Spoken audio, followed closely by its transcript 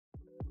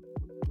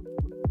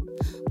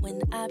When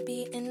I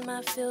be in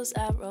my feels,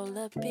 I roll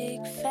a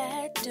big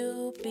fat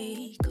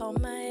doobie. Call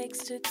my ex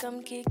to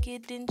come kick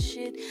it and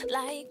shit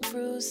like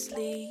Bruce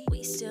Lee.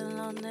 We still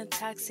on the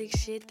toxic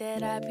shit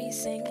that I be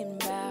singing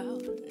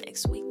about.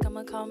 Next week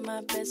I'ma call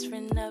my best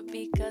friend up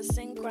because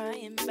I'm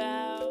crying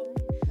about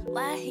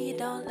why he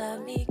don't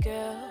love me,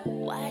 girl.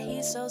 Why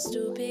he so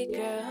stupid,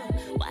 girl.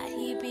 Why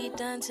he be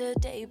done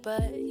today,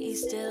 but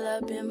he's still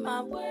up in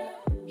my world.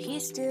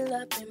 He's still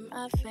up in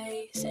my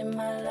face, in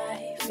my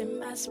life, in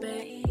my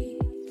space.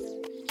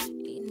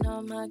 Eating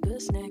all my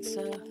good snacks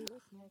up.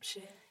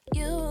 Shit.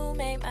 You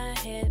make my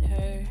head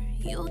hurt.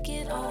 You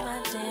get on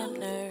my damn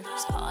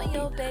nerves. Call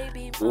your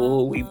baby mama.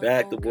 Ooh, we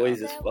back. The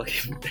boys is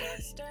fucking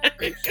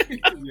back.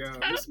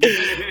 Yeah,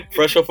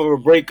 Fresh off of a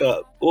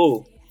breakup.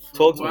 Ooh,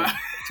 talk to him.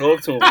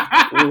 Talk to him.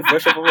 Ooh,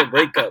 fresh off of a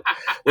breakup.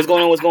 What's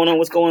going on? What's going on?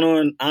 What's going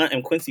on? I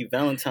am Quincy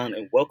Valentine,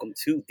 and welcome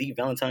to the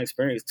Valentine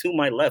Experience. To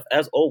my left,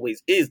 as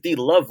always, is the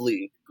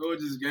lovely,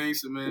 gorgeous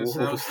gangster, man.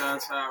 Southside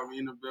Tower, we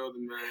in the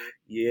building, man.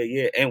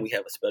 Yeah, and we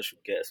have a special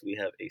guest.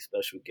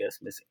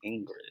 Miss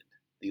Ingrid,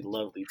 the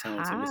lovely,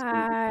 talented Miss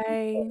Ingrid.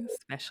 Hi,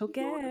 special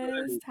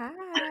guest. Hi.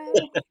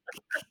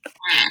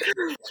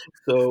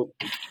 So,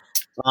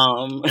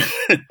 I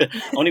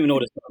don't even know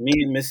what it's called.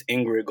 Me and Miss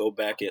Ingrid go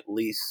back at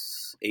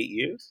least 8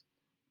 years.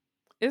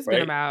 It's Right?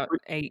 been about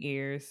 8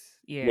 years.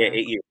 Yeah,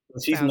 8 years.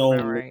 She's sounds known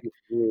about right. me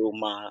through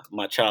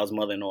my child's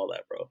mother and all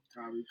that, bro.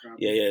 Copy.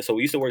 Yeah. So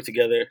we used to work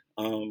together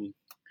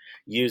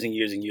years and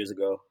years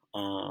ago.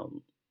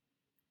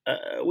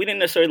 We didn't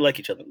necessarily like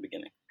each other in the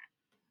beginning.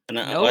 And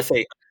Nope.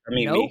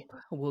 me.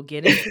 We'll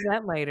get into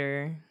that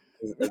later.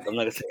 I'm not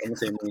gonna say. I'm gonna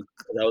say me.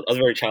 I was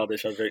very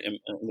childish. I was very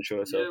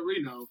immature. So yeah,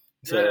 we know.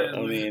 So Yeah,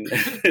 I mean,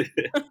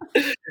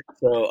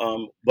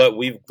 but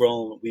we've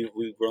grown.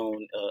 We've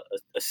grown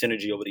a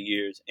synergy over the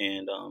years,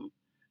 and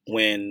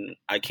when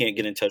I can't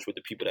get in touch with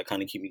the people that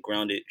kind of keep me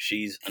grounded,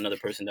 she's another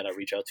person that I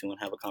reach out to and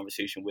have a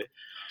conversation with.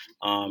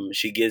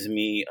 She gives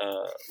me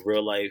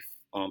real life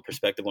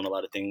perspective on a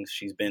lot of things.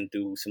 She's been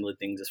through similar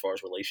things as far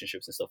as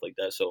relationships and stuff like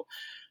that. So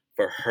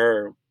for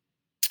her,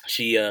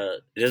 she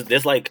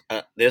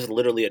there's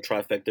literally a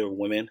trifecta of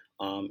women.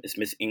 It's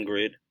Miss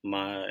Ingrid,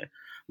 my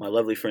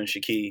lovely friend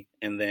Shaki,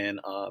 and then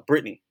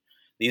Brittany.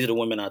 These are the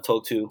women I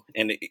talk to,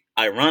 and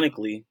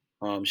ironically,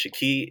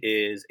 Shaki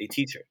is a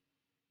teacher.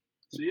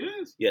 She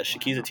is? Yeah,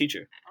 Shaki's a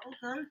teacher.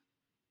 Okay.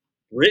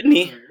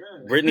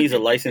 Brittany's a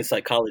licensed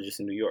psychologist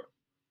in New York.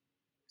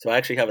 So I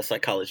actually have a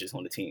psychologist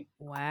on the team.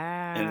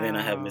 Wow. And then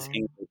I have Miss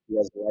Ingrid, who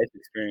has a life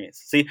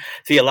experience.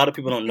 See, a lot of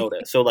people don't know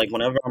that. So like,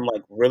 whenever I'm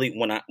like really,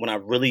 when I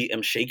really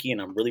am shaky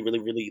and I'm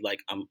really like,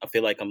 I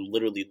feel like I'm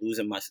literally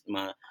losing my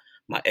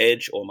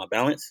edge or my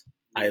balance,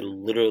 I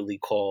literally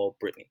call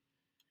Brittany.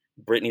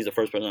 Brittany's the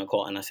first person I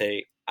call, and I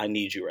say, I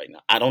need you right now.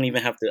 I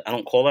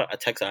don't call her, I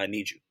text her, I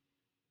need you.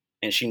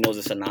 And she knows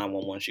it's a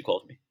 911. She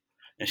calls me.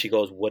 And she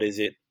goes, what is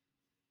it?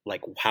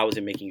 Like, how is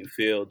it making you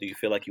feel? Do you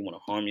feel like you want to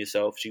harm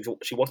yourself? She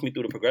walks me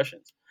through the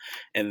progressions.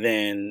 And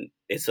then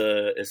it's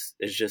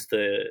just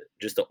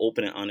an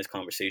open and honest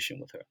conversation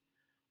with her.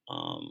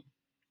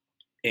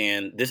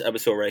 And this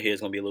episode right here is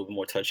going to be a little bit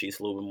more touchy. It's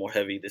a little bit more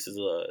heavy. This is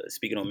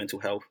speaking on mental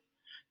health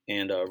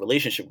and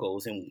relationship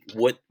goals and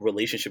what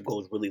relationship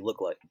goals really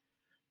look like.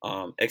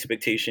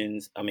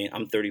 Expectations. I mean,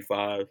 I'm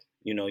 35.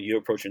 You know, you're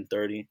approaching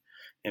 30.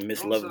 And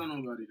Miss Love.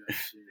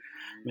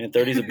 Man,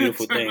 30 is a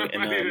beautiful thing.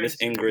 And Miss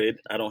Ingrid,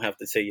 I don't have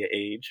to say your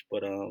age,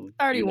 but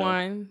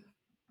 31.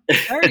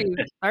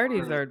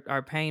 30s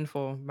are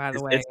painful, by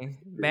the way.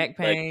 Back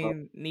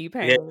pain, knee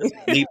pain. Yeah,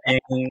 knee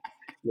pain.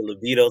 Your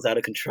libido's out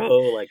of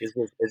control. Like it's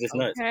just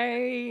nuts.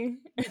 Okay.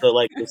 So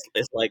like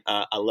it's like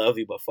I love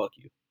you, but fuck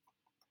you.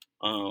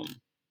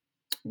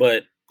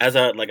 But as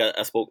I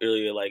spoke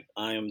earlier, like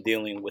I am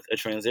dealing with a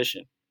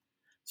transition.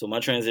 So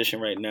my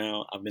transition right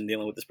now, I've been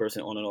dealing with this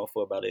person on and off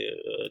for about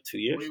 2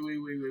 years. Wait.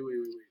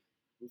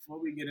 Before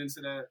we get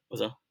into that,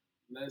 what's up?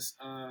 Let's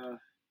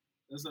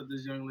let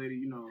this young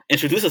lady,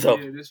 introduce herself.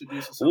 Yeah,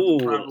 introduce herself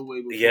the proper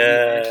way before we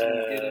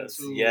actually get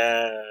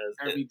into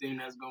everything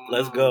that's going on.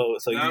 Let's go.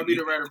 So that'll be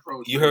the right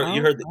approach. You heard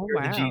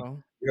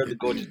the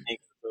gorgeous thing,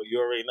 so you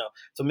already know.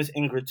 So Miss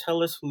Ingrid,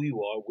 tell us who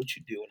you are, what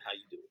you do, and how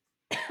you do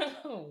it.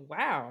 Oh,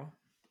 wow.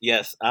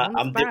 Yes,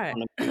 I'm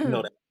different. You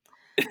know that.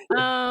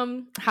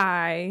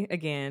 Hi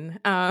again.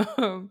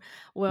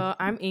 Well,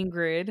 I'm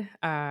Ingrid.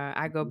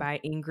 I go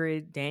by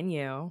Ingrid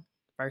Dan'yelle,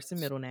 first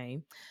and middle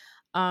name.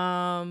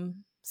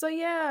 So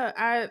yeah,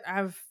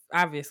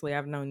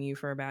 I've known you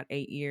for about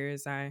 8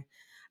 years. I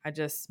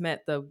just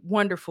met the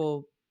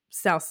wonderful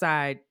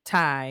Southside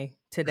TY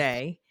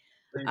today.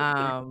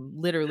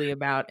 Literally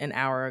about an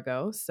hour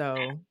ago. So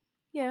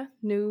yeah,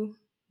 new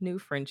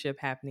friendship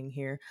happening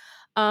here.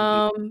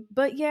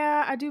 But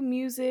yeah, I do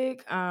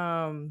music.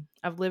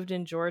 I've lived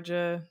in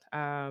Georgia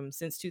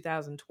since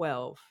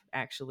 2012,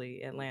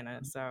 actually, Atlanta.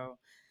 So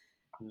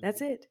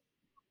that's it.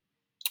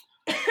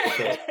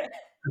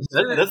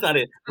 That's not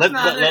it.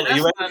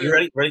 You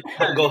ready?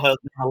 Go ahead.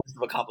 Her list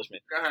of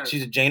accomplishment.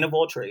 She's a Jane of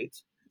all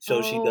trades.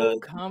 So she Oh, does.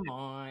 come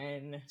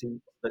on.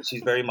 But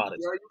she's very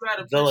modest. Yo, you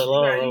gotta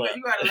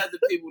let the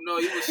people know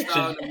you was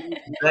styling the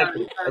music.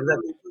 Exactly.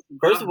 Really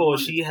First of all,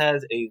 she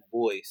has a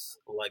voice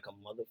like a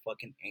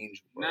motherfucking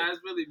angel, bro. Nah, it's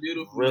really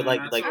beautiful. Real,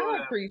 man.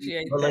 I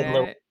appreciate like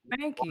that.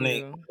 Thank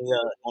you.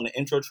 on the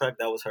intro track,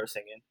 that was her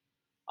singing.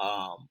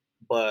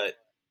 But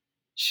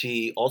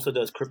she also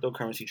does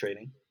cryptocurrency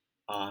trading.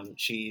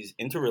 She's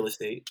into real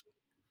estate,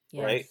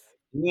 right? Yes.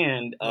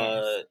 And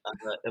Yes.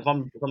 if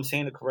I'm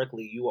saying it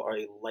correctly, you are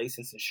a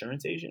licensed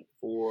insurance agent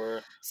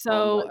for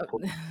So like stuff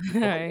like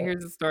that.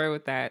 here's the story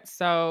with that.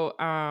 So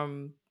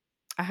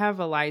I have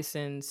a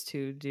license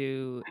to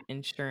do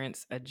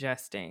insurance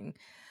adjusting. Mhm.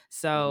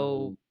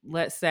 So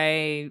let's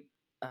say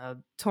a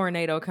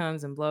tornado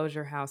comes and blows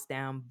your house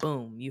down,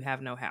 boom, you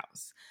have no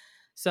house.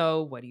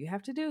 So what do you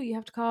have to do? You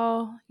have to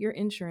call your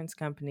insurance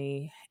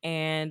company,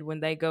 and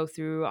when they go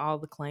through all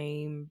the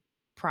claim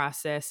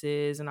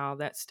processes and all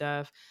that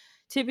stuff,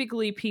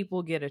 typically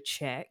people get a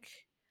check.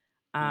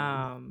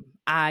 Mhm.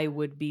 I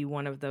would be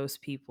one of those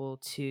people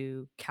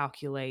to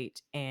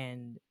calculate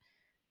and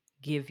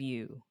give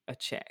you a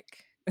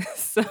check.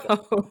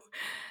 So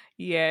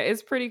yeah,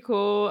 it's pretty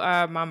cool.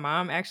 My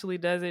mom actually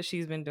does it.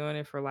 She's been doing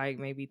it for like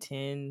maybe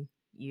 10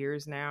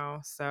 years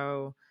now.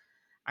 So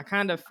I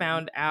kind of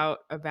found out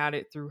about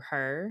it through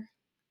her.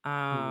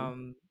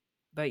 Mhm.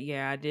 But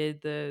yeah, I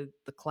did the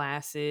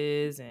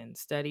classes and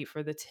studied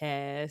for the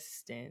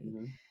test, and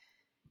Mhm.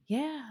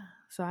 yeah,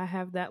 so I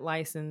have that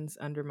license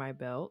under my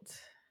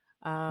belt.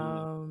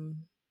 Mhm.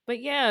 But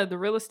yeah, the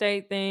real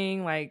estate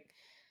thing, like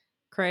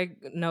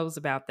Craig knows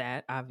about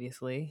that,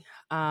 obviously.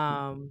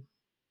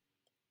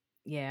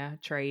 Yeah,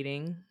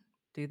 trading,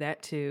 do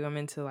that too. I'm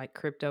into like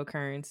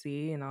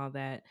cryptocurrency and all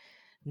that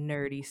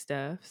nerdy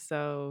stuff.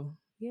 So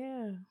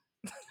yeah.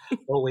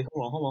 Oh wait,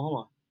 hold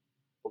on.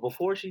 But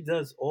before she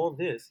does all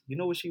this, you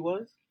know what she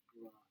was?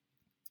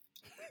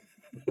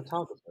 A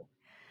photographer.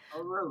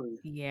 Oh, really?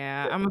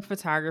 Yeah, I'm a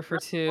photographer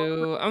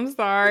too. I'm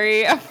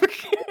sorry. I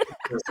forget.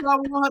 That's what I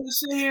want her to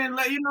sit here and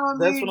let you know what I mean.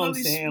 That's what I'm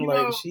Really, saying.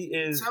 Like she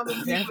is. telling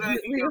people that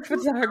Definitely a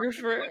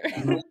photographer.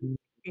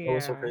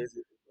 What's so Yeah.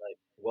 crazy? Like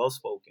well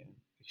spoken,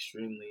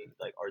 extremely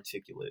like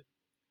articulate,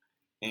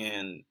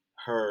 and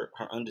her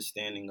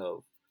understanding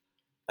of.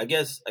 I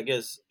guess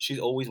she's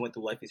always went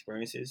through life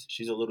experiences.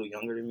 She's a little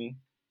younger than me.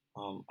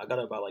 I got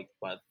her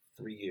about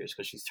 3 years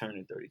because she's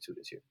turning 32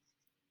 this year,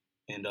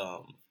 and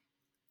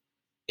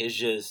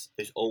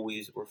it's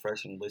always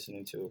refreshing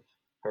listening to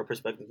her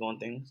perspective on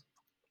things.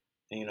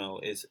 And,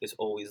 it's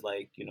always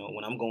like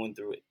when I'm going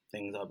through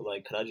things, I'll be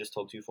like, could I just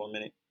talk to you for a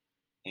minute?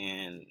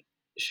 And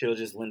she'll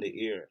just lend an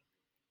ear.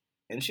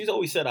 And she's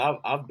always said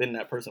I've been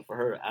that person for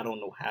her. I don't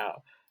know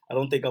how. I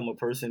don't think I'm a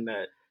person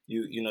that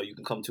you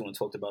can come to and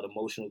talk about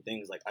emotional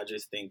things. Like I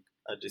just think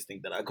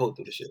that I go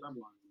through the shit.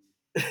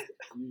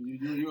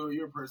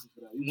 You're a person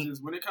for that. You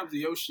just when it comes to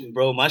your shit,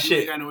 bro, my you shit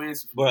ain't got no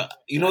answer. Bro,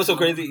 you know what's so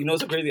crazy?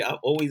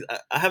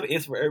 I have an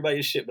answer for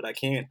everybody's shit, but I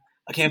can't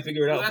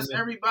figure it out. That's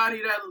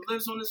everybody that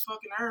lives on this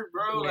fucking earth,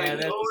 bro. Yeah, Like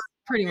that's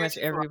pretty much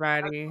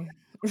everybody.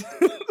 when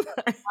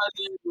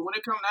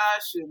it comes to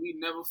our shit, we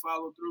never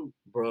follow through,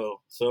 bro.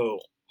 So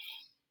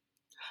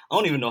I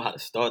don't even know how to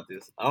start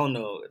this. I don't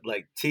know.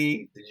 Like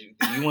T, do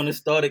you want to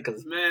start it?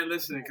 Cause man,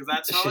 listen, because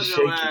I told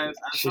your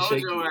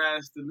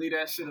ass to leave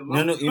that shit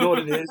alone. No, you know what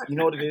it is. You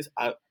know what it is.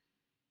 I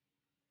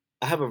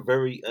have a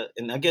very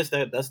and I guess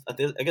that's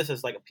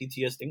like a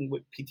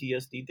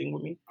PTSD thing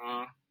with me.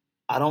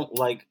 I don't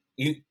like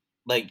you.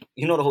 Like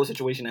the whole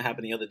situation that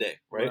happened the other day,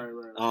 right?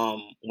 Right.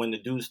 When the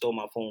dude stole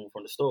my phone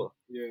from the store,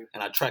 yeah,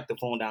 and I tracked the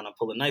phone down and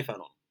pulled a knife out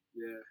on him.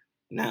 Yeah.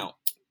 Now,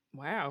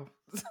 wow.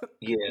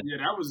 Yeah,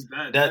 that was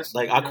that. That's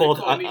like I called.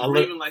 I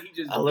like he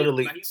just. I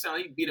literally. Like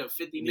he beat up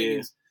 50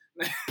 Yeah. niggas.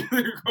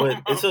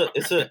 But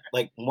it's a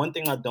like one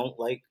thing I don't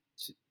like.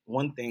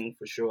 One thing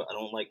for sure, I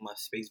don't like my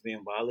space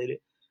being violated.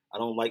 I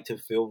don't like to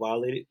feel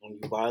violated. When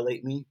you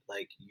violate me,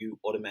 like you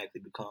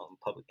automatically become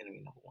public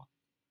enemy number one.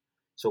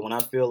 So when I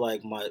feel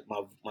like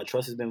my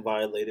trust has been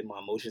violated, my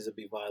emotions have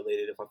been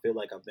violated, if I feel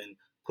like I've been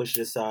pushed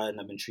aside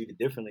and I've been treated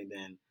differently,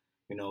 then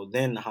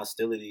the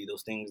hostility,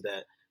 those things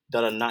that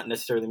are not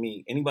necessarily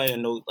me. Anybody that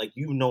knows, like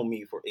you know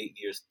me for 8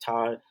 years.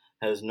 Todd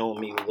has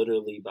known me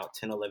literally about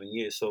 10, 11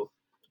 years. So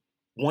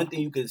one thing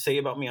you could say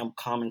about me, I'm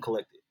calm and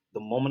collected. The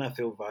moment I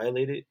feel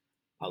violated,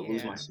 I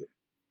lose my Yeah. shit.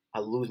 I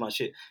lose my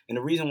shit. And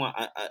the reason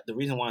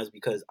why is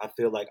because I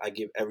feel like I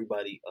give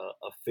everybody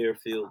a fair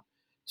field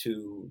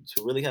to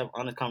really have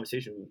honest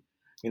conversation with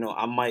me.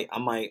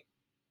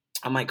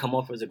 I might come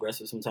off as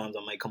aggressive sometimes.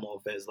 I might come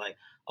off as like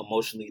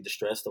emotionally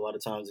distressed. A lot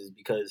of times is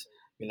because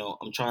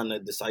I'm trying to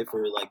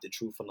decipher like the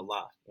truth from the lie.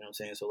 You know what I'm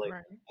saying? So like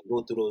Right. I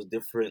go through those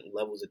different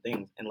levels of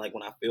things, and like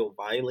when I feel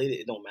violated,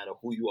 it don't matter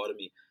who you are to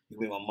me. You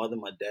can be my mother,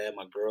 my dad,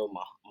 my girl,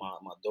 my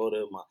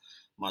daughter,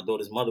 my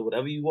daughter's mother,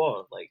 whatever you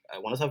are. Like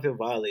once I feel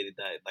violated,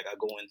 that like I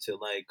go into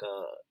like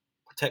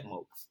protect mode. You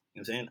know what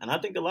I'm saying? And I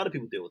think a lot of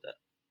people deal with that.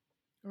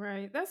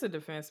 Right. That's a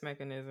defense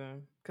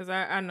mechanism. Because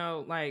I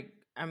know, like,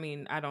 I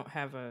mean, I don't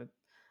have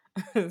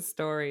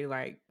story,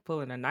 like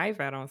pulling a knife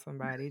out on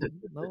somebody,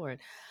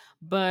 Lord.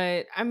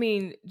 But I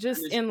mean,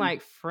 just in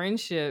like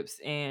friendships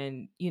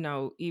and,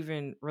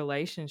 even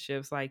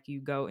relationships, like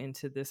you go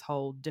into this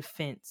whole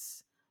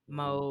defense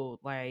mode,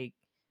 like,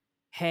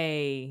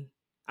 hey,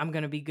 I'm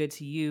going to be good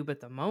to you. But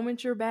the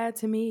moment you're bad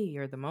to me,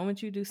 or the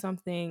moment you do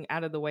something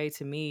out of the way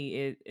to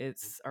me,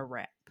 it's a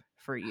wrap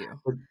for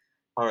you.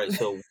 All right.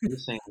 So you're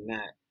saying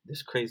that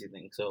this crazy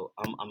thing. So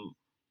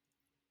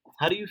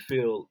how do you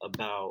feel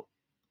about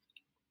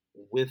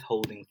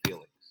withholding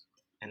feelings?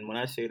 And when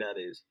I say that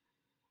is,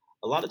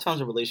 a lot of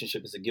times a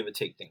relationship is a give and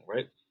take thing,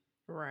 right?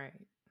 Right.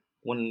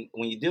 When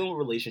you're dealing with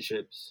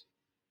relationships,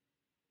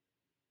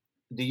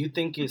 do you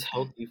think it's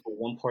healthy for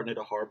one partner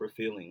to harbor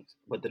feelings,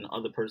 but then the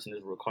other person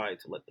is required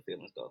to let the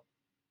feelings go?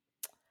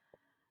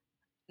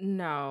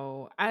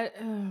 No,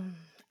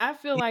 I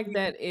feel like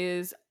that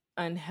is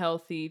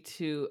unhealthy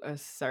to a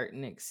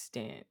certain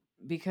extent,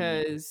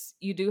 Mm-hmm. because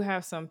you do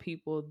have some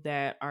people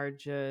that are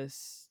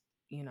just,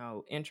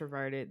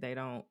 introverted. They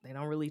don't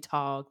really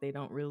talk. They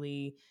don't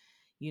really,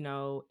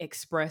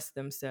 express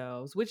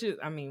themselves, which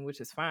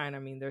is fine. I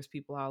mean, there's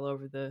people all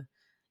over the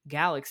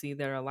galaxy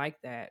that are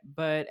like that.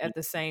 But at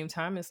the same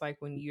time, it's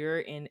like when you're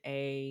in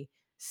a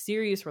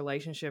serious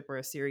relationship or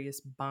a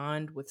serious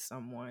bond with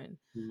someone,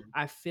 Mm-hmm.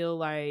 I feel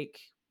like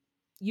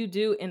you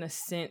do in a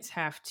sense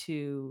have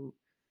to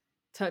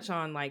touch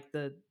on like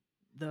the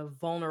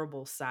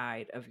vulnerable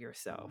side of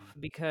yourself,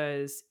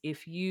 because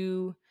if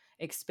you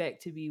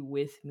expect to be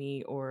with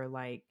me, or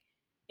like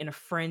in a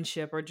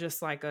friendship, or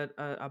just like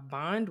a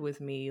bond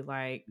with me,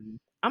 like Mm-hmm.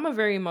 I'm a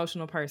very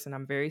emotional person.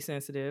 I'm very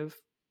sensitive.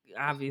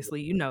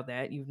 Obviously, you know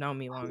that. You've known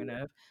me long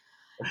enough.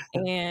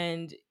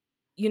 And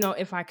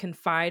if I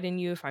confide in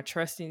you, if I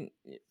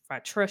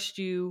trust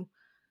you,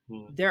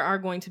 Mm-hmm. there are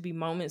going to be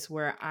moments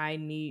where I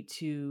need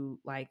to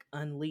like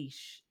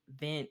unleash,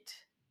 vent,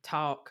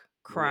 talk,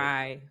 Yeah.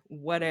 cry,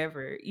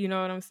 whatever. You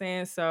know what I'm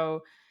saying?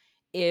 So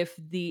if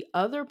the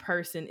other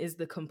person is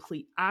the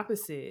complete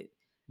opposite,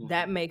 Mm-hmm.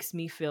 that makes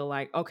me feel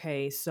like,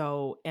 okay,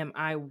 so am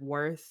I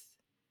worth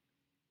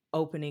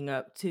opening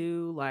up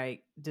to?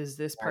 Like, does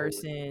this Right.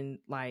 person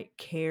like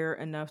care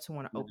enough to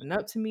want to Yeah. open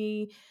up to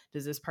me?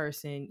 Does this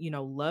person,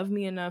 love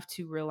me enough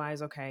to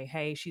realize, okay,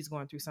 hey, she's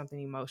going through something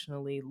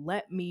emotionally,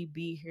 let me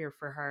be here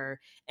for her,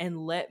 and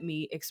let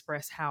me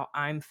express how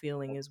I'm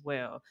feeling as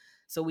well,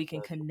 so we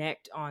can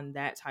connect on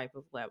that type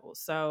of level.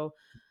 So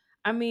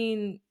I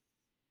mean,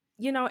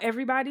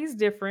 everybody's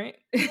different.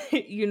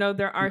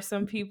 There are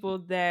some people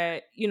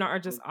that are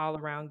just all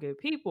around good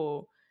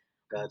people,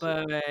 Gotcha.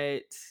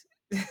 but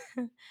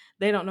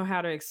they don't know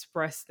how to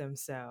express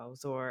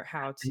themselves, or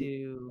how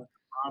to,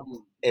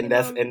 Problem. And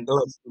that's and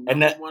look,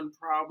 and that One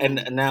problem.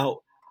 and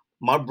now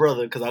my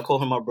brother, because I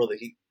call him my brother,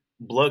 he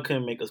blood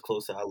couldn't make us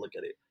closer. I look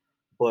at it,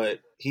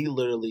 but he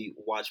literally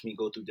watched me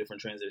go through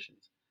different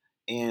transitions,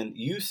 and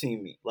you've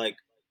seen me like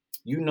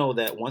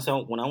that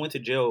when I went to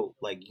jail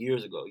like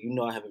years ago,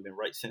 I haven't been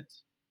right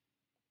since.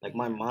 Like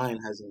my yeah, mind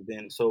hasn't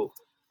been so.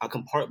 I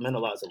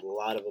compartmentalize a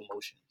lot of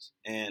emotions,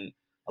 and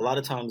a lot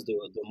of times the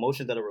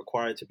emotions that are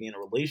required to be in a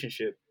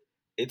relationship,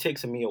 it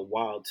takes me a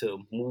while to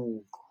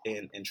move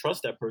and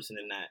trust that person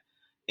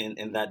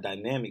in that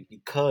dynamic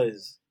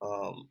because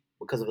of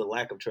the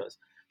lack of trust.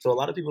 So a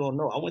lot of people don't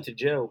know. I went to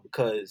jail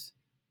because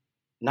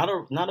not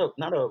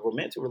a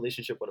romantic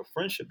relationship, but a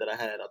friendship that I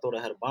had. I thought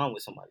I had a bond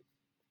with somebody,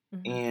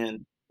 hmm,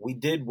 and we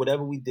did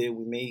whatever we did.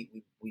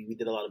 We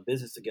did a lot of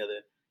business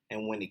together,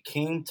 and when it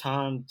came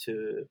time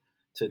to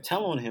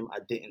tell on him, I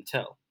didn't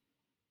tell.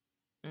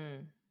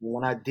 mm,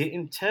 When I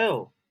didn't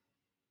tell,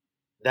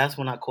 that's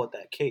when I caught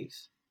that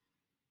case.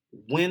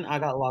 When I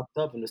got locked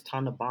up and it was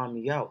time to bond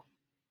me out,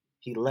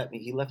 he left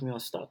me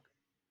unstuck.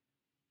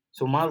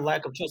 So my wow,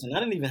 lack of trust, and I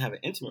didn't even have an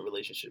intimate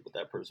relationship with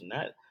that person.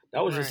 That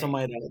was just right,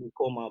 somebody that I would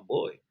call my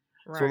boy.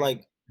 So right,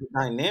 like the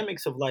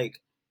dynamics of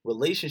like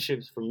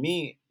relationships for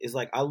me is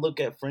like I look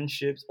at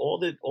friendships, all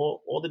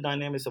the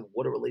dynamics of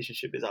what a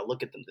relationship is. I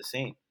look at them the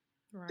same.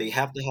 They right,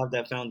 have to have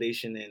that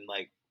foundation and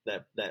like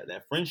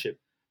that friendship,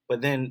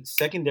 but then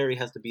secondary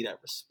has to be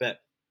that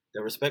respect.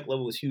 The respect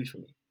level is huge for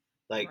me.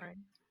 Like right,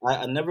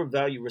 I never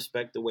value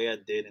respect the way I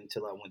did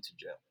until I went to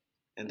jail,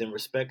 and then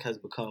respect has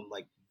become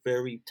like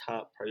very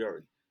top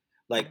priority.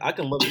 Like I mm,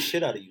 can love the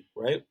shit out of you,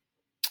 right?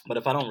 But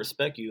if I don't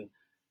respect you,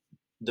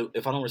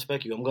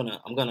 I'm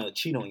gonna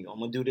cheat on you. I'm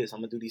gonna do this. I'm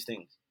gonna do these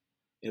things.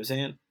 You know what I'm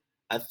saying?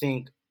 I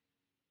think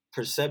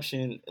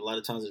perception a lot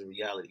of times is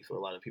reality for a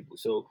lot of people.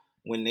 So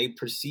when they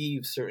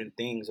perceive certain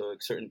things or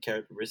certain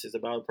characteristics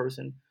about a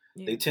person,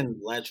 they yeah, tend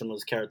to latch on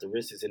those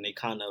characteristics and they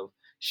kind of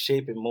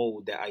shape and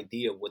mold the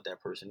idea of what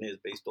that person is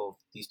based off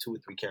these two or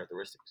three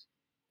characteristics.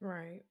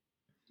 right,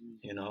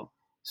 You know?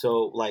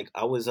 So like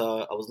I was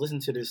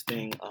listening to this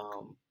thing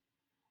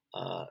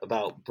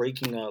about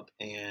breaking up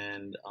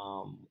and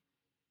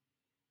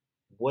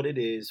what it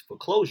is for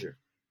closure.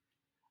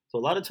 So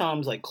a lot of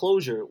times like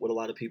closure with a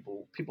lot of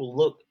people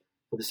look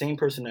for the same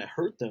person that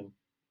hurt them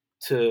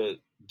to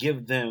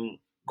give them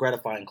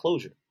gratifying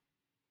closure.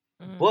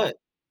 mm, But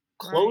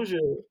right, closure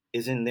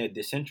is in their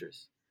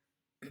disinterest.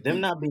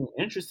 them not being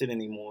interested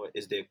anymore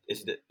is the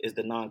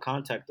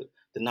non-contact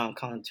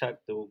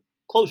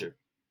closure,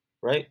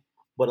 right?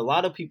 But a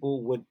lot of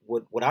people would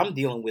what I'm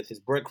dealing with is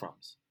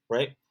breadcrumbs,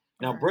 right?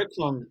 Now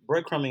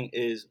breadcrumbing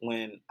is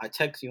when I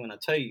text you and I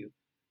tell you,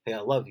 hey, I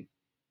love you,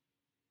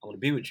 I want to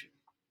be with you,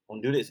 I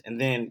want to do this, and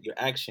then your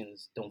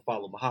actions don't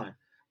follow behind,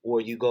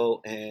 or you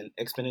go an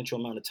exponential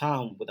amount of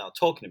time without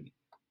talking to me.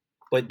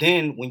 But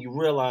then when you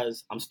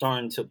realize I'm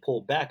starting to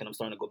pull back and I'm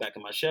starting to go back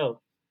in my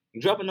shell,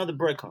 you drop another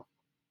breadcrumb.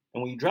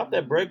 And when you drop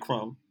that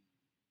breadcrumb,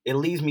 it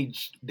leaves me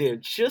there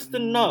just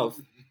enough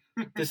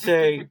to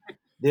say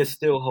there's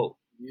still hope.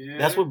 Yeah.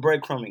 That's what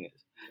breadcrumbing is.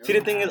 Yeah. See,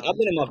 the thing is, I've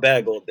been in my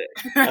bag all day.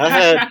 I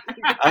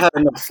had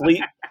enough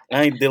sleep.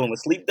 I ain't dealing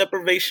with sleep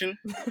deprivation.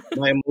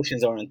 My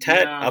emotions are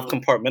intact. No. I've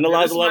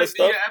compartmentalized a lot of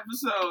stuff.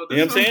 Episode. You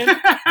know what I'm saying?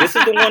 This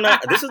is the one.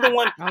 This is the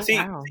one. Oh, see,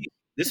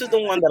 this is the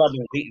one that I've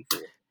been waiting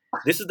for.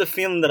 This is the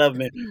feeling that I've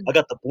been. I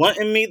got the blunt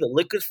in me. The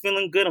liquor's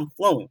feeling good. I'm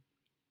flowing.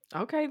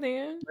 Okay,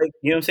 then. Like,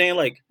 you know what I'm saying?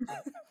 Like,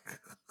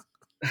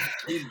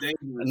 he's dangerous.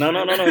 No.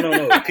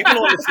 People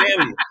don't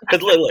understand me.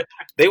 Because look,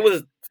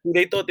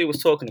 they thought they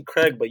was talking to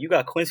Craig, but you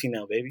got Quincy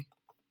now, baby. You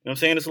know what I'm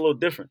saying? It's a little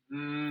different.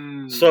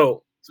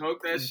 So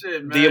talk that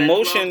shit, man. The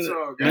emotion,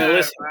 man.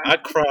 Listen, I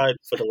cried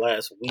for the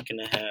last week and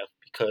a half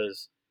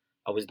because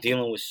I was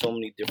dealing with so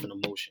many different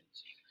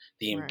emotions.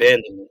 The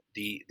abandonment,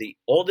 the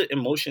all the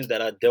emotions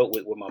that I dealt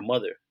with my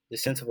mother, the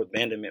sense of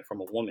abandonment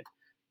from a woman.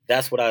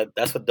 Those are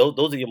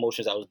the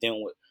emotions I was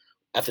dealing with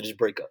after this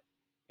breakup.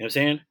 You know what I'm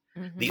saying?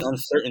 Mm-hmm. The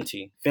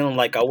uncertainty, feeling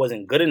like I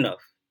wasn't good enough.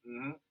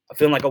 Mm-hmm. I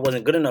feel like I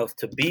wasn't good enough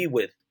to be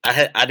with.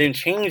 I didn't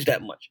change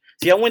that much.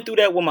 See, I went through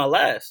that with my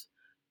last.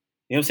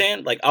 You know what I'm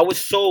saying? Like I was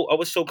so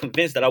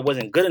convinced that I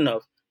wasn't good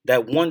enough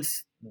that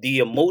once the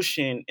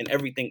emotion and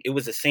everything, it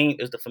was the same.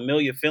 It was the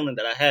familiar feeling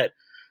that I had.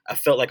 I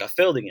felt like I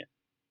failed again. You know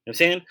what I'm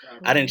saying?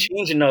 Mm-hmm. I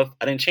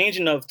didn't change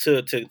enough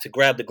to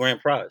grab the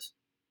grand prize.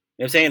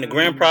 You know what I'm saying? The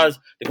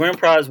grand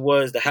prize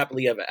was the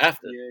happily ever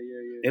after. Yeah.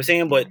 You know what I'm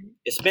saying? But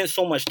it spent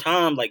so much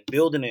time like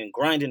building and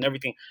grinding and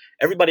everything.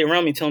 Everybody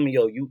around me telling me,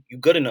 yo, you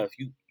good enough.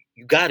 You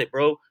got it,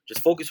 bro.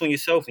 Just focus on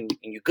yourself and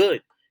you're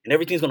good. And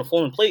everything's gonna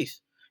fall in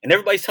place. And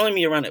everybody's telling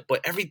me around it,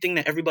 but everything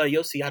that everybody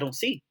else see, I don't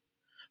see.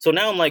 So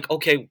now I'm like,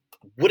 okay,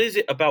 what is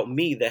it about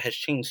me that has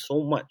changed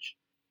so much?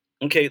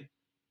 Okay,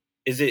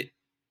 is it?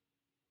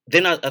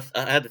 Then I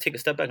had to take a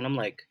step back and I'm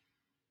like,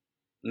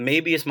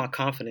 maybe it's my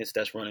confidence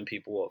that's running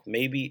people off.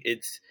 Maybe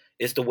it's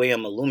the way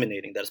I'm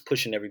illuminating that's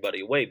pushing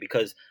everybody away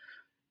because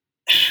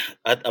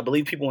I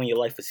believe people in your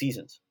life for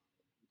seasons.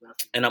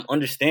 And I'm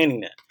understanding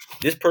that.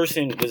 This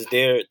person was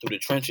there through the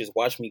trenches,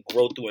 watched me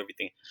grow through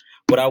everything.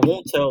 What I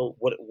won't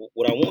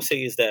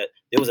say is that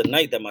there was a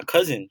night that my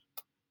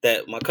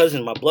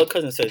blood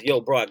cousin says,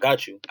 yo, bro, I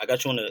got you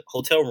in the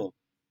hotel room.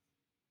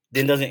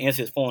 Then doesn't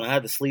answer his phone. I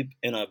had to sleep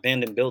in an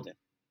abandoned building.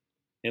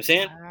 You know what I'm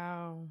saying?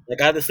 Wow.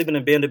 Like I had to sleep in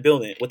an abandoned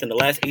building within the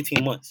last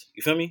 18 months.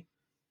 You feel me?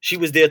 She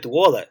was there through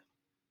all that.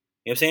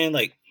 You know what I'm saying?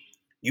 Like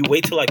you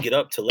wait till I get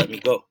up to let me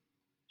go.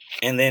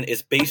 And then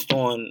it's based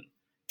on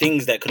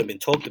things that could have been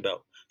talked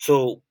about.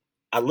 So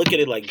I look at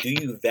it like, do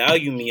you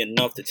value me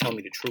enough to tell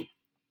me the truth?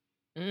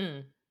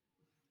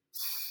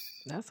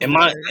 That's am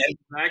I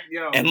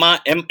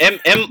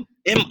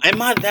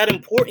that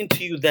important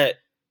to you that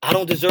I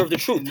don't deserve the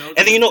truth?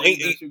 And then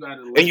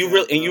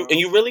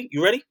you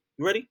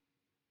ready?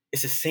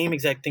 It's the same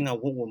exact thing I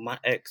went with my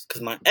ex.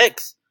 Because my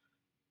ex,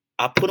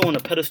 I put her on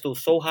a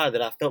all high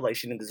that I felt like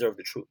she didn't deserve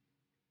the truth.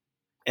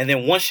 And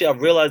then once I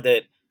realized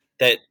that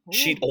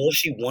all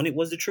she wanted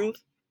was the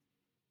truth,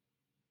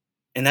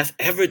 and that's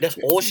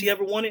all she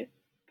ever wanted.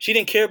 She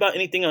didn't care about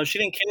anything else. She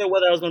didn't care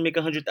whether I was going to make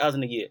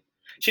 $100,000 a year.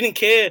 She didn't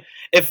care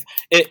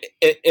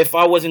if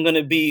I wasn't going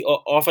to be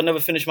or if I never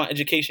finished my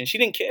education. She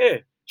didn't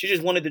care. She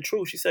just wanted the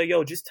truth. She said,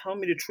 "Yo, just tell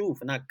me the truth,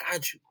 and I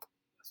got you."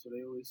 That's what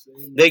they always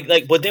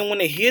say. But then when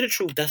they hear the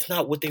truth, that's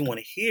not what they want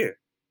to hear.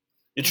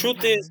 The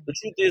truth is,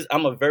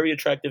 I'm a very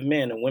attractive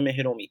man, and women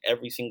hit on me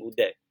every single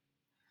day.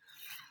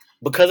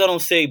 Because I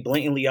don't say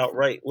blatantly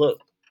outright, look,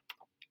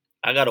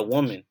 I got a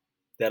woman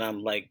that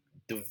I'm like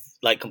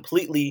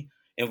completely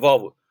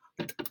involved with.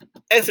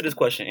 Answer this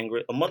question,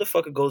 Ingrid. A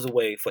motherfucker goes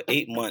away for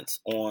 8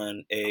 months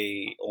on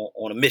a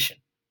mission,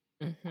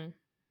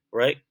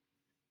 right?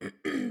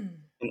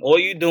 And all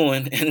you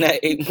doing in that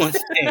 8 months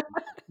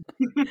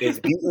is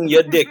beating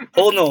your dick.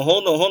 Hold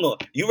on.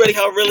 You ready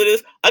how real it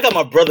is? I got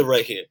my brother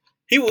right here.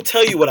 He will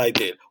tell you what I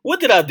did. What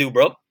did I do,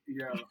 bro?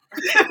 Yeah.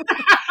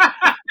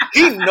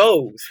 He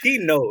knows.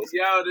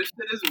 Yo, this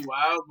shit is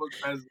wild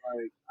because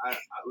I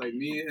like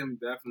me and him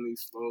definitely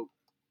spoke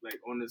like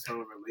on this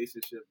whole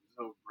relationship, this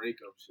whole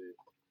breakup shit.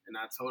 And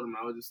I told him,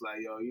 I was just like,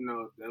 yo,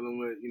 dealing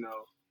with,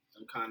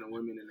 some kind of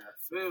women in that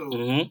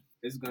field,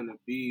 it's gonna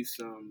be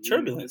some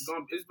turbulence.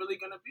 It's really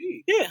gonna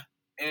be. Yeah.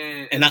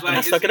 And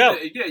I stuck it out.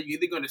 Yeah, you're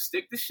either gonna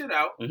stick the shit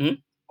out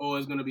or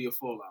it's gonna be a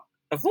fallout.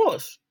 Of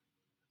course.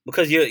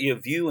 Because your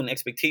view and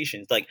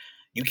expectations, like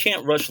you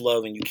can't rush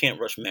love and you can't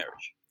rush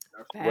marriage.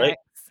 Right?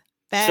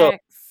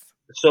 Facts.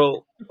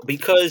 So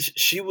because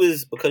she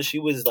was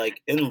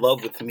like in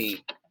love with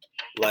me,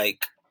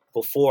 like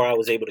before I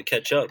was able to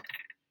catch up,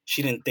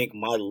 she didn't think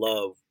my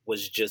love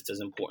was just as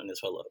important as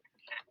her love.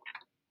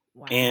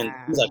 Wow. And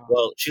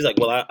she's like,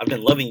 well, I've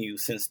been loving you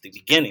since the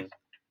beginning.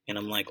 And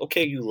I'm like,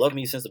 okay, you love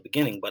me since the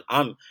beginning, but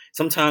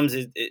sometimes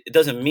it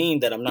doesn't mean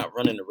that I'm not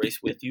running the race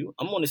with you.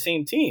 I'm on the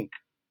same team.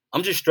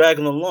 I'm just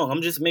dragging along.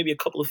 I'm just maybe a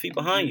couple of feet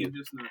behind you.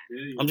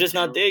 I'm just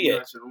not there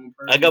yet.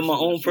 I got my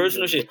own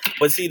personal shit.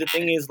 But see, the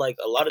thing is, like,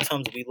 a lot of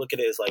times we look at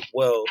it as like,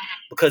 well,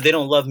 because they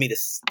don't love me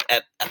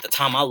at the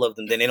time I love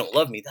them, then they don't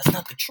love me. That's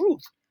not the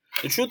truth.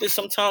 The truth is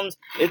sometimes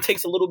it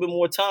takes a little bit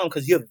more time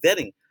because you're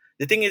vetting.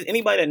 The thing is,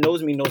 anybody that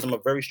knows me knows I'm a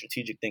very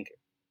strategic thinker.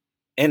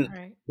 And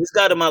this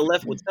guy to my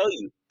left will tell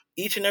you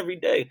each and every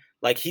day.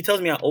 Like, he tells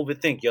me I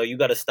overthink. Yo, you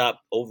got to stop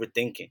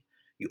overthinking.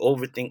 You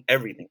overthink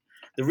everything.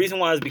 The reason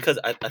why is because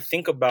I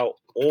think about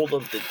all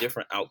of the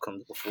different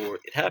outcomes before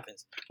it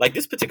happens. Like,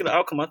 this particular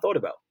outcome I thought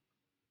about.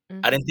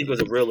 I didn't think it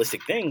was a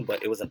realistic thing,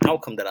 but it was an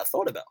outcome that I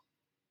thought about.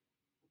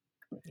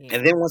 Yeah.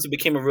 And then once it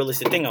became a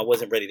realistic thing, I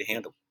wasn't ready to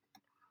handle it.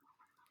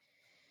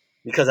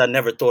 Because I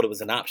never thought it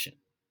was an option.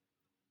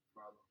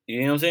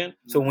 You know what I'm saying?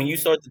 So when you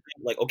start to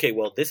think like, okay,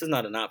 well, this is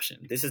not an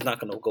option. This is not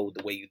going to go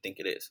the way you think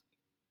it is.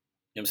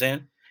 You know what I'm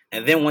saying?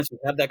 And then once you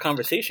have that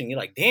conversation, you're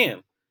like,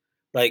 damn,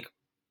 like,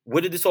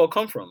 where did this all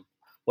come from?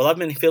 Well, I've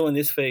been feeling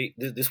this way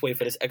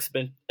for this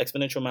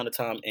exponential amount of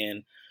time,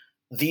 and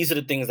these are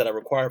the things that I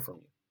require from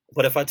you.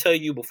 But if I tell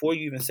you before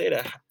you even say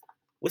that,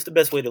 what's the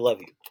best way to love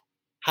you?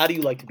 How do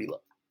you like to be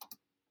loved?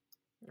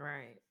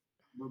 Right.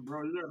 But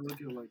bro, you gotta look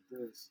at it like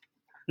this.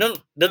 No,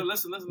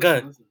 listen. Go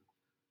ahead. Listen.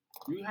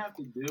 You have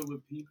to deal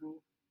with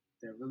people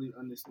that really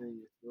understand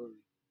your story.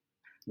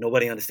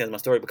 Nobody understands my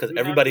story because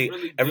everybody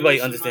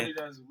understands. Somebody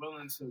that's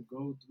willing to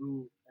go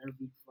through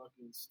every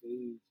fucking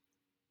stage.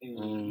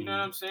 And you know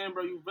what I'm saying,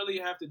 bro? You really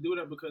have to do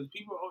that because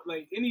people,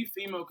 like any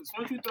female, because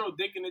once you throw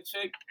dick in a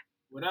chick,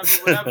 whatever,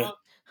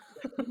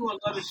 people will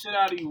love the shit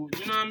out of you.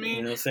 You know what I mean?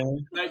 You know what I'm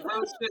saying? Like,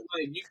 real shit.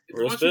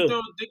 Like, once you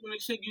throw dick in a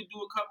chick, you do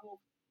a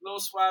couple little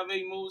suave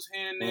moves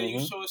here and there, you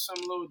show her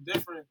something a little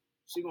different,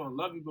 she gonna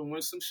love you. But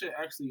when some shit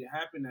actually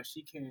happen that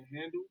she can't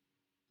handle,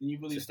 then you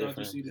really start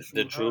to see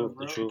the truth.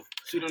 The truth.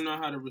 She don't know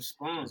how to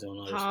respond.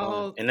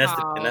 And that's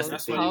the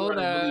thing. Hold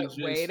up.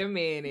 Really wait a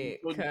minute.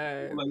 Go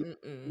ahead.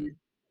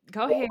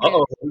 Go ahead.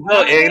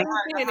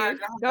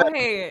 Go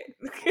ahead.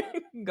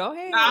 Go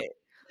ahead. Nah,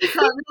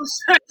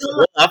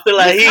 I feel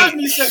like Go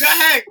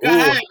ahead.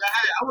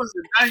 I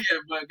wasn't done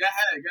yet, but go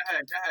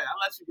ahead. I'll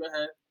let you go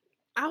ahead.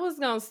 I was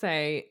gonna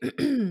say,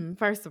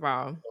 first of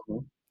all,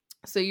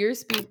 so you're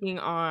speaking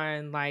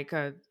on like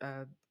I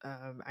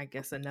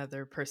guess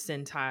another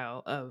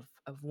percentile of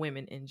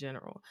women in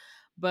general,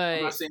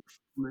 but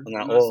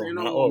not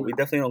all. We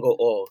definitely don't go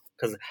all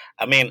because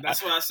I mean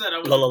that's what I said.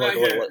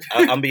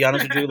 I'm be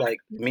honest with you. Like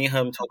me and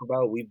him talk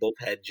about, we both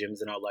had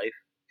gyms in our life,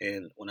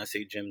 and when I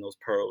say gym, those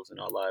pearls in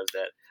our lives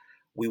that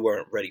we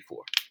weren't ready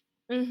for.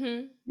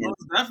 Mm-hmm.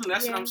 Definitely,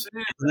 that's what I'm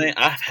saying.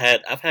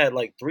 I've had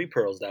like 3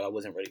 pearls that I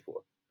wasn't ready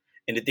for,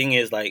 and the thing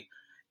is like.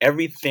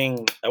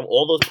 Everything,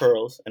 all those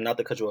pearls, and not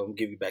to cut you off, I'm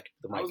give you back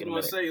the mic in a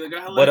minute. Before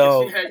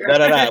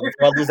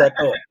I lose that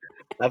thought,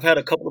 I've had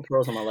a couple of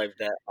pearls in my life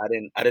that I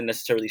didn't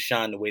necessarily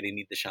shine the way they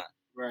need to shine.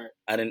 Right.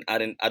 I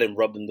didn't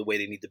rub them the way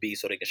they need to be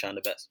so they can shine the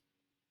best.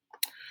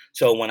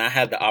 So when I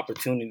had the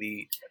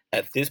opportunity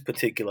at this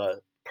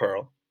particular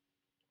pearl,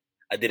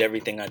 I did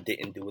everything I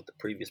didn't do with the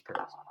previous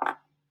pearls.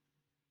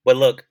 But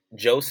look,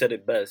 Joe said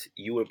it best.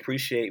 You would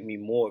appreciate me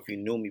more if you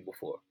knew me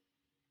before.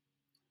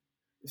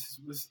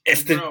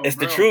 It's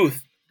the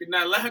truth.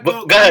 Now let her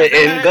go. Go ahead,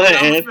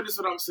 and finish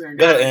what I'm saying.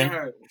 Go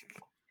ahead.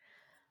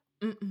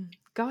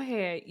 Go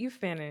ahead. You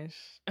finish.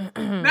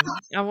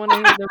 I want to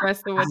hear the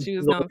rest of what you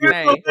was gonna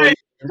say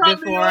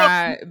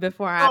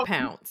before I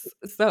pounce.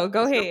 So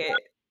go ahead.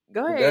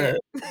 Go ahead.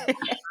 I'm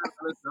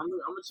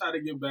gonna try to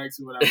get back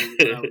to what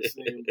I was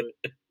saying,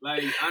 but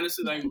like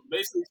honestly, like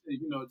basically,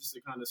 just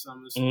to kind of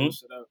sum this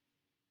shit up.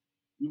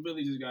 You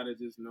really just gotta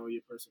just know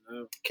your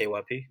personnel.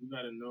 KYP. You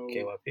gotta know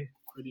KYP.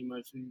 Pretty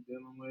much who you're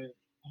dealing with.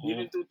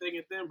 Even through thick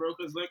and thin, bro.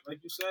 Because like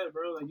you said,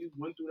 bro, like you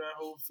went through that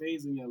whole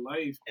phase in your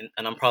life.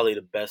 And I'm probably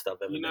the best I've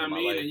ever been in my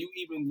life. And you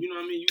even,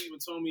 you even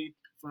told me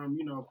from,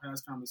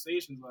 past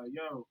conversations, like,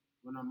 yo,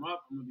 when I'm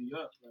up, I'm gonna be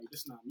up. Like,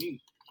 that's not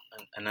me.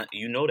 And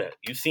you know that.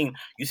 You seen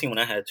when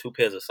I had 2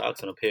 pairs of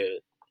socks and a pair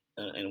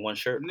and 1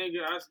 shirt.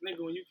 Nigga,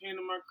 when you came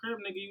to my crib,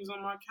 nigga, you was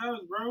on my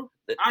couch, bro.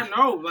 I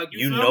know, like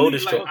you know the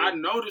struggle. Like, I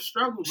know the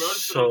struggle, bro.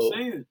 That's what I'm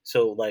saying.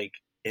 So like,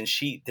 and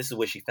this is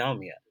where she found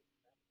me at.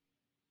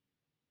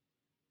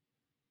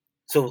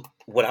 So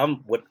what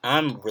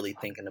I'm really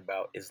thinking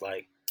about is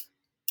like,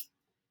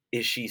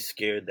 is she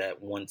scared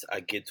that once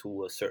I get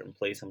to a certain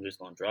place, I'm just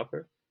gonna drop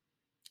her?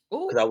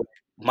 Because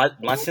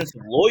my sense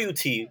of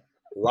loyalty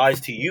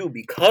lies to you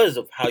because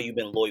of how you've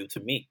been loyal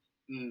to me,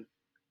 and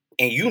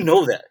you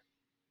know that.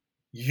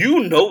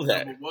 You know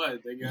that.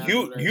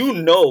 You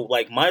know,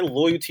 like my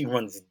loyalty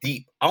runs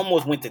deep. I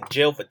almost went to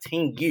jail for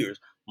 10 years.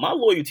 My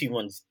loyalty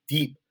runs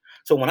deep.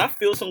 So when I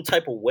feel some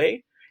type of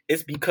way,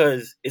 it's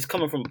because it's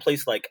coming from a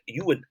place like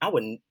I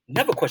would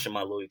never question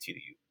my loyalty to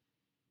you.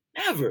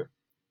 Never.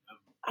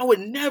 I would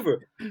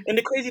never. And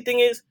the crazy thing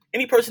is,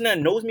 any person that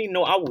knows me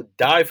know I would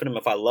die for them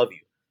if I love you.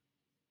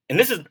 And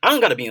this is, I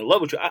don't gotta be in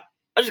love with you. I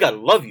just gotta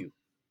love you.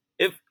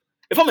 If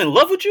I'm in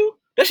love with you,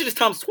 that shit is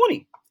times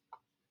 20.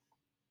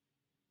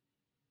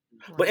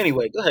 Right. But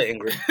anyway, go ahead,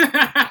 Ingrid.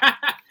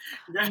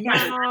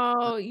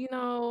 No, you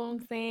know what I'm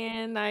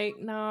saying? Like,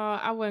 no,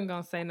 I wasn't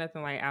gonna say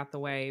nothing like out the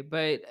way,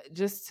 but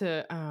just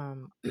to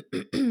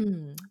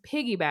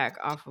piggyback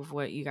off of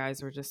what you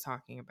guys were just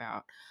talking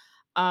about.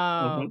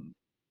 Mm-hmm.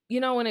 You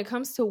know, when it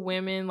comes to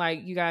women,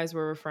 like you guys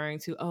were referring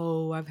to,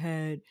 oh, I've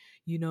had,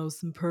 you know,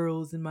 some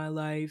pearls in my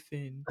life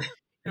and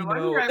you Why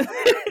you know guys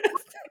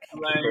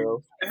like?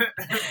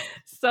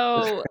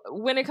 so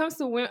when it comes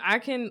to women, I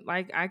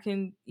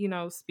can, you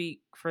know,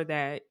 speak for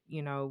that,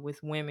 you know,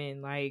 with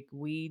women, like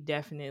we've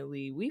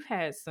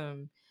had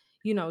some,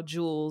 you know,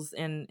 jewels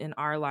in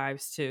our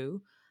lives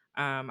too.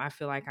 I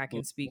feel like I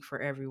can speak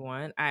for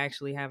everyone. I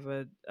actually have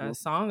a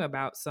song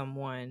about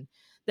someone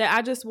that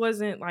I just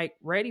wasn't like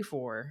ready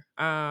for.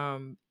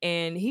 And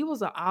he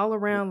was an all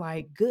around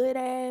like good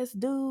ass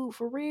dude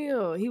for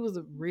real. He was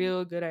a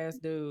real good ass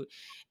dude.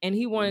 And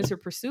he wanted to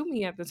pursue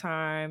me at the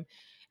time.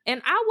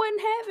 And I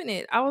wasn't having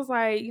it. I was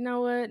like, you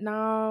know what?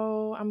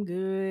 No, I'm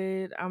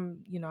good.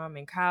 I'm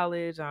in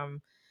college.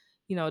 I'm,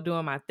 you know,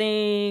 doing my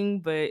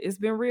thing, but it's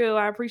been real.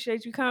 I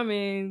appreciate you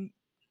coming.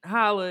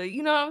 Holla.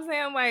 You know what I'm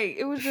saying? Like,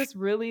 it was just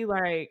really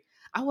like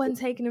I wasn't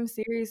taking him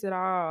serious at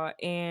all.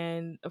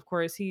 And of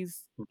course,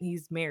 he's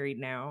married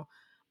now.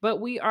 But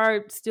we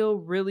are still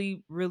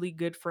really, really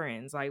good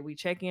friends. Like we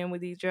check in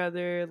with each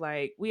other.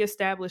 Like we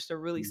established a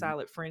really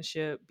solid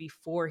friendship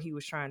before he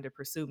was trying to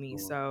pursue me.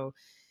 So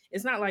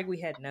it's not like we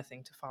had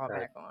nothing to fall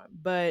back on.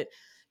 But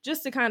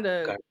just to kind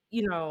of,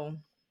 you know,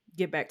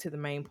 get back to the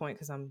main point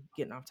because I'm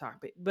getting off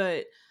topic.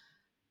 But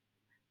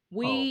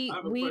I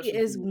have a we question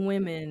for as you.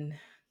 women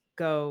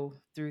go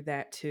through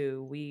that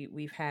too.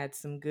 We've had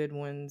some good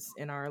ones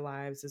in our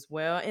lives as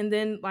well. And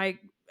then like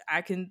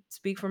I can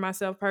speak for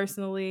myself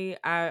personally.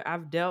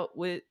 I've dealt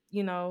with,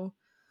 you know,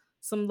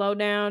 some low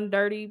down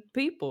dirty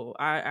people.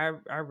 I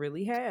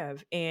really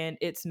have. And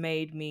it's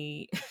made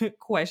me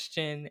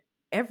question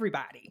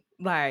everybody.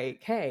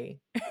 Like, hey,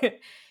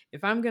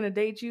 if I'm gonna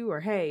date you, or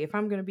hey, if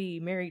I'm gonna be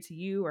married to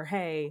you, or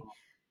hey,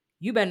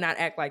 you better not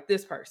act like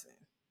this person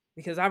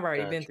because I've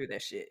already been through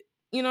that shit.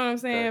 You know what I'm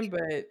saying?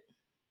 But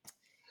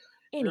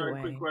I got a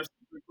quick anyway,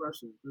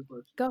 question.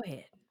 go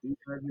ahead. Do you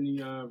have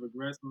any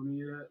regrets on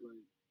any of that? Like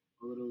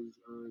all of those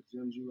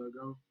gems you let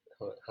go?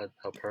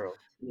 Her pearls.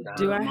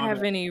 Do I My have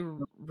bad. any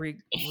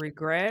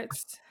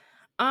regrets?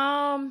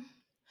 Um,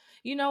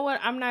 you know what?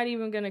 I'm not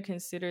even going to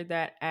consider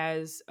that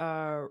as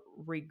a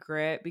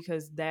regret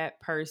because that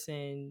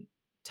person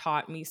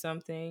taught me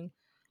something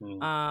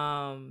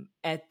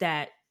at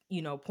that,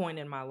 you know, point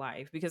in my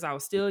life because I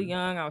was still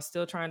young. I was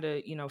still trying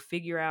to, you know,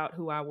 figure out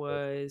who I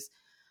was.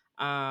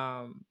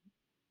 Um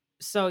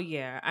so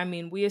yeah, I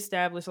mean, we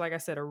established, like I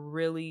said, a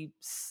really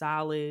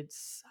solid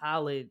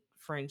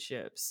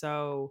friendship.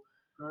 So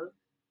Okay.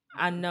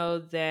 I know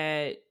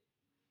that,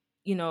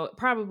 you know,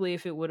 probably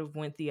if it would have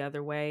went the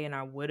other way and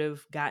I would have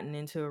gotten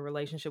into a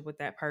relationship with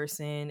that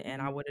person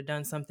and I would have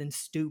done something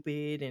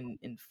stupid and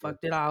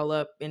fucked it all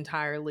up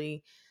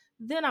entirely,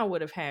 then I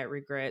would have had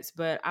regrets.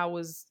 But I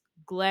was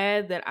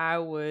glad that I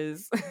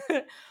was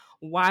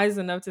wise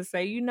enough to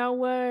say, you know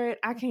what,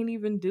 I can't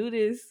even do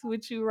this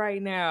with you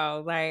right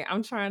now. Like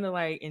I'm trying to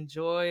like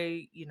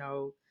enjoy, you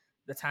know,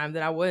 the time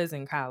that I was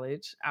in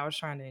college. I was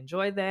trying to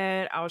enjoy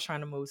that. I was trying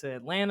to move to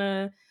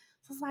Atlanta.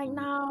 So it's like,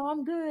 no,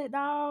 I'm good,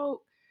 dog.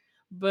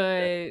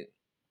 But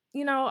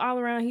you know, all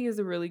around, he is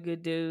a really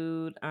good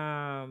dude.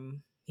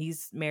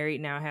 He's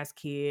married now, has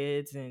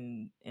kids,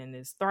 and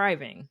is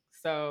thriving.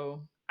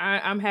 So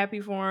I'm happy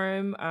for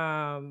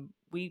him.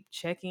 We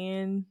check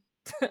in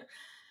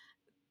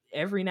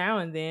every now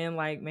and then,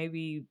 like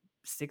maybe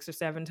 6 or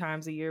 7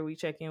 times a year. We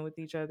check in with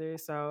each other.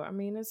 So I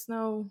mean, it's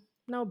no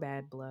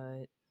bad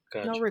blood,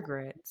 no Gotcha.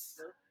 regrets.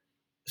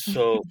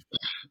 So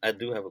I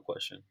do have a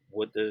question.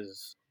 What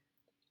does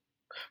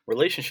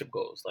relationship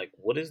goals, like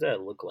what does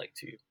that look like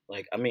to you?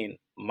 Like, I mean,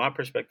 my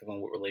perspective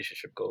on what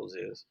relationship goals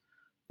is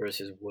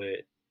versus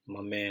what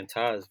my man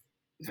Ty's,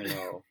 you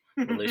know,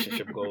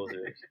 relationship goals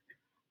is.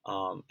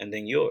 And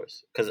then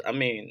yours. Because I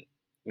mean,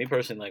 me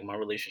personally, like my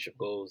relationship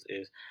goals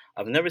is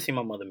I've never seen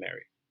my mother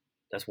married.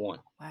 That's one.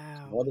 My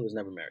Wow, mother was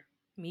never married.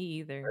 me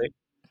either. Right.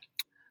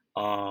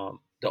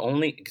 The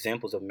only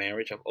examples of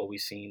marriage I've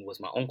always seen was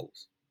my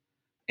uncles,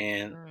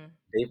 and Mm.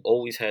 they've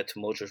always had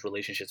tumultuous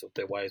relationships with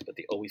their wives, but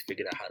they always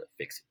figured out how to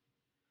fix it.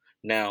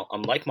 Now,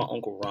 unlike my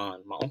uncle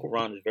Ron, my uncle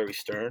Ron is very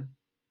stern,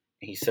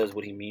 and he says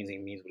what he means, and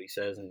he means what he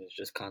says, and it's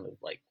just kind of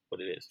like what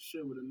it is.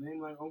 Shit, with a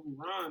name like Uncle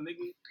Ron,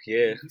 nigga.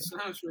 Yeah, He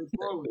sounds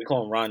straightforward. we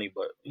call him Ronnie,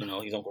 but you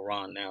know he's Uncle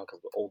Ron now because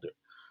we're older.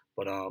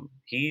 But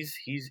he's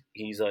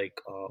like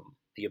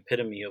the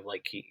epitome of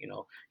like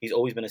he's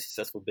always been a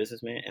successful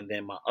businessman. And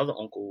then my other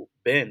uncle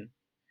Ben,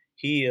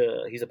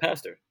 he's a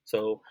pastor,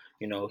 so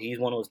he's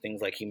one of those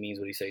things like he means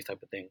what he says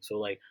type of thing. So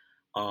like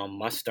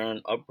my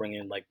stern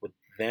upbringing like with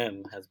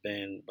them has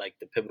been like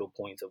the pivotal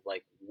points of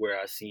like where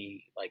I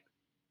see like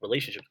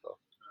relationships go.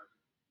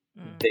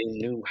 They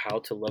knew how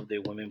to love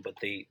their women, but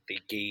they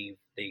did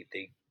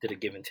a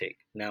give and take.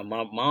 Now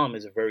my mom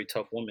is a very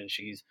tough woman.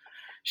 She's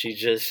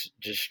just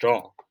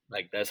strong.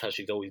 Like that's how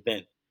she's always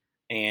been.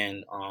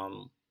 And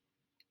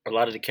a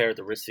lot of the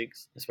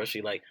characteristics,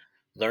 especially like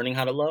learning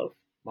how to love,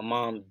 my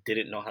mom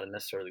didn't know how to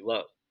necessarily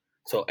love.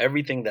 So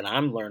everything that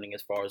I'm learning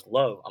as far as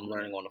love, I'm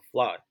learning on the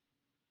fly.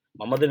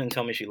 My mother didn't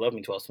tell me she loved me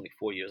until I was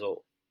 24 years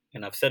old,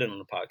 and I've said it on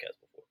the podcast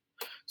before.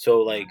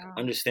 So like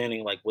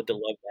understanding like what the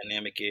love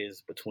dynamic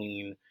is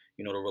between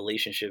the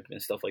relationship and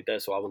stuff like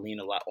that. So I would lean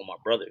a lot on my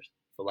brothers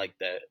for like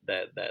that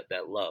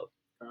love.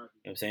 You know what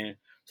I'm saying?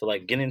 So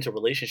like getting into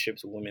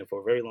relationships with women for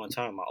a very long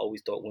time, I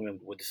always thought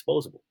women were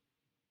disposable.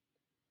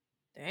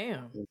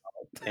 Damn.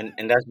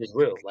 And that's just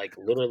real. Like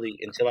literally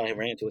until I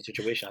ran into a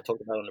situation I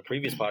talked about on the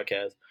previous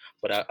podcast,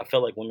 but I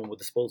felt like women were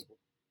disposable.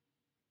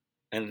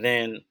 And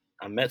then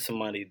I met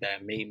somebody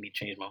that made me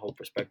change my whole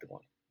perspective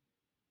on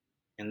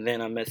it. And then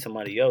I met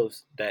somebody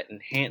else that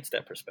enhanced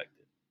that perspective.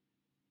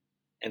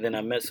 And then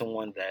I met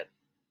someone that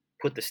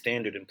put the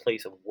standard in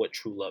place of what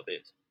true love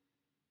is.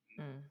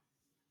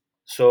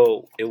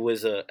 So it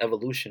was a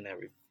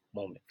evolutionary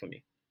moment for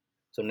me.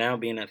 So now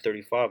being at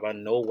 35, I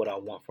know what I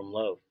want from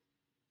love.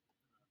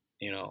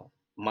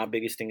 My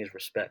biggest thing is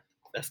respect.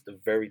 That's the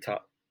very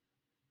top.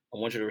 I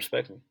want you to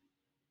respect me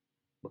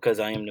because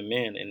I am the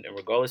man. And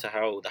regardless of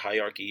how the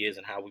hierarchy is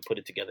and how we put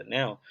it together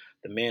now,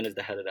 the man is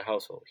the head of the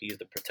household. He is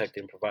the protector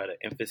and provider.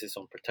 Emphasis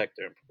on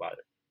protector and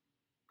provider.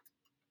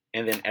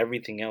 And then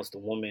everything else, the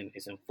woman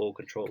is in full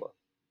control of.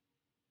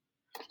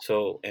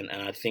 So, and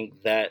I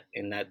think that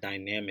in that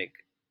dynamic,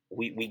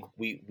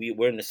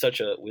 we're in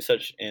such a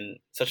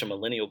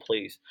millennial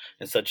place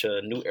and such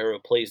a new era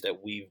place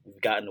that we've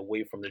gotten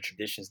away from the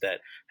traditions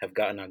that have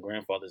gotten our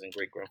grandfathers and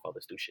great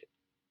grandfathers through shit.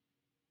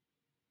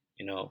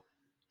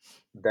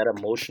 That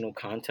emotional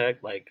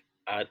contact, like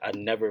I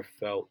never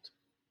felt.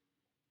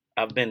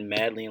 I've been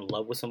madly in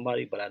love with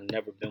somebody, but I've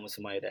never been with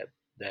somebody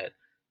that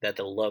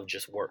the love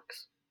just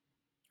works.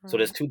 So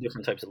there's two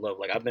different types of love.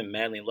 Like I've been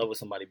madly in love with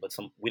somebody, but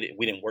we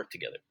didn't work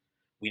together.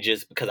 We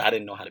just because I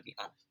didn't know how to be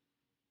honest.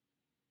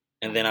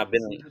 And then I've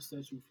been.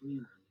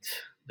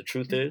 The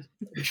truth is.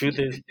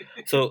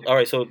 So all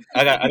right. So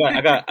I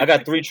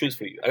got three truths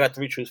for you.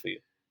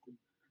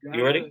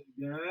 You ready?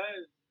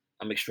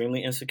 I'm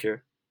extremely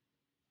insecure.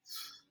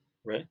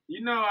 Right.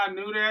 I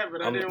knew that,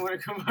 but I didn't want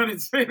to come out and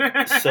say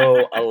that.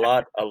 So a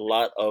lot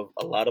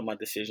of my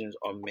decisions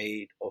are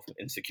made off of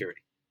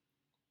insecurity,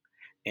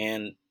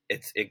 and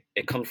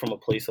it comes from a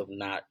place of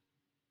not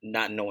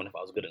knowing if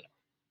I was good enough.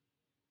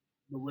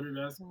 But what did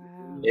I say?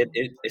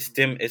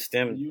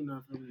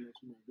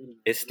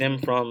 It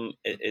stemmed from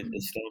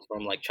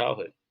like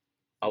childhood.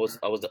 I was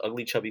the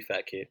ugly chubby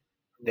fat kid.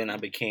 Then I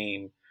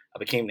became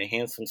the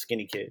handsome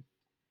skinny kid.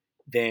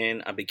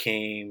 Then I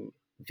became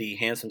the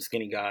handsome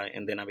skinny guy,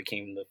 and then I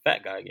became the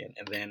fat guy again,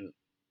 and then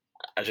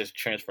I just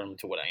transformed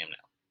into what I am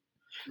now.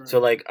 Right. So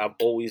like I've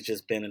always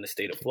just been in a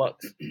state of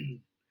flux.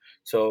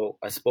 So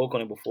I spoke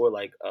on it before.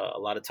 Like a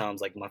lot of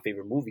times, like my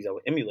favorite movies, I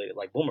would emulate it,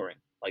 like Boomerang,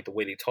 like the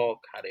way they talk,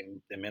 how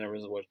their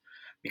mannerisms were,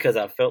 because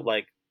I felt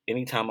like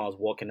anytime I was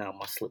walking out,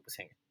 my slip was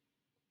hanging.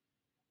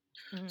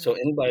 Mm-hmm. So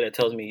anybody that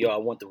tells me, "Yo, I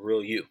want the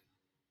real you,"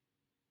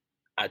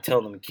 I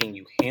tell them, "Can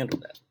you handle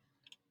that?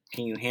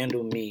 Can you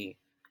handle me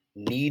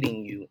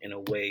needing you in a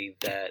way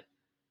that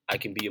I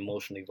can be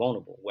emotionally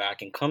vulnerable, where I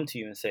can come to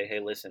you and say,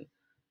 hey, listen,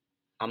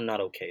 I'm not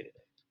okay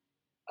today.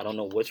 I don't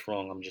know what's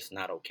wrong. I'm just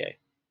not okay."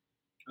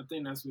 I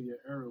think that's what your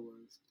error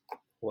was.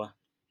 What?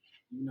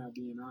 You not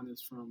being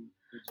honest from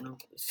the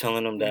jump.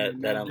 Telling them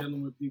that I'm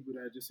dealing with people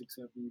that just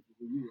accept you for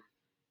who you are.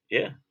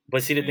 Yeah,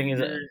 but see the thing is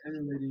that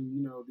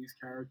emulating, these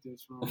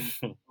characters from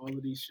all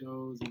of these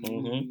shows and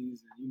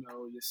movies, and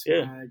your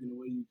swag and the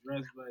way you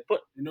dress,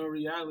 but in no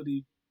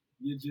reality,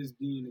 you're just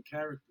being a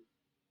character.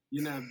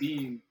 You're not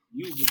being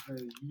you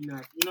because you're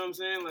not. You know what I'm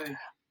saying? Like,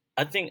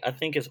 I think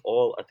it's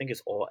all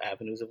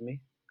avenues of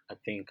me. I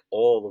think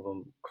all of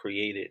them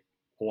created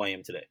who I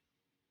am today.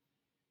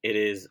 It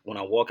is when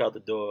I walk out the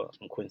door,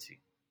 I'm Quincy,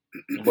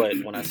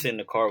 but when I sit in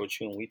the car with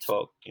you and we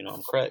talk,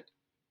 I'm Craig.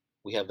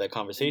 We have that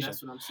conversation. And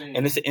that's what I'm saying.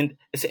 And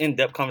it's an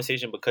in-depth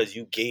conversation because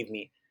you gave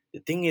me. The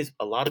thing is,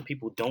 a lot of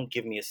people don't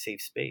give me a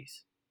safe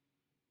space.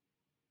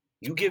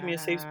 You give me a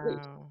safe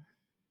space.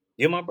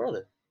 You're my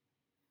brother.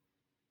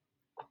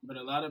 But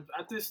I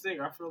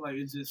feel like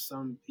it's just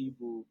some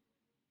people,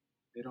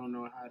 they don't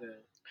know how to.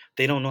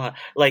 They don't know how.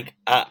 Like,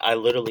 I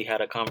literally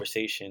had a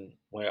conversation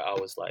where I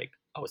was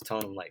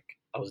telling them, like,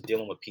 I was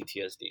dealing with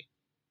PTSD.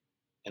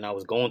 And I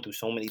was going through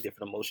so many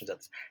different emotions at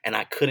this, and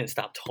I couldn't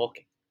stop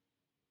talking.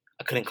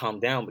 I couldn't calm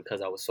down because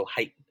I was so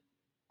heightened.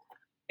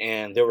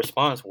 And their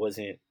response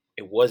wasn't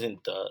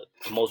the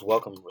most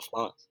welcome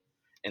response.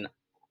 And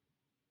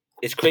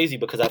it's crazy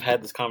because I've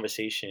had this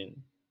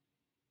conversation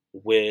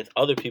with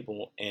other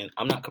people, and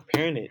I'm not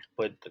comparing it,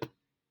 but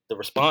the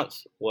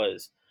response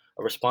was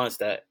a response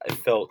that I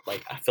felt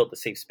the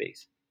safe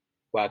space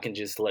where I can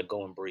just let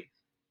go and breathe.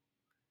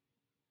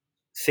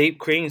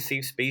 Creating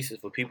safe spaces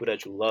for people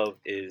that you love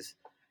is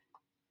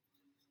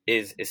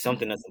is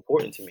something that's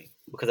important to me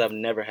because I've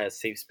never had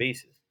safe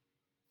spaces.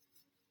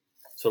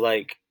 So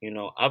like,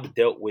 I've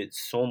dealt with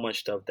so much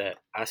stuff that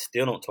I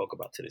still don't talk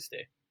about to this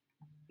day.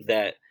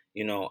 That,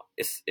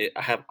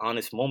 I have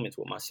honest moments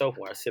with myself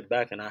where I sit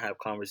back and I have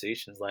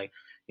conversations like,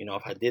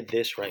 if I did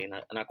this right,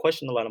 and I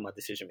question a lot of my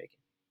decision making.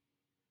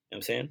 You know what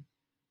I'm saying?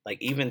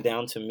 Like even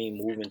down to me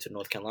moving to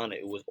North Carolina,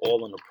 it was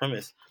all on the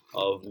premise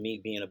of me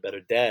being a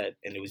better dad,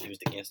 and it was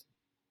used against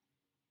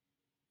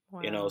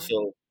me. Wow.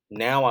 So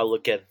now I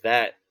look at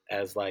that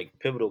as like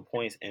pivotal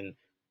points, and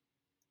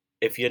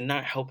if you're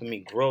not helping me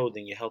grow,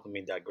 then you're helping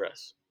me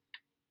digress.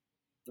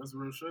 That's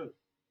real shit.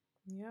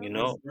 Yeah.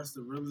 That's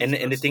the realest.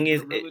 And the thing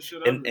is,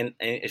 and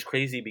it's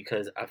crazy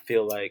because I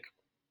feel like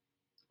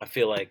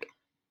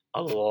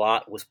a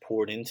lot was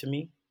poured into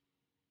me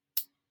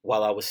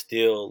while I was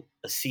still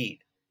a seed,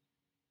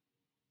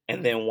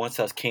 and then once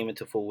I came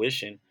into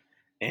fruition,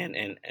 and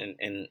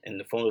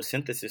the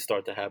photosynthesis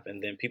start to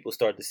happen, then people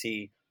start to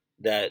see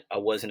that I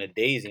wasn't a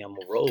daisy, I'm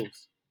a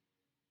rose,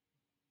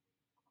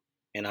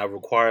 and I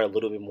require a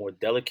little bit more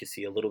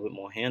delicacy, a little bit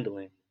more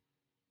handling.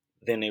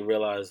 Then they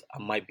realize I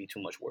might be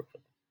too much work for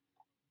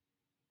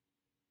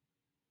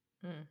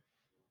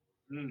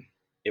them.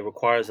 It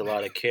requires a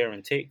lot of care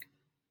and take,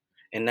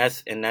 and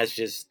that's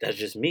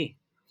just me.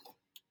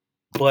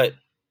 But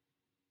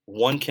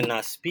one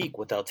cannot speak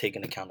without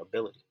taking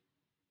accountability.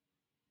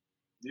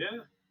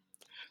 Yeah.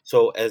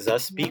 So as I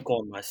speak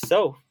on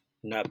myself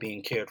not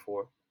being cared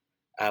for,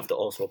 I have to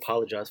also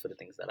apologize for the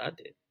things that I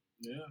did.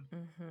 Yeah.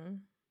 Mm-hmm.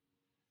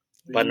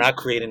 By not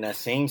creating that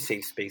same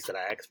safe space that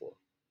I asked for.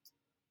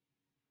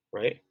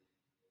 Right?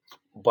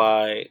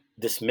 By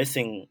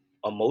dismissing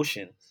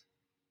emotions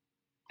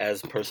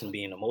as a person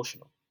being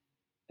emotional.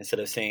 Instead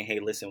of saying, hey,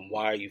 listen,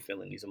 why are you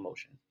feeling these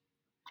emotions?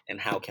 And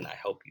how can I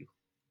help you?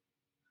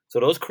 So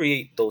those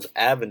create those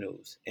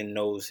avenues in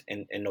those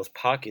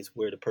pockets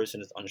where the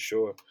person is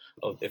unsure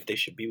of if they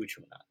should be with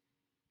you or not.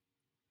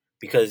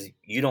 Because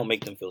you don't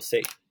make them feel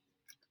safe.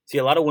 See,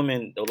 a lot of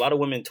women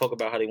talk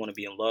about how they want to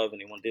be in love and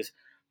they want this,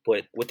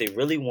 but what they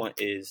really want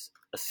is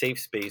a safe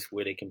space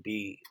where they can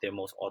be their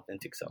most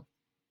authentic self.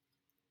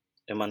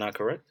 Am I not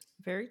correct?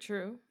 Very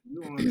true.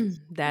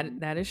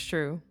 That is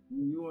true.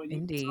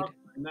 Indeed.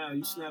 Now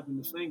you snapping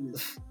the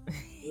fingers.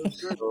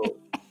 So,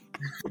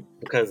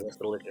 because that's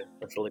the liquor.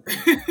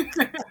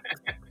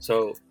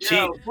 So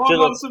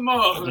some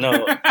more.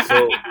 No.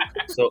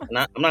 So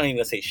I'm not even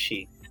gonna say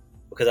she,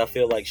 because I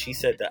feel like she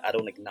said that I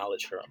don't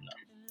acknowledge her enough.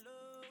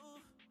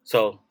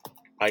 So,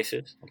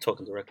 Isis, I'm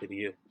talking directly to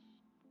you.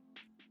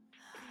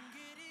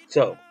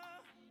 So,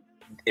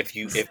 if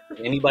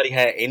anybody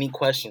had any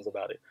questions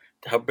about it,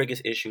 her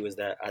biggest issue is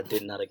that I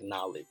did not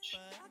acknowledge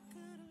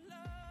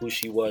who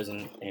she was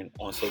in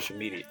on social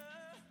media,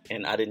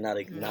 and I did not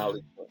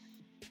acknowledge her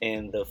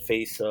in the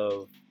face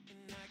of.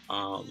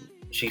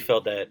 She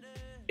felt that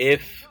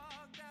if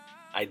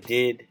I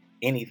did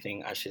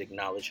anything, I should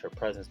acknowledge her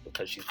presence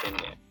because she's been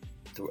there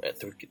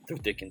through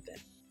thick and thin.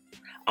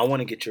 I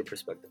want to get your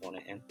perspective on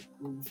it, and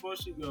before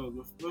she goes,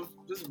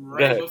 just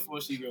right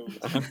before she goes,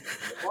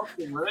 off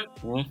the rip,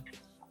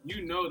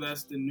 you know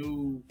that's the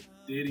new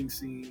dating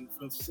scene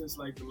since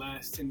like the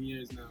last 10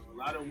 years now. A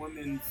lot of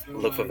women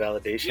look for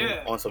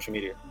validation on social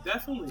media.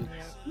 Definitely.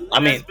 I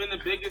mean, that's been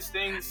the biggest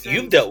thing since,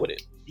 you've dealt with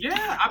it.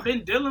 Yeah, I've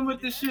been dealing with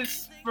this shit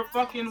for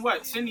fucking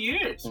 10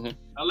 years,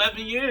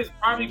 11 years,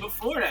 probably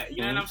before that.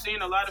 You know what I'm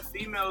saying? A lot of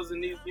females in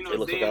these,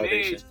 day and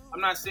age.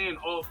 I'm not saying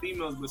all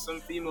females, but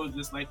some females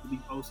just like to be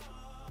posted.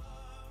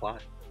 Why?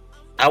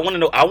 I want to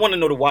know. I want to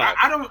know the why.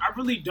 I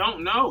really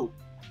don't know.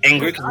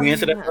 Ingrid, can you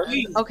answer that first?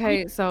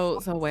 Okay, so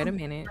wait a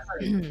minute.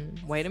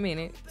 Wait a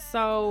minute.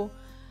 So,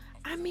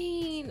 I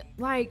mean,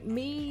 like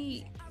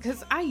me,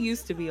 because I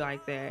used to be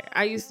like that.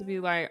 I used to be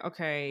like,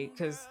 okay,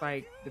 because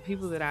like the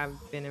people that I've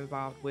been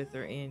involved with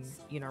or in,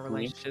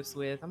 relationships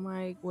with, I'm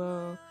like,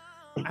 well,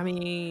 I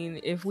mean,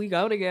 if we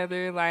go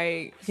together,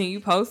 like, can you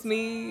post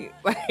me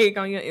like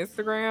on your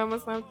Instagram or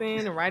something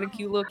and write a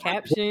cute little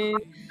caption?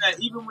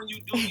 Even when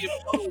you do get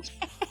posts,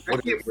 I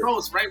get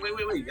posts, right?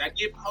 Wait. I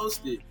get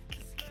posted,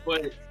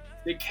 but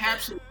the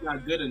caption is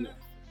not good enough.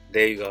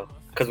 There you go.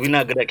 Because we're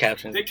not good at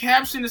captions. The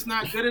caption is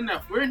not good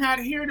enough. We're not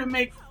here to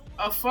make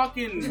a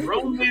fucking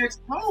romance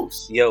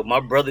post. Yo, my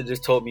brother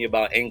just told me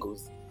about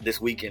angles this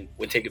weekend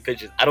when taking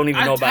pictures. I don't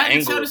even know about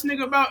angles. I tell this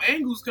nigga about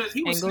angles because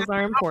he was. Angles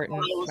are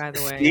important, by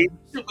the way.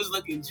 It was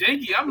looking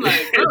janky. I'm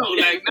like, bro,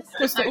 like,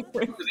 that's how I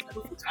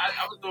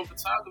was doing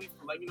photography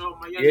for, like,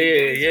 my young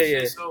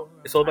yeah. So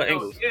it's all about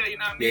angles. Yeah, you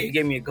know what I mean? Yeah, he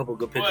gave me a couple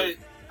good pictures.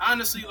 But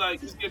honestly, like,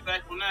 just get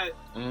back on that.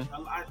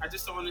 I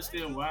just don't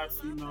understand why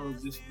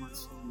females just want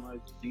so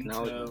much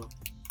detail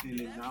and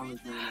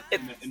acknowledgement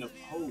in a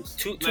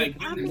post. Like,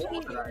 you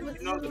know that I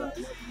love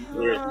you.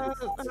 Go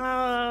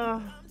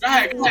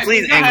ahead.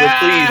 Please, Ingrid,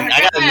 please.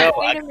 I gotta know.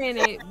 Wait a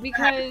minute,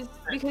 because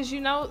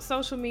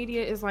social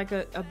media is like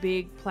a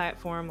big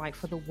platform, like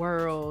for the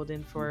world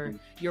and for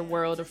your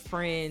world of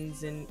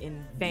friends and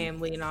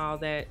family and all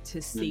that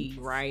to see,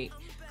 right?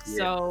 Yeah.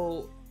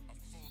 So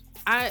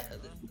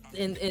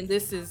and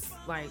this is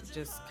like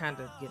just kind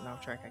of getting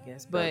off track, I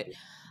guess, but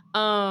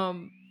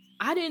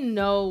I didn't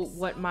know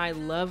what my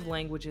love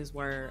languages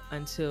were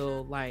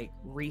until like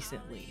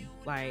recently.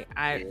 Like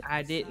Yeah.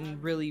 I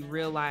didn't really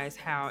realize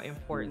how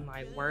important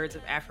like words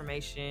of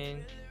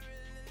affirmation.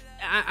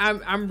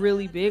 I'm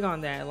really big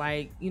on that.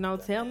 Like,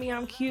 tell me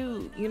I'm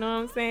cute. You know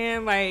what I'm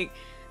saying? Like,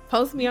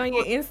 post me You on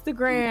know, your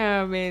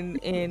Instagram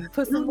and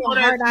put some you little know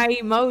that heart eye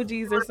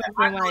emojis or I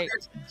something know like.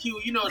 that you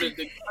cute. You know the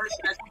person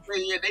that you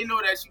with, yeah, they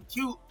know that you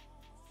cute.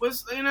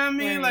 What's you know what I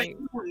mean? Like Right,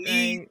 you don't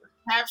need right,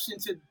 a caption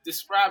to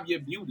describe your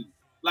beauty.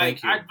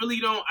 Like Thank you. I really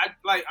don't. I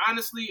like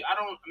honestly, I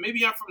don't.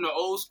 Maybe I'm from the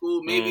old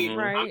school. Maybe I'm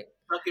right.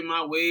 stuck in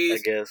my I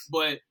ways. guess.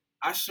 But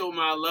I show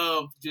my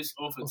love just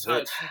off a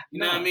touch. You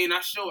know what I Nah. mean?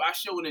 I show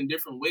it in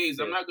different ways.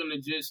 Yeah. I'm not gonna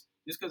just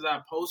because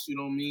I post you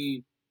don't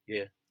mean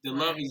Yeah. the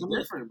love is Right.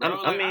 different, bro.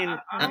 I Like mean,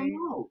 I don't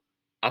know.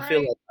 I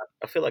feel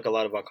Right. like a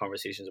lot of our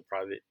conversations are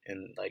private,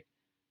 and like,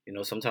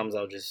 sometimes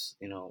I'll just,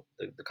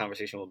 the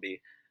conversation will be,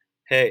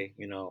 hey,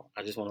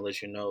 I just want to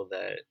let you know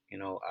that,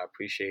 I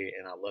appreciate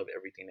and I love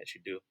everything that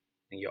you do,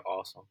 and you're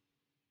awesome,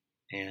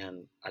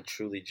 and I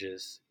truly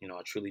just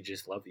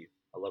love you.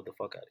 I love the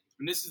fuck out of you,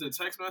 And this is a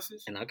text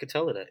message. and I could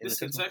tell her that in This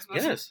the is text a text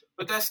message. message. Yes,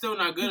 But that's still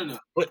not good enough.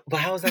 but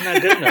how is that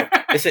not good enough?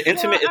 It's an Well,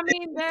 intimate. I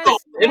mean, So,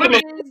 that women,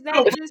 is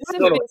No,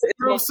 sufficient. it's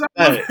bro,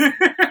 intimate.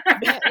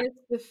 That is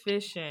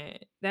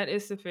sufficient. That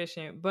is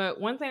sufficient.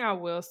 But one thing I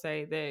will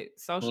say that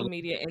social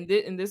media,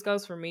 and this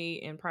goes for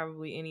me and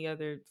probably any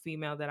other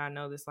female that I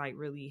know that's like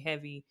really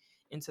heavy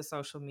into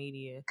social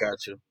media.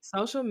 Got you.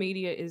 Social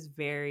media is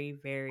very,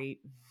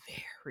 very,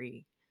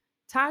 very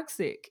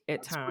toxic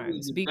at That's crazy.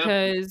 times That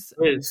because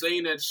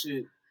saying that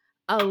shit.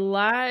 a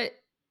lot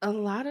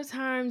of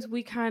times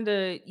we kind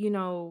of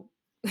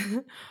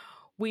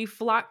we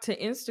flock to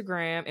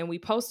Instagram and we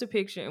post a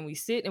picture and we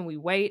sit and we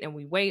wait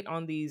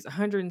on these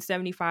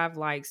 175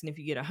 likes, and if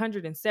you get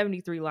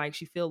 173 likes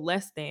you feel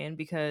less than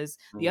because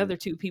the Mm-hmm. other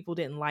two people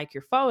didn't like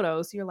your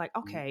photo, so you're like,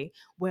 okay,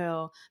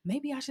 well,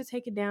 maybe I should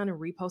take it down and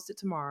repost it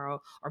tomorrow,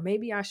 or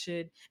maybe I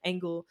should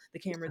angle the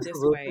camera That's a this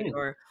real way, thing.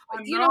 or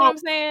I you know what know. I'm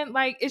saying?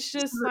 Like, it's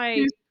just like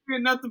He's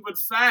saying nothing but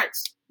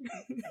facts.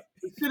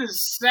 This shit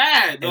is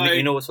sad. And you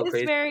Like know what's so it's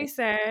crazy? very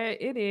sad.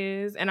 It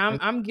is, and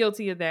I'm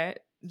guilty of that,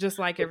 just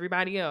like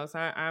everybody else.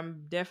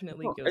 I'm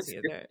definitely No, guilty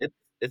of that.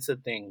 it's a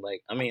thing.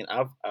 Like, I mean,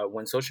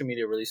 when social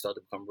media really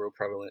started to become real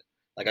prevalent,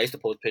 like I used to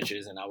post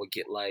pictures and I would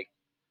get like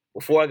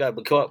before I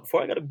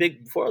was a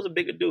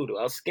bigger dude,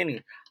 I was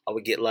skinny. I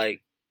would get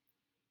like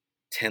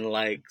 10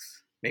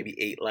 likes, maybe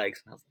 8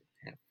 likes, and I was like,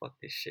 damn, fuck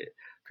this shit.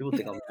 People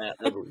think I'm mad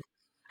ugly,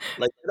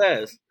 like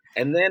that.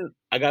 And then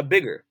I got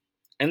bigger,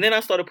 and then I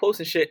started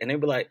posting shit, and they'll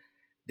be like,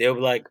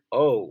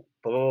 oh,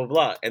 blah blah blah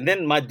blah, and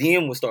then my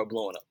DM would start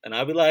blowing up, and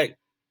I'd be like.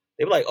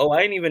 They were like, "Oh,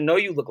 I didn't even know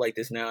you look like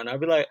this now," and I'd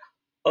be like,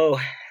 "Oh,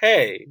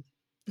 hey,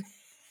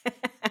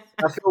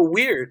 I feel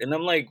weird," and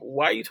I'm like,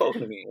 "Why are you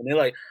talking to me?" And they're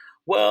like,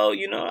 "Well,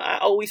 I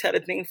always had a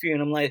thing for you,"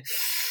 and I'm like,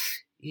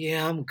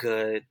 "Yeah, I'm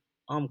good,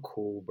 I'm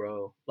cool,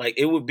 bro." Like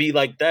it would be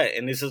like that,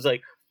 and this is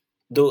like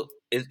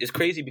it's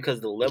crazy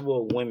because the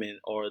level of women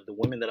or the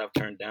women that I've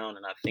turned down,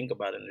 and I think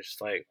about it, and it's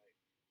just like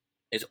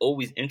it's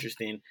always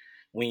interesting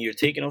when you're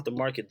taking off the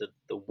market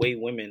the way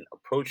women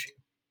approach you,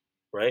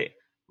 right?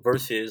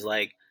 Versus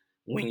like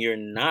when you're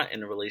not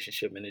in a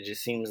relationship and it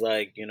just seems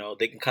like,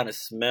 they can kind of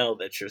smell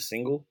that you're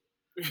single.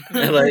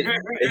 And like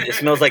it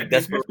smells like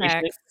These are desperation.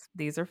 facts.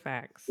 These are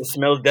facts. yo, It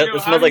how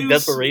smells do like you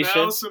desperation.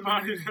 smell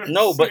somebody that's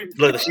No, but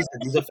look, single? she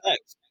said these are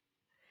facts.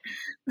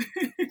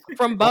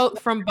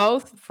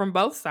 From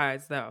both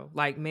sides though,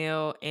 like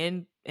male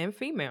and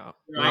female.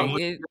 Yo, I Like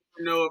would it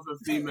never know if a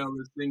female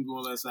is single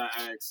unless I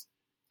ask.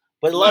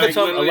 But Like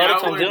a literally, lot of I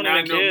times they would don't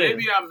even not know.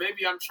 care.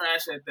 Maybe I'm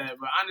trash at that,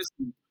 but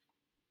honestly,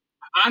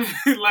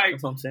 like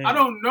That's what I'm saying. I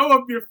don't know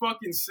if you're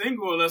fucking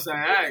single unless I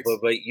ask.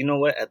 But you know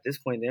what? At this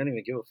point, they don't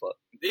even give a fuck.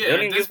 Yeah,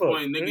 at this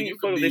point, nigga, you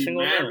could be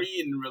married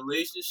in a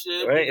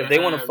relationship. Right? You If could they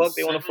want to have fuck,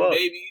 they want to 7 fuck.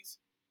 babies,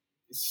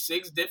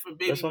 6 different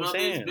That's baby what I'm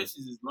mothers, saying.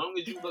 bitches. As long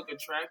as you look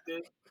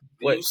attractive and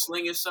What? you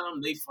slinging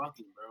something, they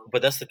fucking, bro.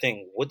 But that's the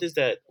thing. What does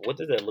that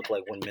look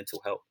like when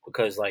mental health?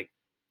 Because like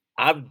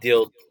I've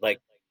dealt like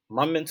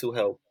my mental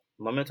health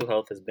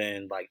has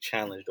been like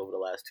challenged over the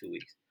last 2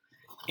 weeks,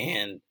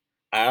 and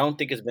I don't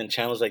think it's been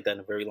challenged like that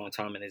in a very long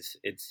time, and it's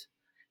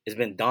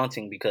been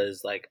daunting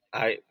because like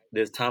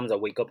there's times I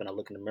wake up and I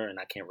look in the mirror and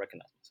I can't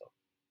recognize myself.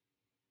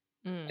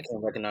 I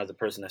can't recognize the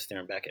person that's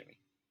staring back at me.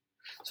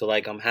 So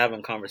like I'm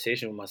having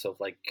conversation with myself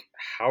like,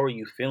 how are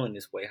you feeling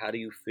this way? How do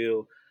you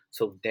feel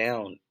so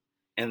down?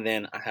 And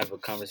then I have a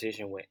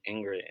conversation with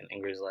Ingrid, and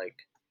Ingrid's like,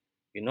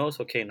 it's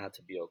okay not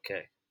to be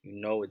okay.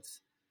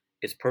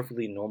 It's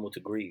perfectly normal to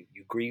grieve.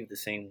 You grieve the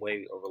same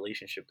way a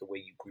relationship, the way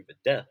you grieve a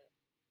death.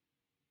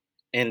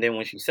 And then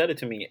when she said it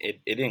to me,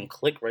 it didn't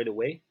click right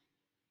away.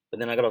 But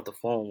then I got off the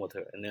phone with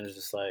her, and then it's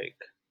just like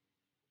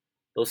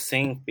those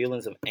same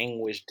feelings of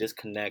anguish,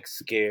 disconnect,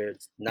 scared,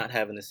 not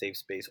having a safe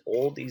space,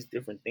 all these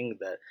different things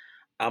that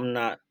I'm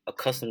not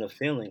accustomed to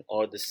feeling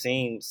are the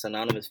same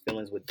synonymous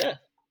feelings with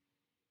death.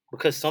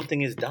 Because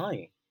something is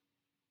dying.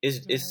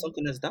 It's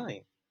something that's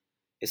dying.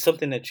 It's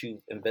something that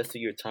you invested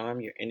your time,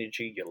 your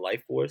energy, your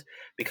life force,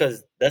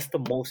 because that's the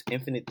most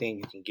infinite thing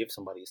you can give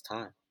somebody is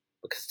time.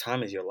 Because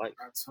time is your life.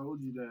 I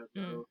told you that,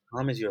 bro.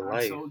 Time is your I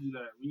life. told you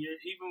that.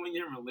 Even when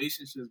you're in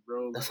relationships,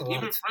 bro, That's like a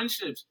lot even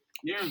friendships,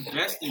 you're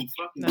investing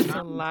fucking That's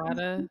time. a lot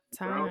of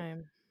bro.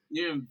 time.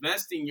 You're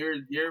investing your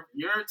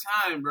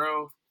time,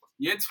 bro.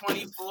 Your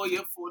 24,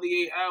 your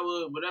 48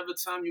 hour, whatever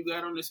time you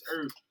got on this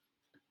earth,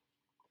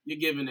 you're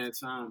giving that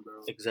time,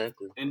 bro.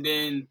 Exactly. And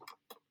then,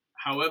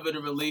 however the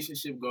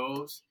relationship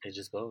goes, it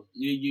just goes.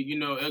 You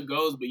know it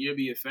goes, but you'll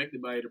be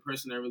affected by it. The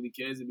person that really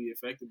cares will be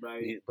affected by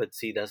it. But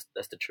see, that's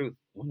the truth.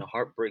 When the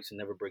heart breaks, it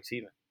never breaks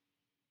even.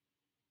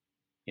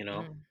 You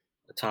know,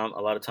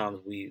 a lot of times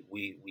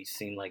we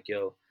seem like,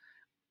 yo,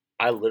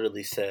 I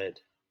literally said,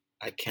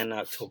 I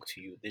cannot talk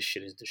to you. This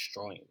shit is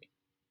destroying me,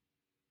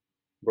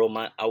 bro.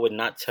 I would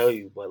not tell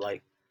you, but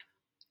like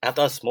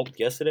after I smoked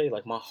yesterday,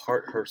 like my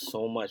heart hurt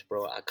so much,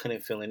 bro. I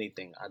couldn't feel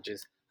anything. I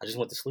just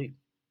went to sleep.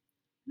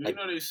 You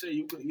know they say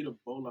you could eat a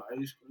bowl of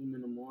ice cream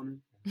in the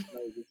morning.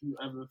 Like if you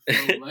ever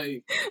felt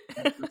like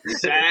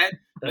sad,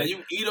 like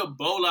you eat a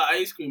bowl of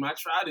ice cream. I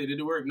tried it.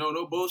 It worked.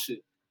 No bullshit.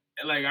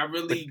 And like I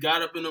really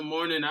got up in the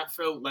morning. I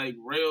felt like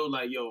real.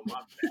 Like yo,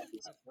 my back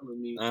is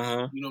killing me.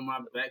 You know my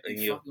back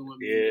is fucking with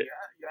me. Yeah.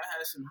 Y'all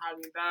had some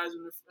Haagen-Dazs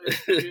in the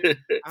fridge.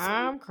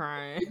 I'm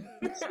crying.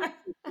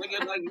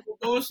 Nigga, like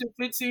bullshit.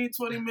 15,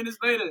 20 minutes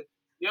later.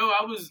 Yo,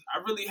 I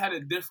really had a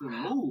different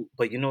mood.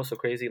 But you know what's so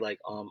crazy? Like,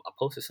 I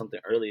posted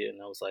something earlier,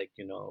 and I was like,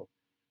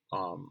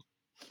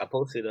 I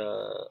posted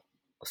a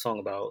song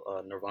about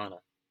Nirvana,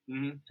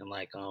 and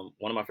like,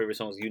 one of my favorite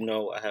songs.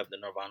 I have the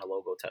Nirvana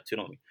logo tattooed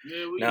on me.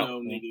 Yeah, we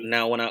know, nigga.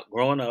 Now, when I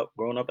growing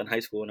up in high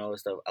school and all this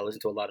stuff, I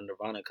listened to a lot of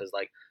Nirvana because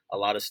like a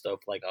lot of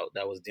stuff like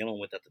that I was dealing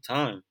with at the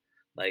time,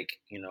 like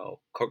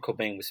Kurt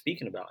Cobain was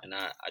speaking about, and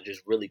I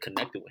just really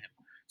connected with him.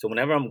 So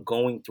whenever I'm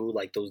going through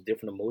like those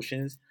different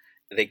emotions,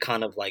 they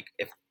kind of like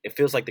if it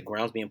feels like the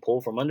ground's being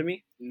pulled from under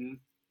me,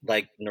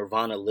 like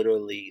Nirvana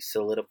literally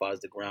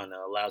solidifies the ground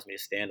and allows me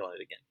to stand on it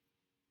again.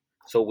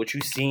 So what you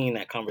see in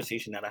that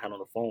conversation that I had on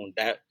the phone,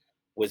 that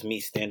was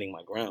me standing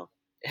my ground.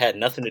 It had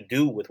nothing to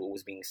do with what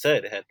was being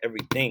said. It had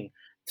everything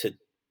to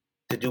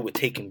do with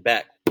taking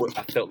back what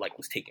I felt like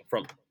was taken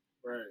from me.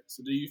 Right.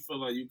 So do you feel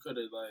like you could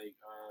have like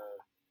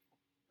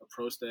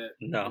approached that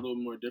No. a little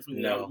more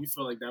differently? No. Like, you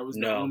feel like that was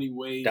No. the only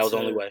way? That was the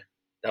only way.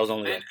 That was the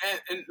only way.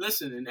 And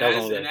listen, and That was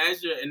as the only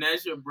way. and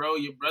as your bro,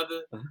 your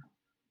brother,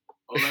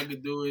 all I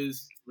could do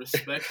is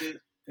respect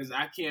it, because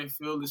I can't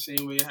feel the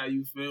same way how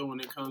you feel when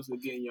it comes to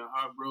getting your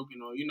heart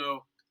broken, or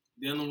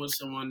dealing with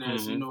someone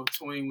that's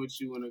toying with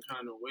you in a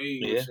kind of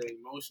way with your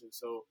emotions.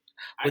 So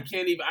I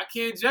can't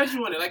judge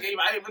you on it. Like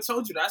I even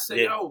told you that. I said,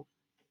 yo,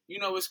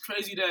 it's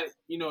crazy that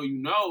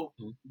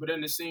but at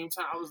the same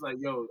time, I was like,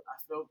 yo, I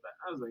felt that.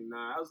 I was like,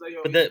 nah. I was like,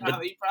 yo,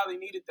 he probably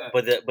needed that.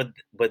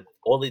 But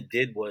all it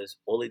did was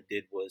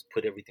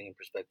put everything in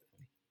perspective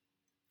for me.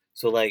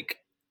 So like,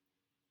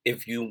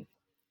 if you,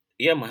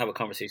 I'm gonna have a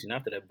conversation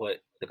after that, but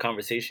the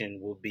conversation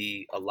will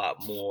be a lot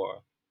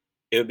more.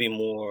 It would be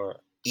more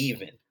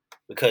even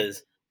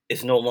because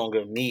it's no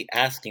longer me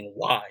asking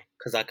why,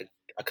 because I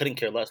couldn't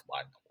care less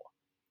why no more.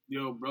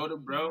 Yo, bro to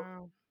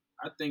bro,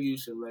 I think you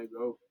should let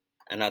go.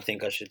 And I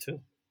think I should too.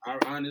 I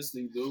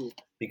honestly do.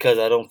 Because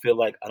I don't feel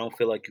like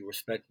you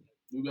respect me.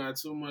 You got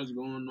too much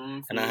going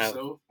on for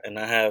yourself. And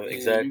I have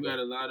exactly. You got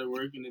a lot of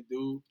work to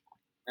do,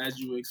 as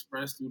you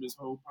expressed through this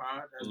whole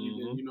pod, as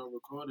we've been,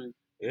 recording.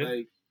 Yeah.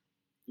 Like,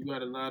 you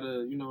got a lot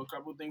of, a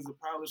couple things to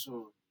polish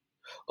on.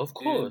 Of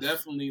course. And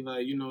definitely,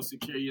 like,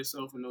 secure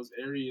yourself in those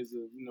areas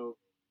of,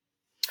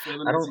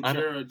 feeling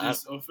insecure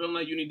or feeling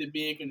like you need to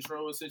be in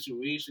control of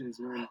situations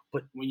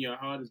when your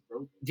heart is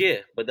broken. Yeah,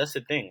 but that's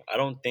the thing. I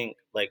don't think,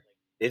 like,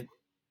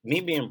 me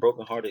being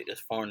brokenhearted is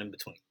far and in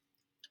between,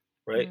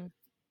 right?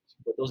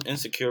 But those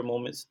insecure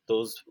moments,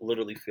 those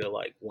literally feel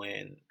like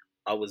when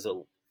I was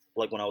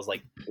when I was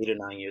like 8 or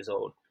 9 years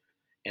old,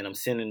 and I'm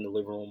sitting in the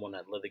living room on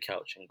that leather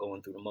couch and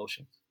going through the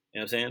motions. You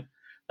know what I'm saying?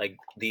 Like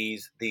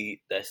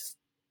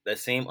that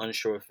same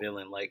unsure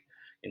feeling, like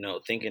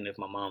thinking if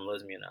my mom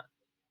loves me or not.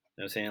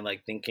 You know what I'm saying?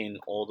 Like thinking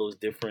all those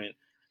different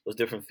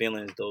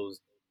feelings, those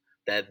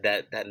that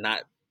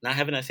not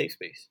having that safe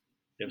space.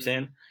 You know what I'm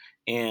saying?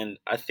 And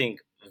I think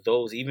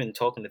those, even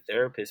talking to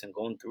therapists and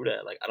going through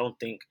that, like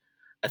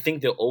I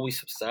think they'll always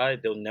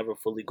subside. They'll never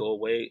fully go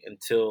away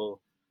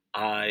until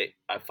I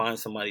find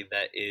somebody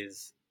that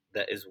is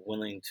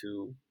willing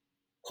to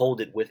hold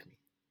it with me.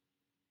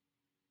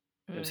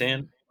 You know what I'm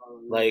saying?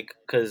 Like,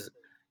 because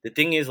the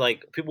thing is,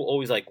 like, people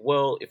always like,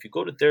 well, if you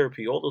go to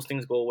therapy, all those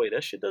things go away.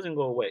 That shit doesn't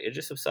go away. It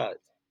just subsides.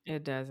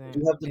 It doesn't.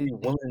 You have to be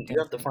willing. You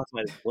have to find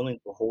somebody willing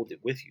to hold it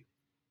with you.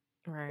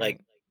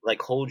 Right.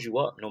 Like hold you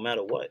up no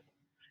matter what.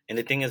 And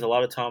the thing is, a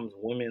lot of times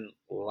women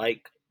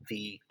like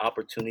the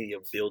opportunity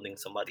of building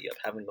somebody up,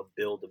 having to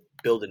build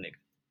a nigga.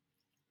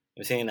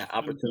 I'm saying that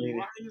opportunity.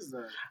 Why is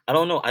that? I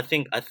don't know. I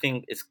think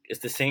it's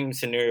the same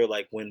scenario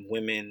like when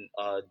women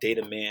date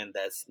a man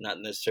that's not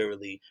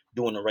necessarily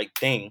doing the right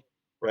thing,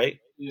 right?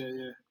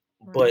 Yeah.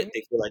 But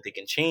they feel like they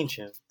can change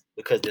him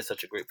because they're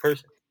such a great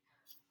person.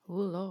 Oh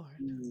Lord.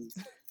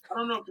 I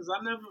don't know, cause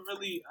I never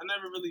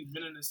really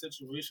been in a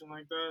situation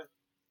like that.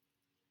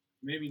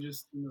 Maybe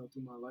just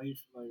through my life,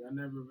 like I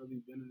never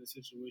really been in a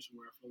situation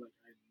where I feel like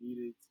I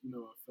needed,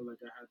 I feel like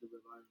I had to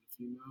rely on a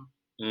female.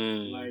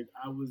 Like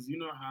I was,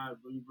 how,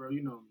 bro,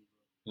 you know me,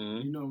 bro.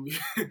 Mm. You know me.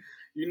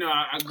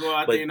 I go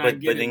out there and I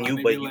get it, my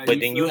nigga. Like, but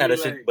then you had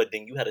like, but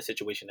then you had a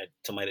situation that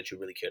somebody that you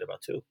really cared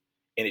about too,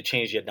 and it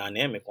changed your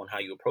dynamic on how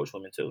you approach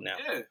women too. Now,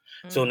 yeah.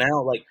 So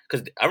now, like,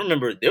 because I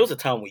remember there was a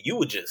time when you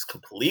were just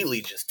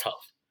completely just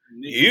tough.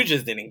 Nigga. You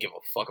just didn't give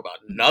a fuck about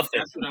nothing.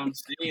 That's what I'm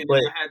saying. But,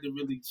 and I had to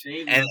really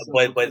change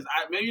myself because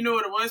maybe you know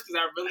what it was, because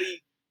I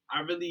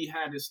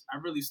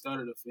really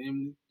started a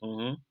family,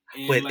 and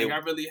I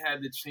really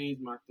had to change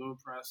my thought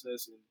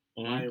process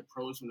and my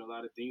approach on a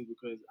lot of things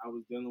because I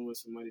was dealing with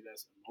somebody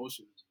that's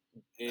emotional,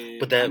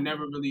 and I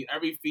never really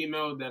every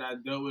female that I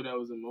dealt with that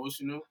was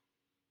emotional,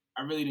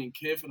 I really didn't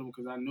care for them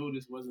because I knew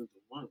this wasn't the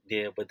one.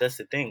 Yeah, but that's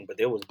the thing. But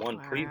there was one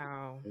previous,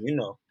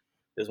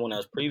 there's one that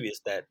was previous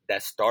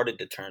that started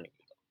to turn you,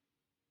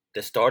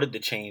 that started to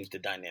change the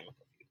dynamic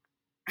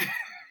of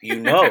you.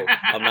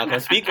 I'm not gonna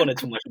speak on it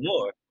too much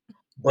more.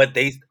 But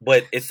it's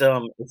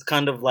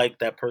kind of like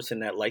that person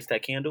that lights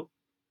that candle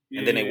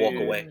and then they walk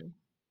away. You know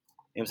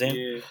what I'm saying?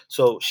 Yeah.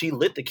 So she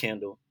lit the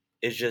candle.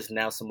 It's just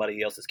now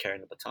somebody else is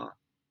carrying the baton.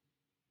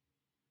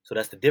 So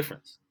that's the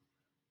difference.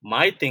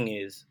 My thing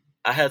is,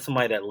 I had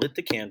somebody that lit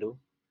the candle.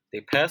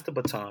 They passed the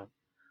baton.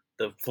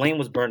 The flame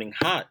was burning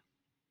hot,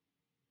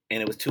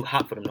 and it was too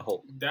hot for them to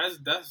hold. That's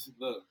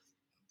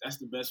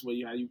the best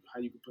way how you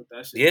can put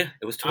that shit. Yeah,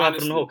 it was too hot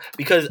for them to hold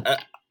because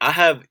I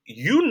have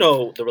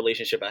the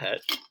relationship I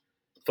had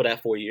for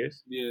that 4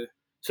 years. Yeah.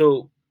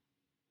 So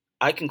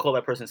I can call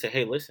that person and say,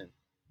 "Hey, listen,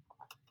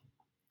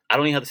 I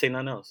don't even have to say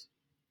nothing else,"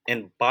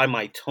 and by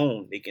my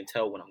tone, they can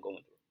tell what I'm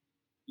going through.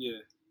 Yeah.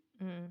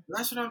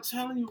 That's what I'm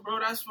telling you, bro.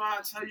 That's why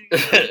I tell you,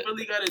 you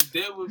really gotta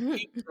deal with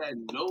people that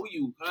know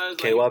you, cause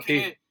like,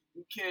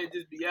 you can't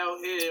just be out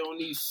here on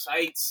these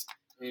sites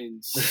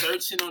and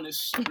searching on the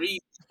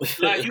street.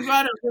 Like, you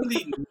gotta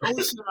really know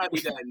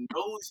somebody that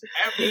knows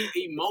every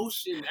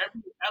emotion,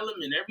 every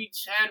element, every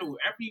channel,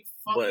 every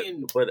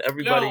fucking. But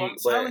everybody, I'm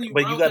telling you,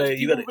 bro, you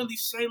gotta really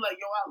say like,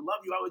 yo, I love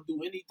you. I would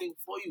do anything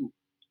for you.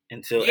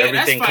 Until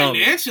everything that's comes.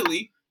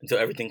 Financially. Until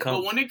everything comes.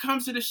 But when it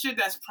comes to the shit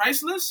that's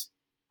priceless.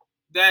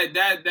 That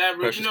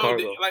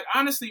like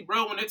honestly,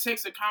 bro, when it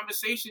takes a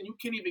conversation, you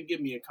can't even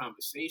give me a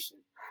conversation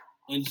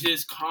and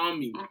just calm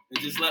me and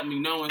just let me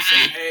know and say,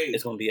 hey,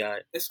 it's gonna be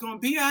alright. It's gonna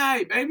be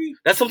alright, baby.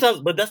 That's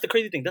the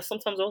crazy thing. That's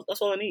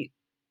all I need.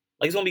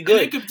 Like, it's gonna be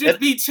good. And it could just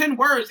be 10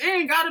 words. It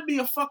ain't gotta be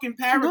a fucking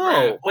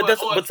paragraph or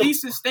a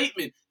thesis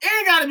statement. It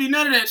ain't gotta be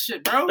none of that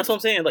shit, bro. That's what I'm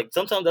saying. Like,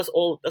 sometimes that's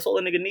all a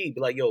nigga need. Be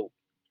like, yo,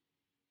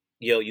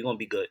 you're gonna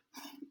be good.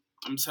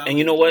 I'm telling you. And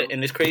you know what?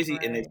 And it's crazy.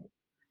 Right. And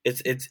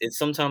it's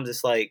sometimes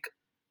it's like.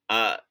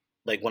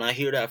 Like when I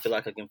hear that, I feel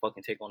like I can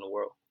fucking take on the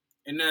world.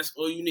 And that's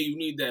all you need. You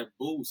need that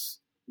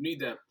boost. You need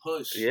that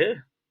push. Yeah.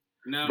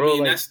 You know what I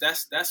mean? Like,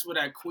 that's where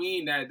that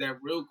queen, that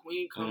real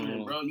queen comes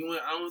in, bro.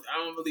 I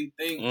don't really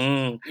think. You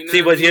know.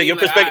 See, but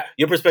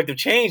your perspective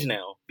changed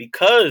now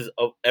because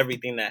of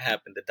everything that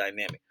happened. The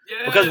dynamic.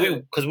 Yeah.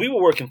 Because we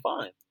were working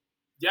fine.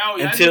 Yo,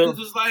 niggas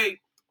was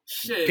like,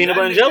 shit. Peanut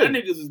butter and jelly. That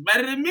niggas was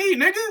better than me,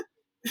 nigga.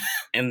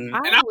 And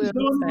I was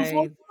doing it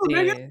before too,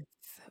 nigga.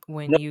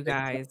 When you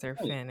guys are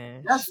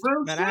finished. That's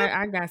real but shit.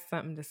 I got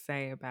something to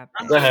say about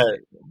that. Go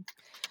ahead.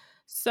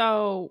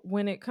 So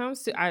when it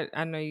comes to,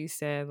 I know you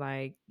said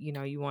like,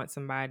 you want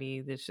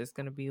somebody that's just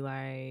gonna be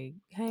like,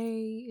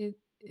 hey,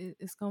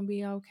 it's gonna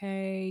be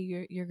okay.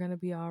 You're gonna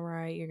be all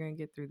right. You're gonna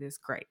get through this.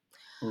 Great.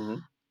 Mm-hmm.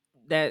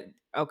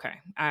 Okay.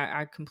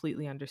 I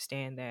completely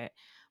understand that.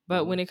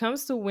 But when it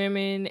comes to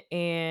women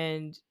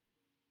and,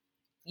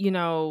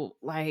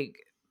 like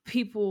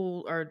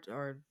people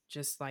are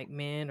just like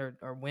men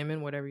or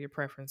women, whatever your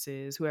preference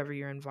is, whoever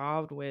you're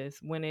involved with,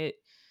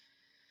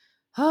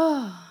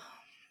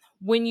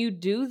 when you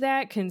do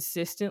that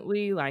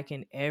consistently, like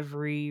in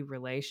every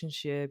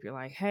relationship, you're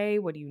like, hey,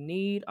 what do you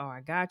need? Oh,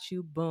 I got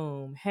you.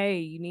 Boom. Hey,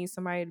 you need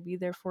somebody to be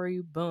there for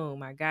you?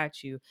 Boom, I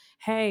got you.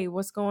 Hey,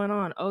 what's going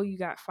on? Oh, you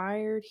got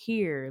fired?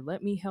 Here,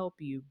 let me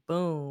help you.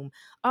 Boom.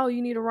 Oh,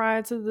 you need a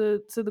ride to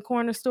the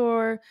corner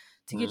store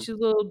to get you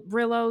little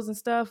Brillos and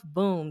stuff?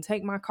 Boom,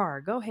 take my car.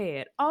 Go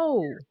ahead.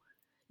 Oh,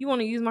 you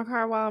want to use my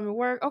car while I'm at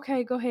work?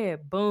 Okay, go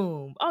ahead.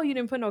 Boom. Oh, you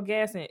didn't put no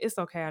gas in. It's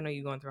okay. I know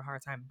you're going through a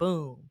hard time.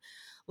 Boom.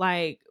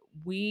 Like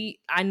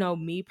I know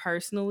me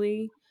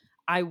personally,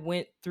 I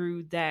went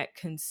through that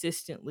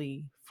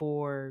consistently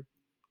for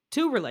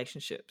 2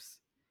 relationships.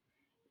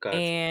 Gotcha.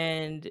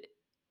 And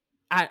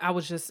I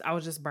was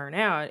just burnt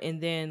out.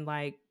 And then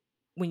like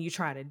when you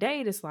try to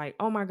date, it's like,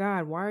 oh my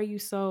God, why are you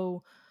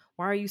so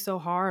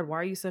hard? Why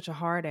are you such a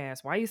hard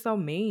ass? Why are you so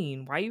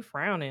mean? Why are you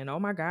frowning? Oh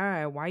my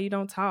God, why you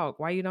don't talk?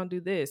 Why you don't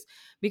do this?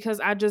 Because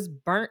I just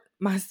burnt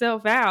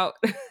myself out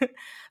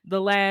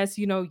the last,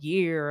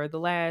 year or the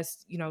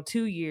last,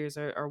 2 years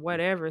or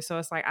whatever. So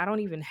it's like, I don't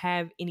even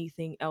have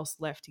anything else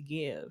left to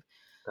give.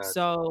 Gotcha.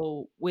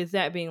 So with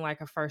that being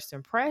like a first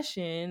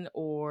impression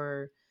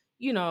or,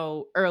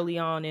 early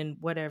on in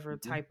whatever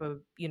type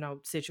of,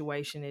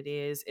 situation it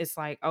is, it's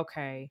like,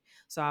 okay,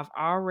 so I've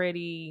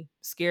already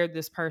scared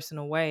this person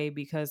away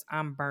because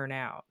I'm burnt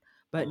out,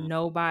 but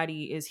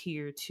nobody is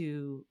here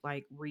to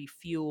like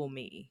refuel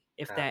me,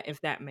 if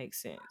that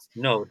makes sense.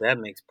 No, that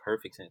makes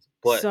perfect sense.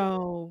 But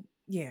So,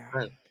 yeah.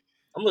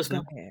 I'm Go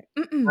listening. ahead.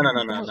 No.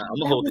 I'm gonna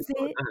That hold was you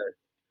to it. it. Go ahead.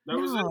 That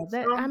was it. No,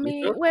 that So, I You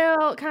mean, sure?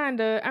 well,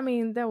 kinda. I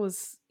mean, that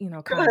was,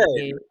 Go kind of ahead.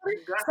 it.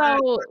 God,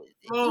 So,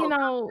 Lord.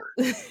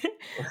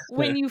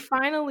 when you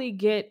finally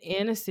get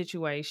in a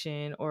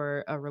situation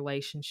or a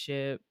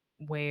relationship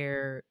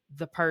where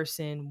the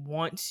person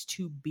wants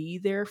to be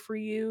there for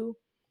you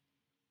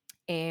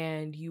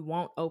and you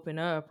won't open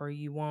up, or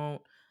you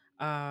won't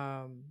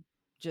um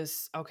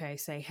just okay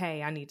say,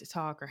 hey, I need to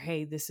talk, or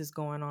hey, this is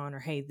going on, or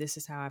hey, this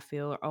is how I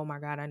feel, or oh my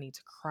god, I need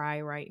to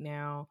cry right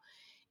now,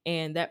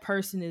 and that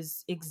person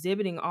is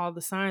exhibiting all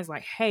the signs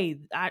like,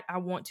 hey, I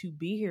want to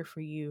be here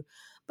for you,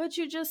 but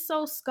you're just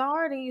so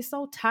scarred and you're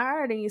so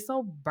tired and you're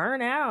so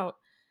burnt out,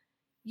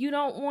 you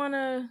don't want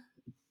to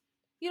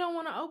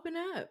open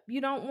up,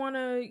 you don't want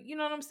to, you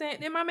know what I'm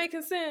saying? Am I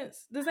making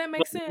sense? Does that No,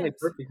 make that makes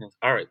sense? perfect sense.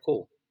 All right,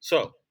 cool.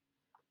 So,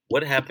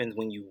 what happens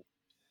when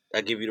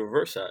I give you the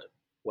reverse side?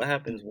 What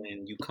happens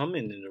when you come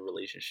in a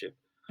relationship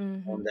on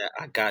Mm-hmm. that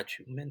I got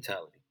you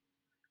mentality?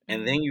 And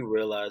Mm-hmm. then you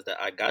realize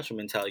that I got you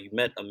mentality. You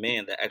met a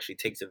man that actually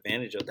takes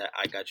advantage of that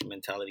I got you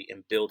mentality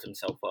and builds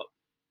himself up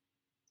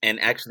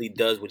and actually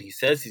does what he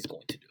says he's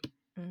going to do.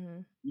 Mm-hmm.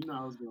 You know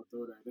I was gonna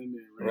throw that in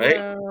there, right?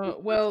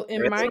 Right? Well,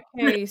 in Right? my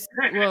case,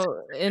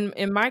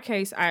 in my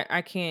case,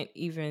 I can't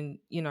even,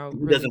 He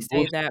really doesn't say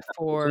boost that it.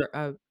 for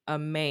a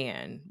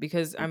man,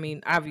 because I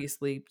mean,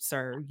 obviously,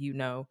 sir,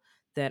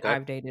 that Got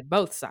I've dated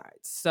both sides.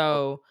 of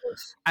So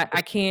course.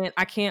 I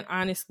can't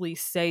honestly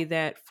say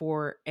that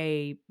for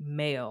a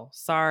male.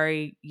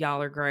 Sorry,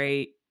 y'all are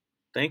great.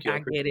 Thank you. I I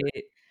get appreciate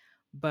it,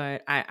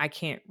 but I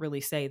can't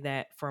really say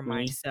that for it.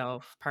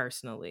 myself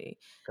personally.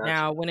 Gotcha.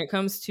 Now, when it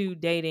comes to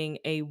dating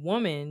a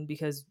woman,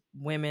 because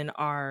women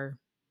are,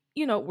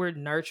 we're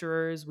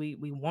nurturers. We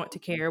want to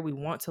care. We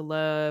want to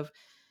love.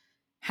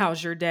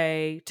 How's your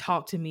day?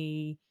 Talk to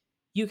me.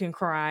 You can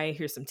cry.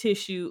 Here's some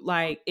tissue.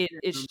 Like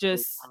it's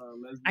just,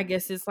 I Lesbian.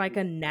 guess it's like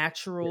a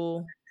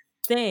natural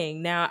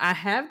thing. Now, I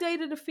have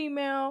dated a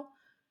female,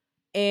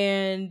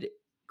 and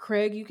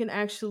Craig, you can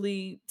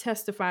actually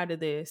testify to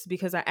this,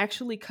 because I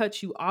actually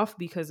cut you off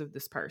because of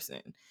this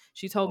person.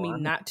 She told Oh, me I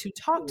know. not to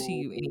talk to Oh,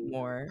 you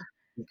anymore,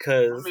 I'm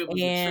Because able to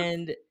trip.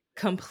 and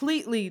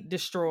completely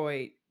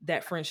destroyed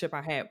that friendship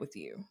I had with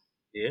you.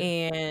 yeah,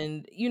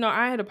 And,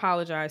 I had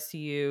apologized to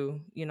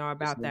you, it's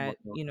about no more.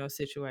 that,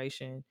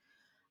 situation.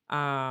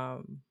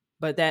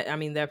 But that, I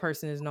mean, that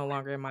person is no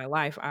longer in my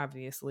life,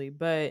 obviously.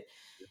 But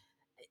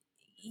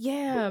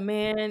yeah,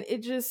 man,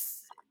 it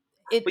just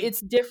But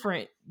it's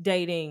different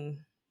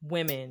dating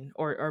women,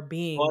 or well,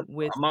 being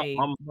with a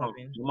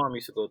woman. my mom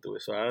used to go through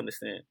it, so I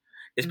understand.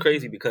 It's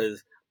crazy Mm-hmm.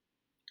 because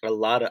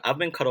I've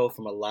been cut off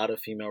from a lot of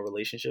female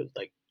relationships.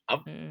 Like I've,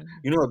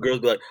 Mm-hmm. how girls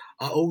be like,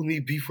 I only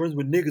be friends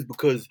with niggas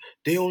because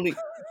they only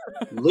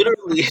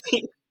literally,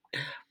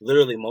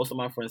 literally most of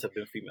my friends have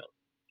been female.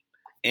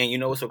 And you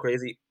know what's so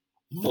crazy?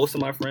 Most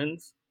of my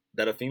friends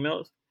that are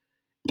females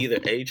either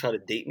A try to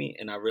date me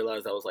and I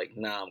realized I was like,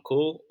 nah, I'm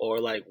cool, or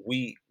like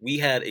we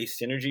had a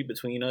synergy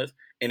between us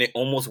and it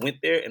almost went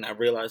there and I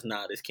realized,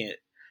 nah, this can't,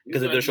 We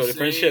because it got the destroyed the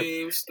friendship.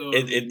 same story,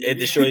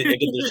 It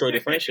can destroy the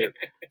friendship.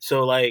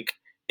 So like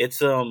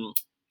it's an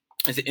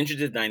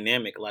interesting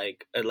dynamic.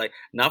 Like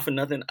not for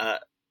nothing.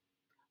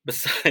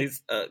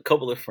 Besides a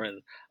couple of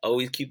friends, I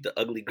always keep the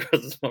ugly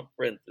girls as my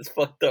friends. It's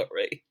fucked up,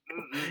 right?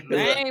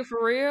 It's like, Dang,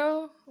 for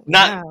real?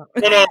 not Wow.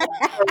 no.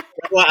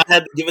 That's why I had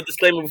to give a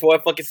disclaimer before I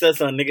fucking said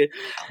something, nigga.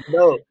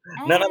 No,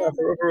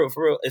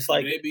 for real. It's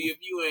like, Baby, if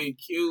you ain't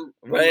cute,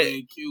 you right?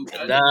 ain't cute.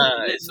 Nah,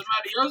 it's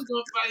Somebody else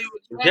gonna find you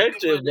attractive,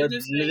 objective, but they but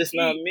just ain't it's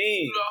not cute.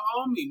 me. You the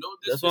homie, no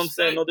That's what I'm saying.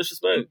 disrespect. No You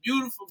disrespect.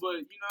 beautiful, but you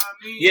know what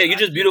I mean? Yeah, you're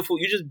just beautiful.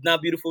 You're just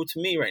not beautiful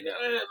to me right now,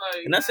 Yeah, like,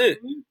 and that's you know it.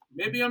 what I mean?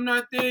 Maybe I'm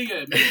not there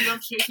yet. Maybe I'm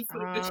chasing for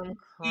the bitch I'm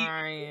deep.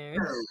 crying.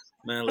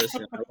 Man,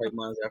 listen, I like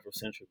mine's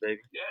Afrocentric,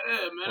 baby.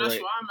 Yeah, man, I that's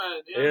like, where I'm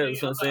at. You know what yeah, I mean?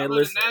 that's what I'm I saying. love the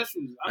Listen,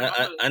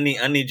 naturals.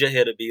 I need your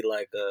hair to be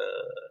like a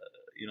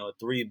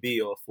 3B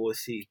or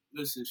 4C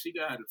Listen, she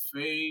got how to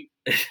fade.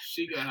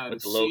 She got how to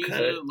with the low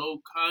cut, low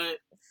cut.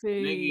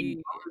 Nigga,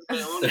 See.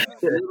 as long as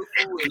you're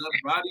beautiful and that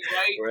body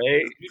right,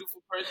 right? a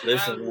beautiful Listen,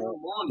 personality, man.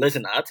 I'm on it.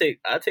 Listen,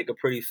 I take a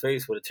pretty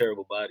face with a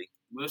terrible body.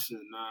 Listen,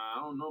 nah, I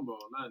don't know about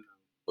all that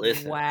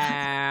Listen,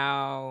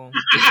 Wow.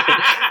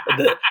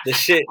 the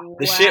shit all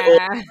Wow.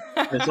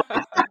 the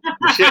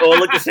shit all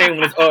look the same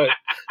when it's art.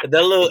 If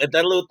that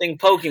little thing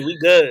poking, we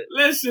good.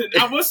 Listen,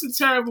 what's a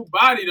terrible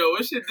body though?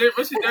 What's your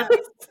definition of a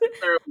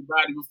terrible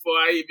body before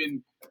I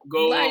even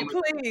go Like, on?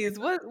 please,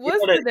 You what's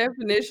know that the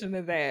definition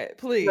of that?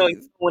 Please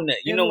when the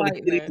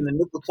enlighten titties and us. the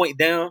nipple point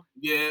down,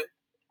 Yeah.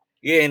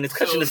 yeah, and it's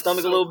touching the stomach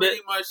a So little bit.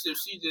 pretty much if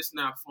she just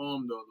not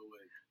formed all the way.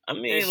 I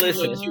And mean, she look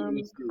listen, cute in the I'm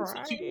face.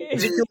 She cute in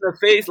if the she crying. face. cute in the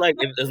face, like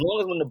as long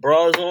as when the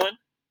bra's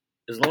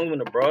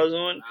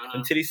on,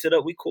 them titties sit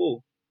up, we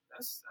cool.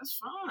 That's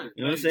fine.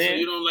 You know what I'm saying? So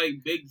you don't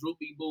like big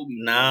droopy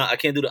boobies? Nah, I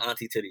can't do the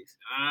auntie titties.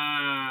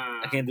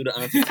 I can't do the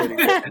auntie titties.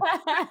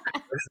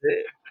 That's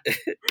it.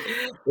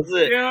 That's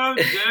it. Yeah, I'm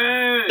dead.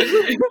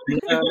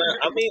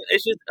 I mean,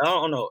 it's just I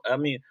don't know. I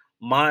mean,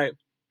 my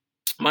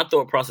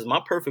thought process,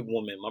 my perfect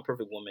woman,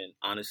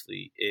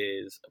 honestly,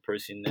 is a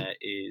person that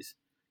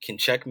can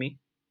check me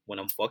when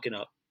I'm fucking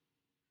up.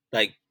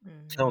 Like,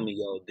 tell me,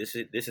 yo, this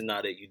is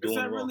not it. You doing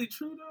wrong. Is that really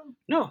true though?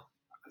 No.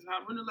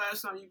 When the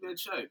last time you been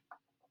checked?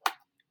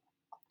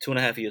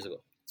 2.5 years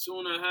ago.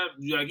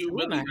 2.5, like you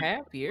really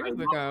 2.5 years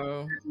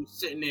ago. You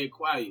sitting there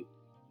quiet.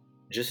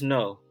 Just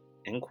know,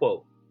 end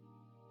quote.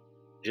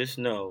 Just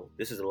know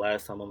this is the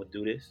last time I'm gonna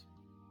do this.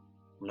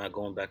 I'm not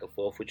going back and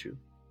forth with you.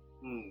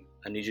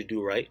 I need you to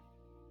do right.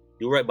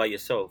 Do right by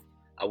yourself.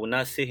 I will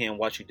not sit here and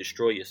watch you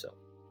destroy yourself.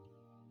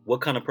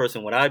 What kind of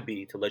person would I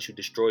be to let you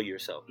destroy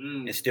yourself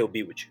and still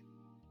be with you?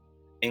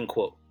 End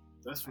quote.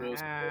 That's real.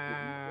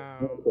 Wow.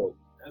 End quote.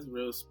 That's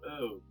real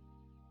spell.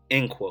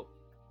 End quote.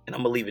 And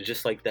I'm gonna leave it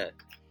just like that.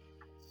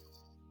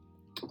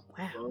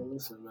 Wow. Well,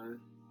 listen, man.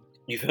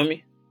 You feel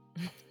me?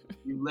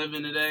 You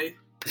living today?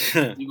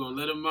 You gonna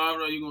live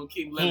tomorrow? You gonna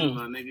keep living,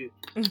 my nigga?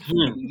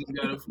 You just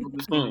gotta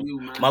focus on you,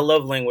 man. My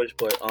love language,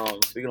 but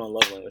speaking on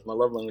love language, my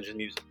love language is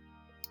music.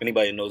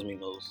 Anybody who knows me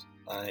knows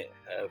I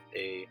have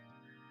a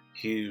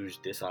huge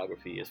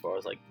discography as far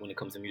as like when it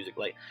comes to music.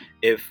 Like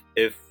if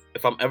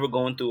I'm ever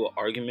going through an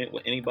argument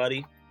with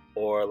anybody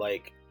or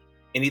like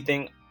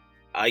anything,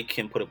 I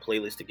can put a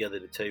playlist together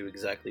to tell you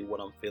exactly what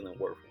I'm feeling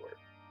word for word.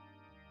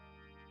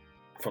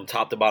 From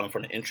top to bottom,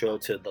 from the intro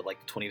to the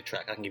 20th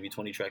track. I can give you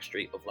 20 tracks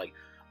straight of like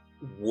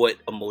what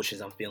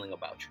emotions I'm feeling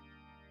about you.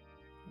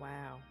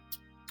 Wow.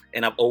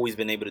 And I've always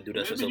been able to do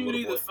that since a little boy.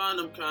 You need to find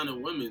them kind of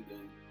women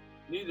then.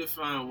 You need to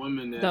find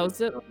women that those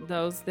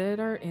that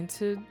are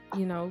into,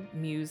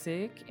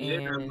 music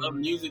and I love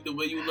music the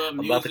way you love music.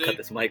 I'm about to cut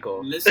this mic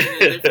off. Listen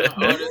to different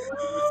artists.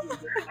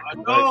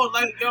 No,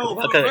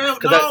 for real,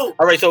 no.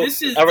 All right, so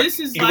this is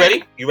you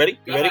ready? You ready?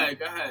 Go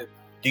ahead.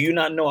 Do you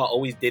not know I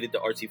always dated the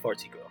artsy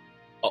fartsy girl?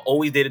 I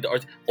always dated the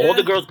artsy. All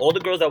the girls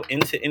that were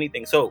into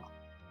anything. So,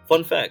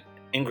 fun fact,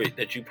 Ingrid,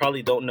 that you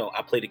probably don't know,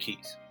 I play the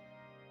keys.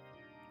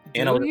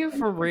 And do you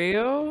for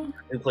real?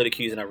 I play the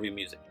keys and I read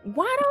music.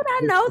 Why don't I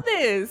know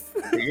this?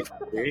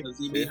 Because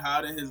he be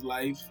hot in his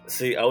life.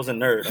 See, I was a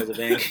nerd. I was a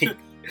band geek.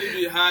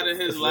 He be hot in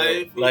his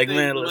life. Like,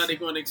 man, nobody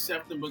gonna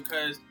accept him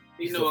because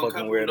he know a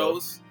couple of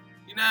those.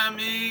 You know what I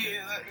mean?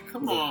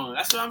 Come on,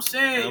 that's what I'm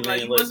saying.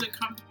 You wasn't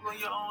comfortable in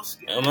your own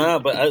skin.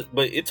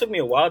 But it took me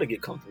a while to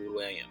get comfortable the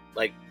way I am.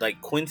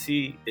 Like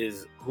Quincy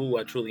is who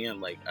I truly am.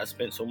 Like I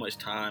spent so much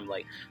time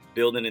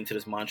building into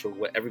this mantra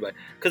with everybody,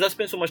 because I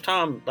spent so much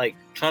time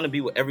trying to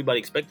be what everybody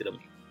expected of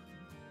me.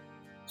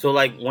 So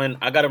when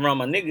I got around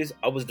my niggas,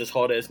 I was this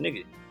hard ass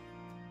nigga.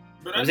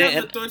 But I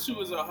never thought you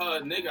was a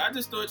hard nigga. I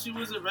just thought you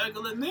was a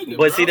regular nigga.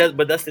 But see,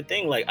 that's the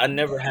thing. I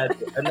never had.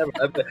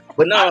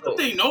 But no, I don't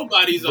think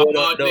nobody's a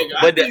hard nigga.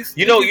 I think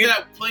you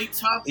that play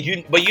tough. They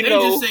just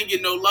ain't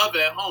get no love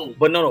at home.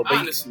 But no,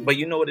 but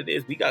you know what it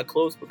is? We got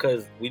close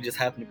because we just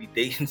happened to be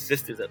dating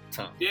sisters at the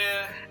time.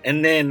 Yeah.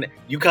 And then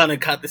you kind of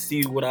got to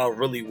see what I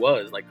really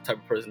was, the type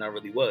of person I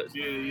really was.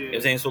 Yeah. You know what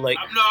I'm saying? So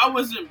I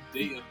wasn't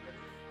dating.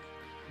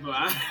 Oh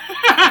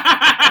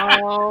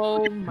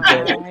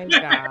my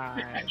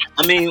god!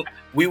 I mean,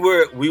 we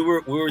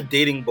were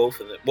dating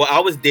both of them. Well, I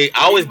was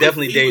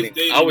definitely dating.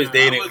 I was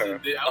dating her.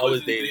 I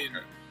was dating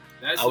her.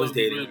 That was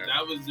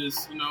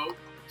just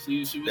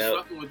she was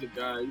fucking with the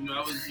guy.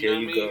 I was. Here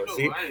you go.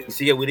 See, you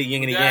see it with the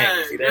yin and the yang.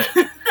 You see that?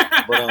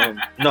 But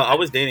no, I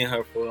was dating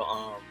her for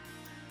a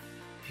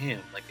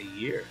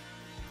year.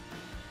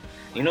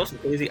 You know, what's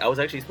crazy? I was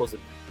actually supposed to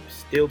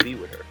still be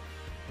with her.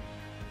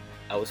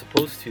 I was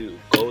supposed to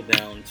go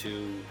down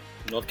to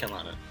North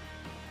Carolina,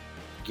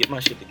 get my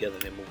shit together,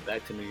 and then move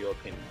back to New York,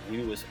 and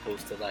we were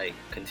supposed to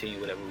continue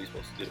whatever we were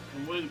supposed to do.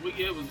 And what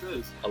year was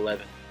this?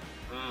 11.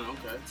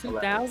 Okay.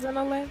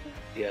 2011?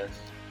 Yes.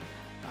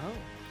 Oh.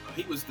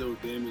 He was still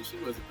damaged. She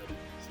wasn't ready.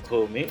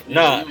 Who, me?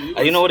 Yeah,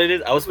 nah. You know what it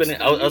is? I was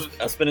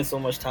spending so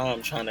much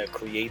time trying to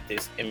create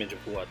this image of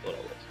who I thought I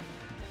was.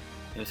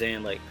 You know what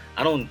I'm saying?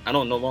 I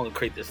don't no longer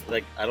create this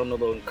I don't no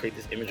longer create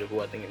this image of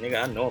who I think.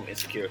 Nigga, I know I'm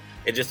insecure.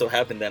 It just so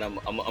happened that I'm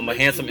a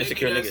handsome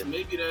insecure nigga.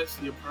 Maybe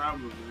that's your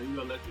problem, man. You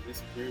gotta let the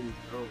insecurities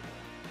go.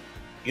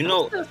 You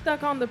know, I'm still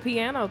stuck on the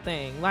piano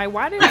thing.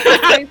 Why didn't you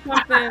say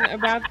something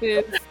about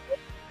this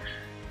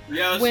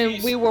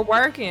when we were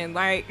working?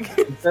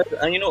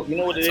 you know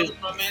what it is.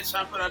 My man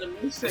trying to put out a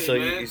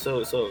mixtape, So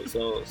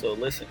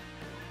listen.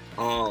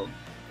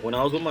 When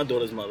I was with my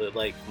daughter's mother,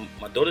 my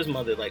daughter's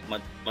mother,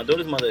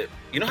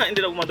 you know how I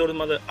ended up with my daughter's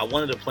mother? I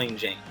wanted a plain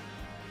Jane.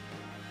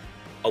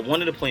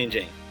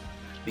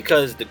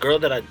 Because the girl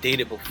that I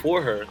dated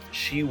before her,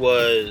 she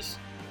was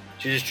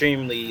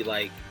extremely,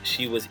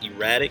 she was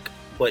erratic,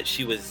 but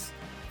she was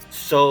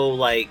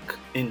so,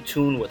 in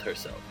tune with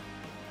herself.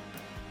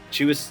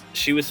 She was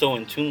so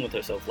in tune with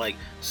herself.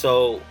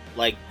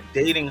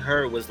 Dating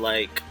her was,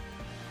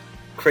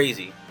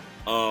 crazy.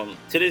 To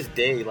this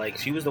day,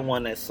 she was the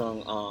one that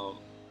sung,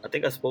 I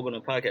think I spoke on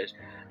the podcast.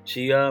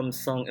 She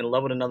sung "In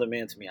Love with Another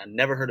Man" to me. I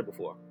never heard it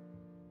before.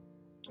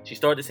 She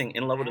started to sing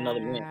 "In Love with Another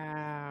Man,"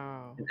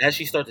 Wow. and as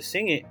she started to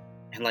sing it,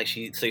 and like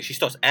she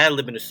starts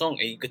ad-libbing the song,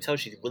 and you could tell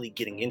she's really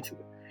getting into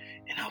it.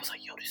 And I was like,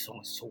 yo, this song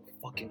is so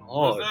fucking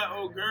hard. What's that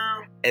old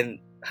girl? And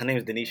her name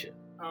is Denisha.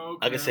 Oh,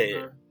 okay. I can say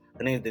it.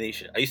 Her name is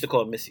Denisha. I used to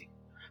call her Missy,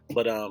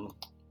 but her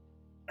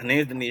name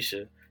is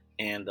Denisha,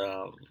 and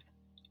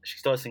she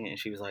started singing, and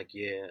she was like,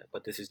 yeah,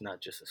 but this is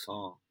not just a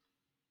song.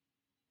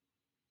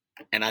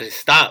 And I just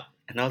stopped,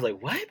 and I was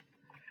like, what?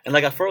 And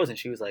like I froze, and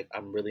she was like,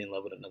 I'm really in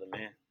love with another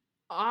man.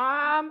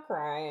 I'm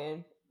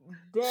crying.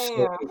 Damn.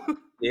 So,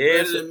 yeah.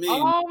 Better than me.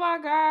 Oh my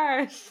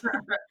gosh.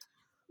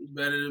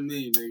 Better than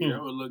me, nigga.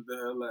 I would look at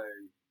her like,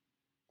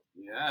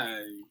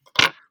 yeah.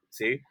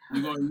 See?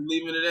 You gonna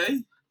leave me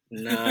today?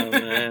 Nah,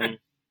 man.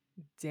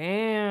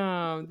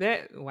 Damn.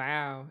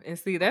 Wow. And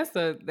see, that's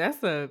a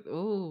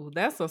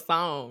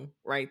song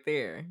right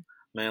there.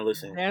 Man,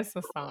 listen. That's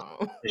a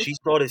song. And she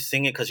started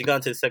singing because she got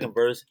into the second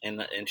verse,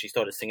 and she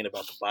started singing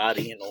about the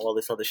body and all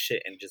this other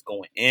shit, and just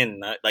going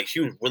in. Like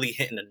she was really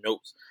hitting the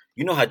notes.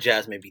 You know how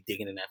Jazz may be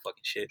digging in that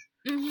fucking shit.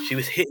 Mm-hmm. She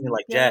was hitting it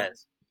like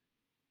Jazz.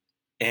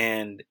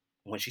 And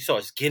when she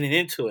starts getting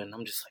into it, and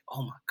I'm just like,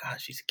 oh my god,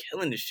 she's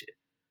killing this shit.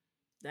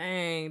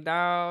 Dang,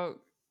 dog.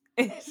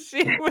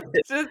 She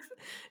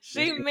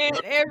meant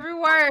every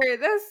word.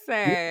 That's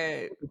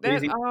sad.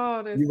 That's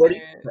you ready?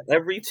 sad. For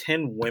every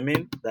 10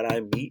 women that I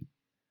meet,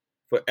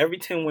 for every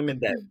 10 women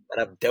that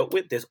I've dealt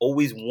with, there's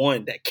always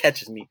one that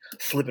catches me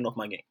slipping off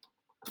my game.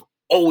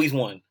 Always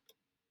one.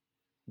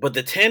 But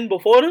the 10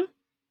 before them,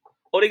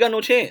 they got no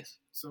chance.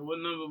 So what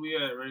number we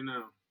at right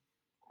now?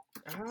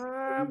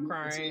 I'm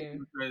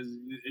crying.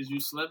 Is you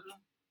slipping?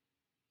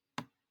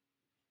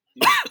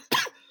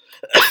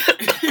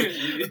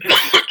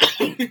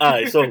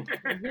 Alright, so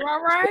you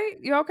all right?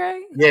 You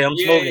okay? Yeah, I'm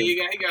smoking.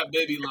 Yeah, he got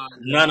baby lungs.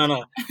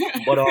 No.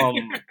 But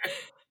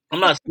I'm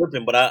not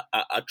slipping, but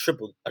I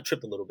tripped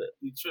a little bit.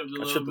 You tripped a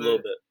little bit. I tripped a little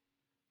bit.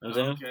 You know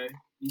what I'm saying? Okay.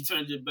 You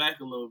turned your back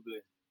a little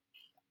bit.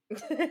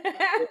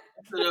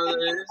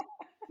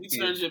 You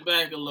turned your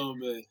back a little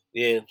bit.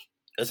 Yeah.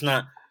 That's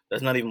not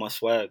even my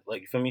swag.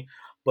 Like, you feel me?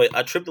 But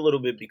I tripped a little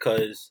bit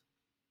because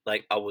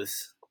like I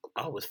was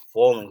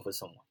falling for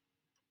someone.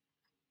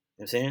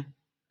 You know what I'm saying?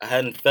 I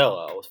hadn't fell.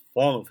 I was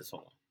falling for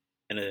someone.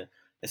 In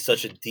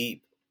such a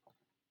deep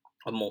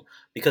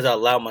because I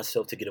allow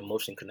myself to get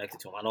emotionally connected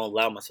to him. I don't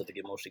allow myself to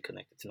get emotionally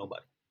connected to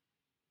nobody.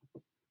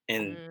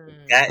 And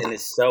that in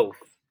itself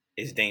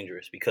is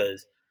dangerous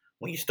because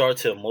when you start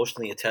to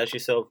emotionally attach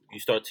yourself, you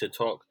start to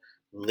talk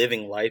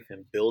living life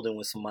and building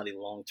with somebody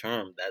long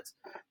term.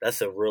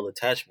 That's a real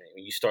attachment.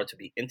 When you start to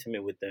be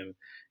intimate with them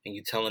and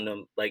you telling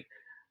them like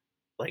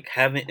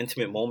having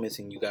intimate moments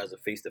and you guys are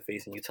face to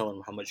face and you telling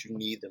them how much you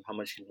need them, how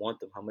much you want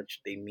them, how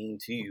much they mean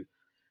to you.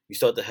 You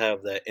start to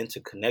have that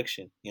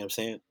interconnection. You know what I'm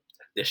saying?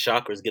 Their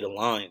chakras get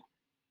aligned.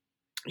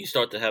 You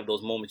start to have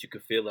those moments. You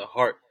can feel their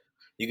heart.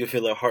 You can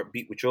feel their heart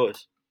beat with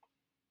yours.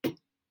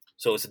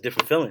 So it's a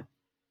different feeling.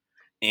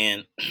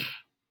 And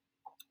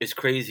it's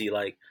crazy.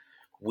 Like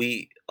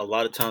a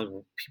lot of times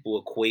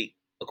people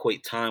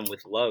equate time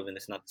with love, and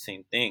it's not the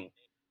same thing.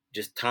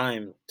 Just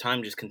time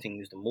just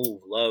continues to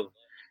move. Love,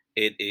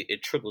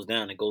 it trickles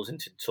down. It goes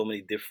into so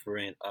many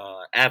different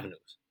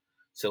avenues.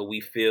 So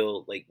we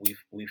feel like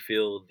we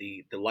feel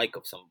the like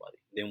of somebody.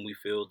 Then we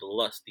feel the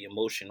lust, the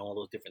emotion, all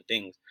those different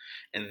things.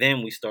 And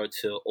then we start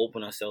to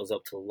open ourselves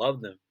up to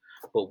love them.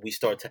 But we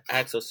start to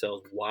ask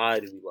ourselves, why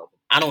do we love them?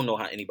 I don't know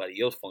how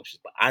anybody else functions,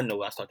 but I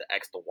know I start to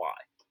ask the why.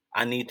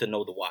 I need to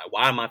know the why.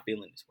 Why am I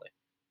feeling this way?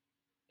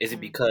 Is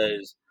it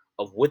because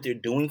of what they're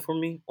doing for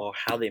me or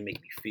how they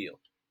make me feel?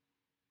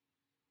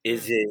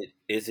 Is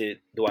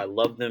it do I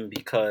love them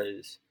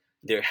because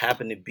they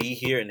happen to be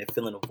here and they're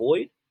filling a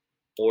void?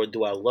 Or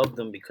do I love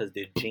them because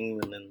they're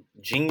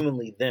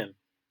genuinely them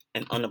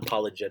and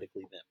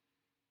unapologetically them?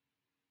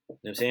 You know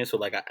what I'm saying? So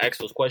like I asked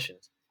those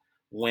questions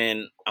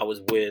when I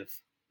was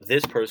with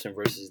this person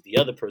versus the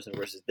other person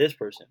versus this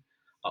person.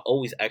 I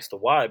always ask the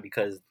why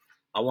because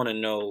I want to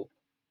know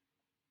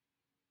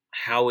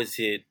how is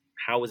it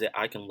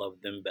I can love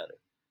them better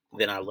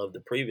than I love the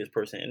previous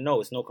person. And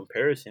no, it's no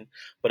comparison,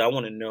 but I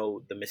want to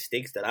know the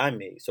mistakes that I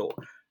made. So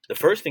the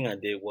first thing I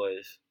did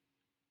was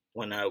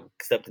when I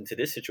stepped into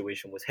this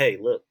situation was, hey,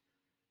 look,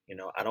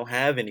 I don't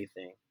have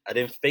anything. I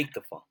didn't fake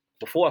the funk.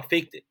 Before I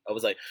faked it, I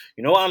was like,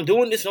 I'm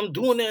doing this, I'm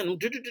doing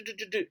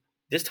that.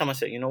 This time I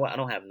said, you know what? I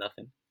don't have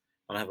nothing.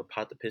 I don't have a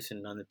pot to piss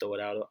in, none to throw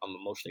it out of. I'm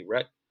emotionally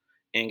wrecked.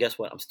 And guess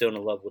what? I'm still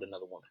in love with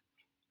another woman.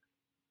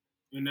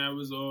 And that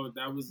was all.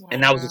 That was the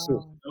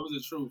truth. That was the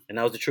truth. And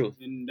that was the truth.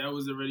 And that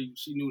was already.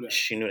 She knew that.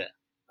 She knew that.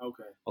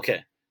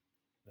 Okay.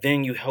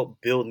 Then you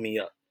help build me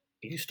up.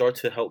 You start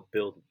to help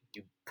build me.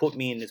 You put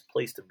me in this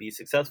place to be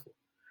successful.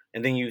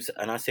 And then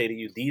I say to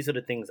you, these are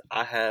the things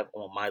I have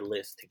on my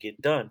list to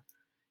get done.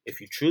 If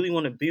you truly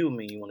want to be with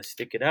me, you want to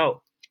stick it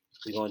out,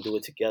 we're going to do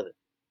it together.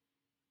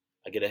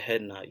 I get a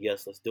head nod.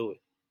 Yes, let's do it.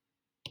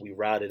 We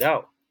ride it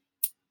out.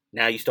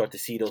 Now you start to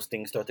see those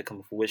things start to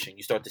come to fruition.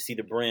 You start to see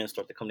the brands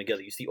start to come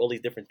together. You see all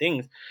these different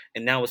things.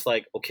 And now it's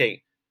like,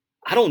 okay,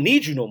 I don't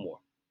need you no more.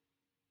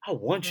 I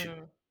want you.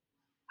 Mm.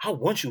 I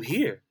want you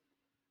here.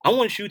 I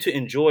want you to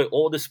enjoy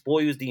all the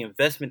spoils, the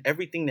investment,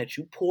 everything that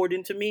you poured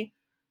into me.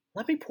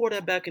 Let me pour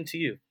that back into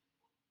you.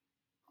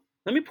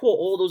 Let me pour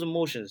all those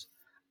emotions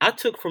I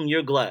took from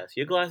your glass.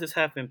 Your glass is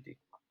half empty.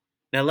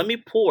 Now let me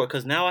pour,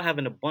 because now I have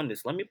an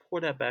abundance. Let me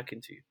pour that back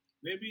into you.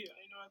 Maybe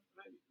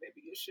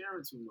maybe you're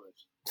sharing too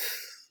much.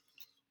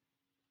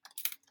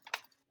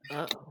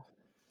 Uh-oh.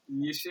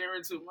 You're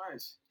sharing too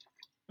much.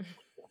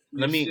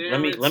 Let You're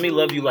me sharing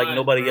love you too like much,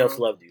 nobody else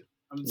bro. loved you.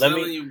 I'm Let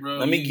telling me you, bro.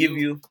 let me give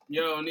you.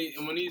 Yo, when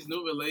these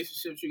new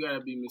relationships, you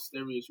gotta be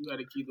mysterious. You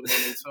gotta keep them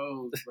on their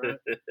toes, bro.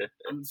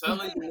 I'm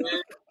telling you,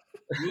 man.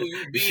 You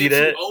You see being too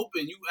that?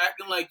 open. You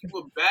acting like you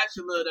a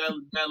bachelor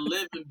that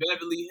live in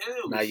Beverly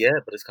Not Hills. yet,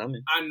 but it's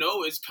coming. I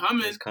know it's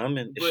coming. It's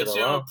coming. It should But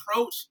your allow.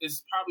 approach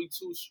is probably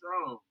too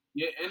strong.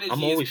 Your energy I'm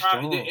is always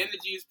probably strong. the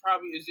energy is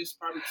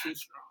probably too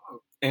strong.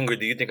 Ingrid,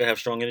 do you think I have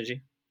strong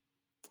energy?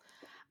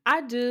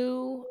 I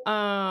do.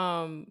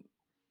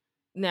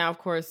 Now, of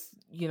course,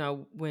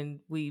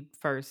 when we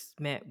first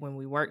met, when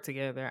we worked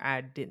together,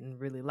 I didn't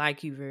really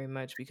like you very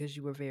much because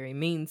you were very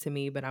mean to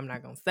me, but I'm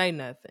not going to say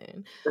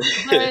nothing.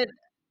 But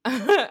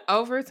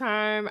over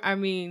time, I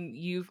mean,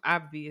 you've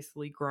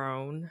obviously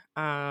grown.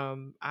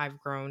 I've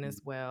grown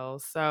as well.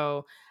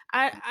 So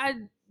I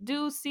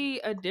do see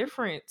a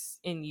difference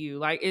in you.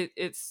 Like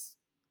it's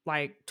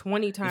like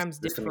 20 You said times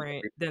this to me.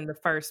 different than the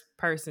first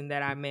person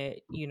that I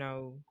met,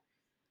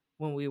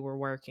 when we were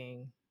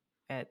working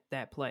at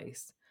that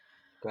place.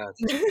 Gotcha.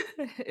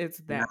 It's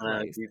that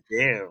Nah, place.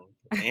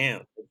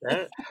 damn.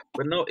 That,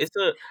 but no,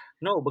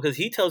 no, because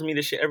he tells me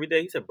this shit every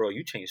day. He said, "Bro,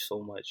 you changed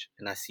so much,"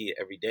 and I see it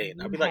every day.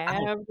 And I'll You be like, "I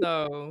don't." have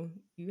though.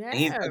 You And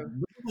he's like,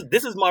 have.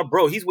 "This is my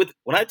bro. He's with.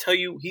 When I tell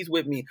you, he's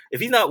with me.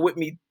 If he's not with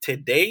me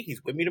today,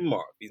 he's with me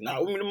tomorrow. If he's not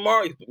with me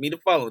tomorrow, he's with me the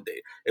following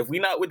day. If we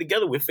not with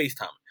together, we're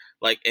FaceTime.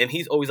 Like, and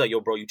he's always like, "Yo,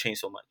 bro, you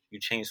changed so much. You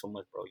changed so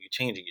much, bro. You're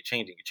changing.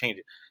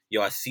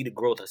 Yo, I see the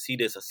growth. I see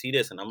this."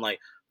 And I'm like,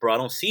 "Bro, I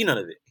don't see none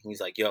of it." And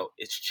he's like, "Yo,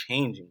 it's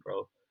changing,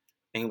 bro."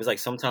 And he was like,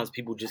 sometimes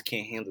people just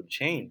can't handle the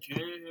change. You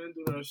can't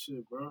handle that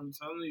shit, bro. I'm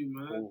telling you,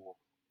 man. Ooh.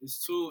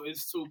 It's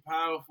too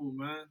powerful,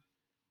 man.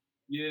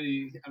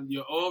 Yeah,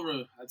 your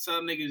aura. I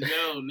tell niggas,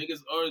 niggas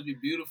auras be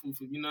beautiful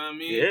for, you know what I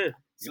mean? Yeah.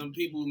 Some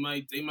people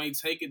might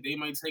take it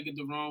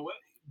the wrong way.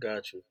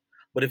 Got you.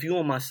 But if you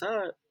on my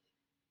side,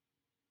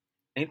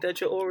 ain't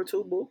that your aura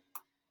too, boo?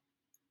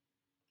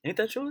 Ain't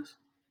that yours?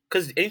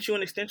 Cause ain't you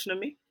an extension of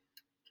me?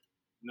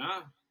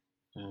 Nah,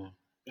 Mm.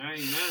 that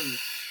ain't nothing.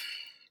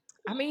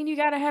 I mean, you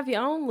gotta have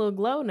your own little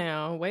glow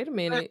now. Wait a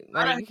minute.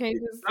 Like you can't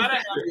just Gotta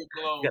have your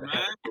glow, You gotta man.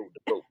 have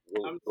the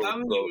I'm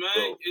telling you,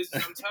 man.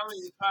 I'm telling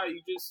you, Ty.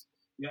 You just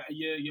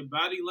your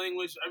body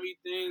language,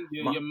 everything,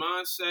 your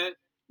mindset,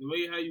 the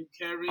way how you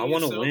carry I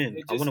want to yourself.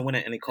 win. I want to win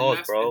at any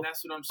cost, bro. And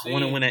that's what I'm I saying.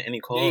 want to win at any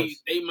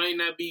cost. They might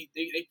not be.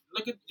 They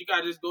look at you.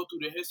 Gotta just go through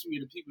the history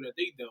of the people that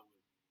they dealt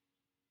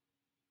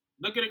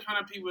with. Look at the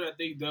kind of people that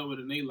they dealt with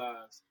in their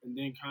lives, and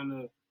then kind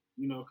of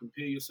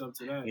compare yourself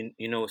to that.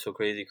 You know what's so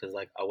crazy? Because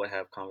like I would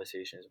have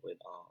conversations with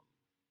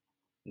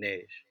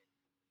Nej,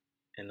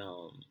 and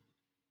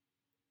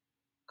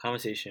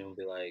conversation would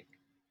be like,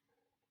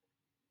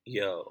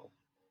 "Yo,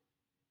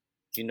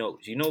 you know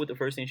what the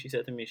first thing she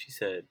said to me? She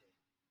said,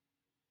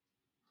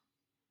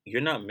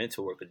 'You're not meant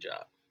to work a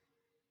job.'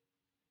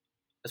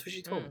 That's what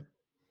she told me.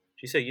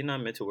 She said, 'You're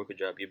not meant to work a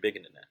job. You're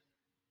bigger than that.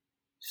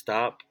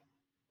 Stop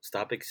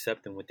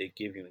accepting what they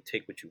give you and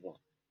take what you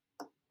want.'"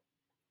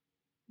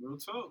 Real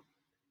talk.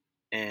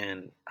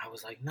 And I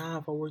was like, "Nah,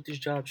 if I work this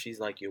job," she's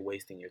like, "You're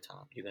wasting your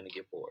time. You're gonna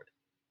get bored.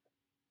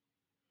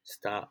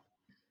 Stop.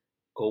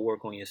 Go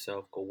work on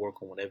yourself. Go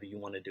work on whatever you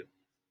want to do."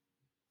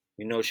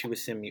 You know, she would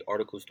send me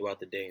articles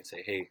throughout the day and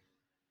say, "Hey,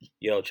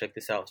 yo, check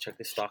this out. Check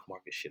this stock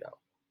market shit out.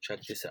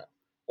 Check this out."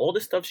 All the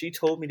stuff she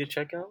told me to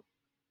check out,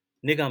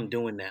 nigga, I'm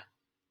doing now.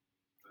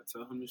 I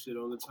tell him this shit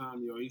all the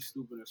time. Yo, he's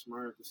stupid and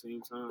smart at the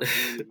same time. He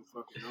don't even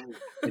fucking know.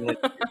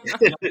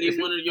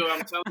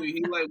 I'm telling you,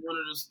 he like one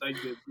of those like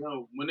the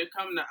when it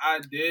comes to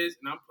ideas,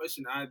 and I'm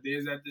pushing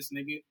ideas at this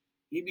nigga,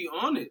 he be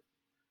on it.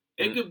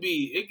 It could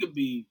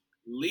be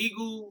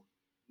legal,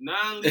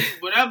 non-legal,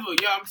 whatever.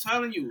 Yo, I'm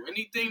telling you,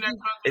 anything that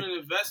comes with an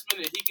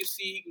investment and he can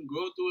see he can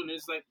grow through it, and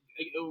it's like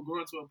it will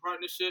grow into a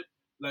partnership.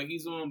 Like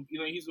he's on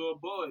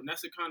board, and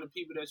that's the kind of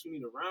people that you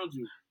need around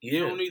you. Yeah. You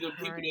don't need the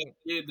people that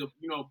did the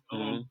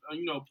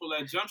pull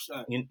that jump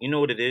shot. You know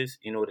what it is?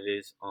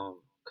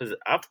 Because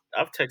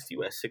I've texted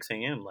you at 6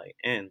 a.m. like,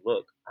 and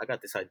look, I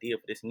got this idea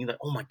for this, and you're like,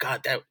 "Oh my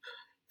god,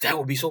 that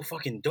would be so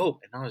fucking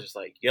dope." And I was just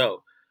like,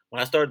 "Yo," when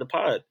I started the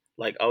pod,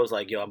 like I was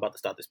like, "Yo, I'm about to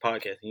start this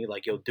podcast," and you're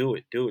like, "Yo, do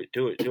it."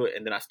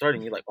 And then I started,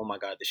 and you're like, "Oh my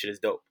god, this shit is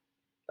dope.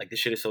 Like this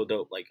shit is so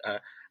dope." Like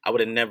I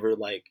would have never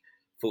like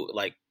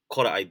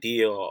caught an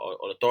idea or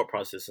the thought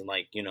process and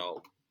like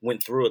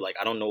went through it. Like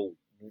I don't know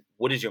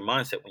what is your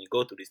mindset when you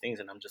go through these things,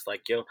 and I'm just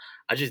like, yo,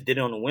 I just did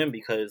it on a whim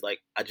because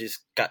like I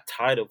just got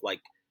tired of like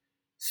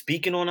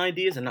speaking on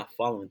ideas and not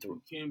following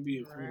through. You can't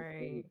be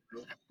afraid.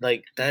 Right.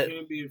 Like that. You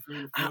can't be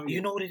afraid of failure.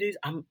 You know what it is?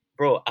 I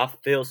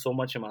failed so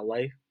much in my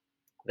life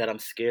that I'm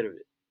scared of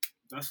it.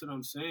 That's what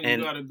I'm saying.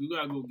 And you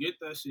gotta go get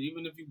that shit.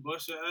 Even if you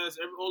bust your ass,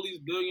 all these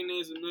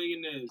billionaires and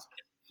millionaires,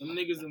 them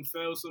niggas done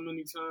failed so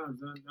many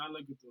times. I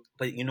like it though.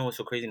 But you know what's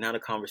so crazy? Now the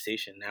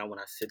conversation, now when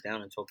I sit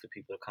down and talk to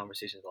people, the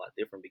conversation is a lot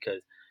different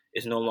because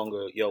it's no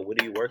longer, yo, what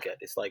do you work at?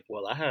 It's like,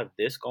 well, I have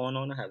this going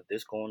on. I have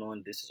this going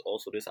on. This is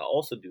also this. I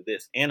also do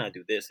this. And I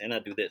do this. And I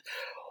do this.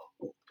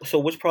 So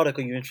which product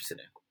are you interested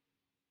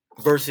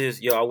in? Versus,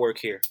 yo, I work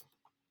here.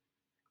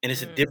 And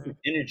it's a different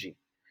energy.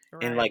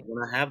 Right. And like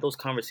when I have those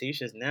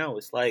conversations now,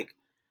 it's like,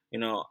 you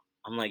know,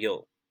 I'm like,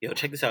 yo,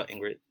 check this out,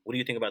 Ingrid. What do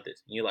you think about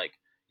this? And you're like,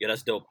 yo,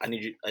 that's dope. I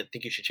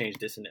think you should change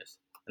this and this.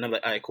 And I'm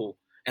like, all right, cool.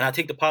 And I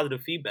take the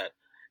positive feedback.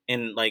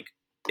 And like,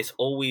 it's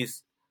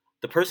always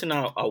the person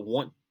I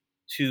want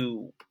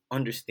to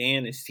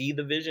understand and see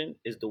the vision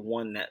is the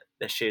one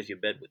that shares your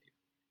bed with you.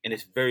 And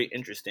it's very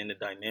interesting, the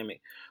dynamic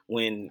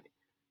when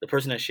the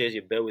person that shares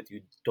your bed with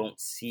you don't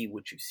see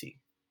what you see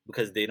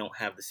because they don't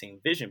have the same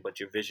vision, but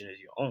your vision is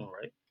your own,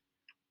 right?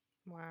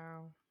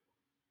 Wow.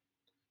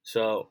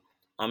 So,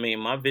 I mean,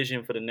 my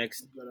vision for the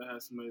next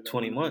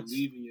 20 months.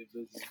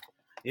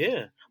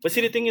 Yeah. But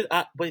see, the thing is,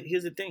 but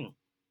here's the thing.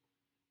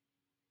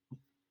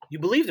 You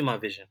believed in my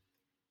vision.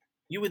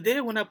 You were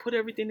there when I put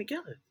everything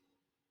together.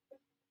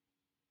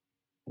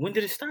 When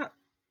did it stop?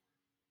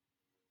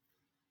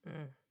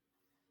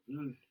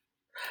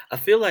 I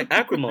feel like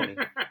acrimony.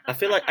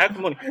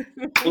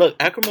 Look,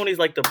 acrimony is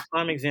like the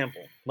prime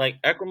example. Like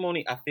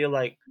acrimony, I feel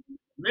like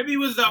maybe it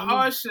was the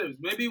hardships.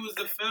 Maybe it was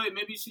the failure.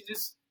 Maybe she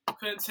just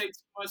couldn't take too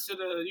much of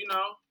the, you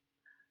know.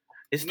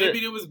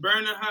 Maybe it was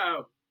burning her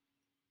out.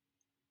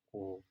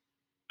 Ooh.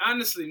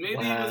 Honestly,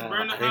 maybe it was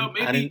burning her out.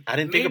 Maybe I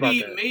didn't think about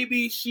that.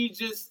 Maybe she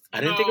just I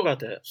didn't think about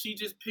that. She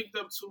just picked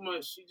up too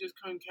much. She just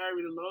couldn't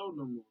carry the load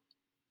no more.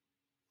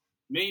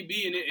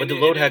 Maybe, but the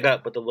load had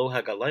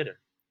got lighter.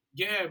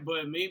 Yeah,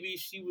 but maybe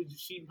she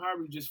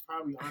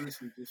probably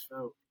honestly just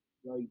felt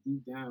like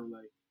deep down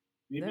like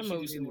maybe that she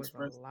movie just didn't was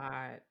express a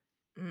lot.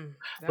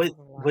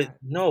 But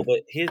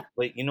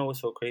you know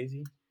what's so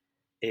crazy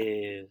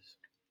is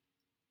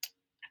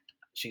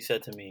she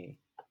said to me,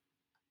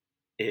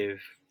 if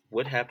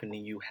what happened to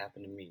you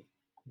happened to me,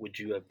 would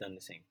you have done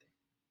the same thing?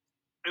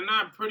 And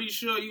I'm pretty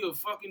sure you would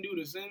fucking do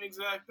the same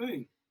exact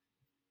thing.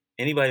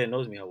 Anybody that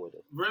knows me, I would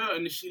have. Bro,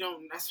 and she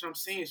don't. That's what I'm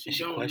saying. She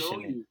don't know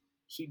you.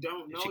 She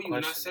don't know you.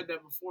 And I said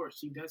that before.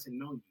 She doesn't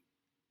know you.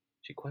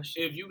 She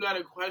questions. If you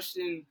gotta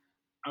question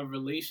a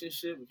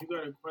relationship, if you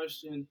gotta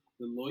question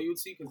the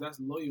loyalty, because that's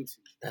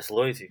loyalty. That's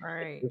loyalty.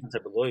 Right. Different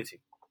type of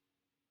loyalty.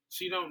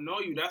 She don't know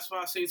you. That's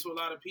why I say to a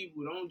lot of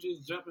people, don't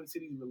just jump into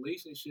these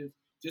relationships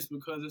just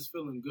because it's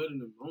feeling good in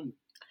the moment.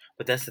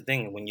 But that's the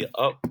thing. When you're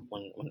up,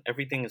 when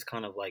everything is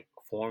kind of like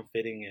form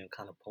fitting and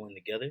kind of pulling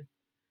together,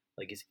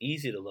 like it's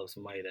easy to love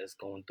somebody that's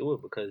going through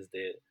it because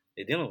they're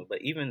dealing with it.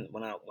 But even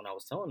when I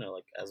was telling her,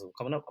 like as I'm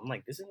coming up, I'm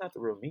like, this is not the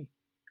real me.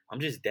 I'm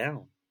just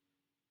down.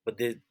 But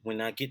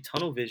when I get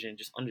tunnel vision,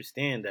 just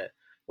understand that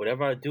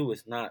whatever I do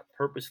is not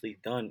purposely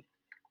done.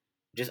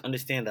 Just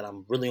understand that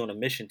I'm really on a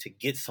mission to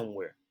get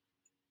somewhere.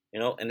 You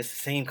know, and it's the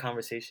same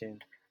conversation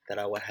that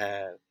I would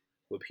have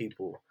with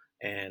people,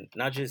 and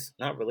not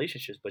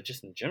relationships, but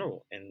just in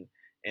general. And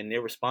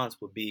their response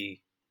would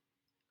be,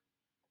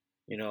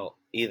 you know,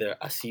 either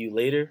I see you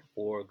later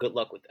or good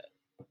luck with that.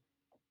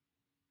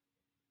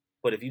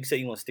 But if you say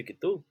you want to stick it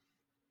through,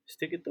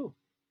 stick it through.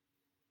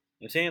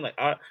 You know what I'm saying? Like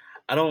I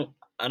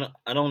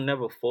don't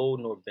never fold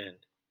nor bend.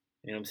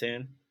 You know what I'm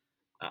saying?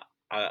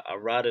 I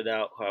ride it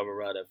out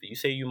however I ride it. If you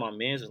say you my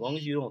mans, as long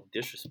as you don't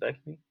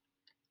disrespect me,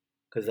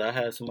 because I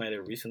had somebody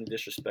that recently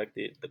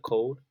disrespected the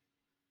code.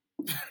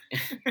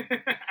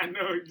 I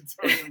know what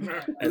you're talking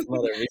about. As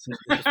somebody that recently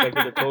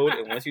disrespected the code,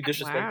 and once you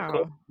disrespect the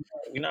code,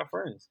 we're not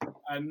friends.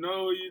 I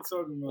know what you're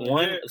talking about.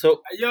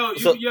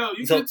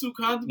 You get too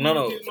comfortable.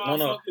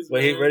 No.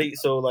 But hey, ready?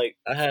 So like,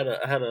 I had a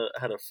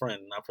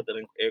friend, and I put that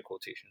in air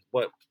quotations,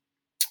 but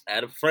I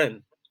had a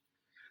friend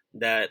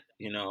that,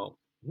 you know,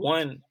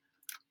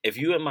 if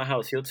you at my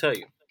house, he'll tell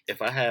you.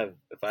 If I have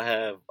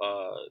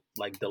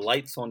like the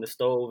lights on the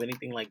stove,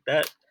 anything like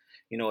that,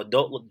 you know,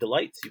 adult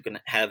delights, you can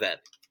have at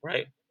it,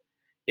 right?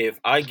 If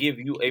I give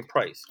you a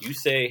price, you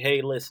say,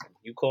 hey, listen,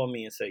 you call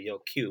me and say, yo,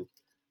 Q,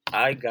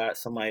 I got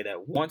somebody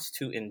that wants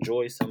to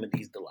enjoy some of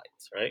these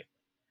delights, right?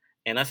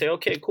 And I say,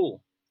 okay,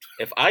 cool.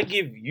 If I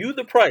give you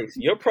the price,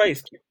 your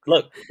price,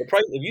 look, the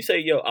price, if you say,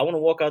 yo, I want to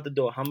walk out the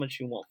door, how much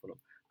you want for them?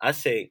 I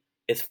say,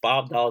 it's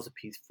 $5 a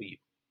piece for you,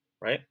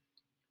 right?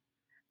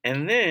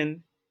 And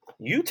then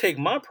you take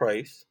my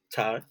price,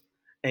 Todd,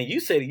 and you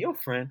say to your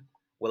friend,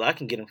 well, I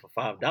can get him for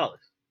 $5.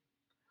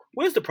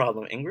 Where's the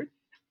problem, Ingrid?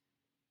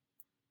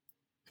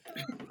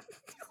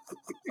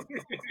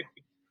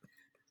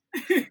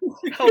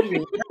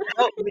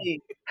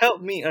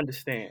 help me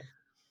understand.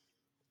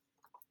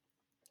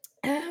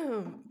 Ain't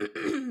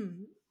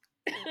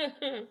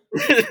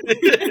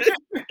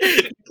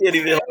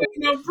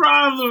no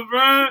problem,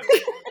 bro.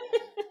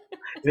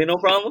 Ain't no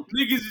problem?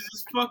 Niggas is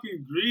just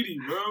fucking greedy,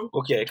 bro.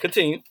 Okay,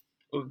 continue.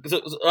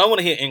 So I want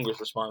to hear Ingrid's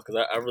response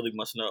because I really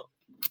must know.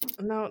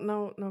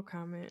 No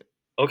comment.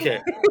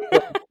 Okay.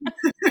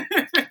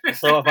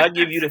 So if I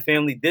give you the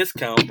family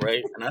discount,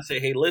 right, and I say,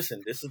 hey,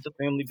 listen, this is the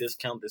family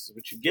discount, this is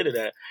what you get it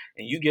at,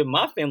 and you give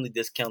my family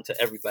discount to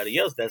everybody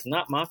else that's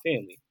not my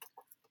family,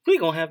 we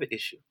gonna have an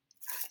issue.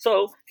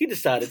 So he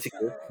decided to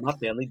give my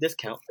family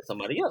discount to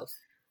somebody else.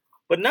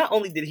 But not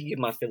only did he give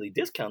my family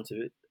discount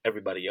to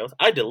everybody else,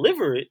 I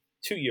deliver it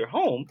to your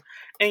home,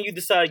 and you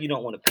decide you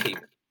don't want to pay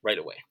me right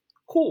away.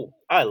 Cool,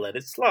 I let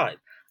it slide.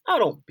 I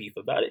don't beef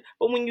about it.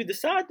 But when you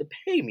decide to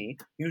pay me,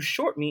 you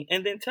short me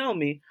and then tell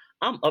me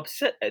I'm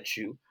upset at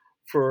you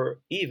for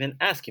even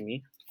asking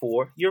me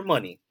for your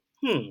money.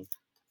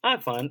 I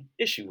find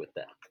issue with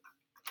that.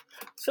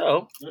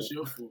 So that's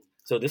your fault.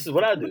 So this is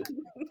what I do.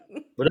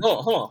 But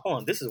hold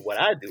on. This is what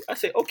I do. I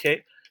say,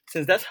 okay,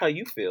 since that's how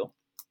you feel,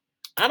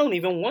 I don't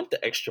even want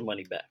the extra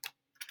money back.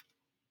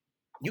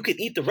 You can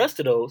eat the rest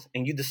of those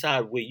and you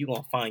decide where you're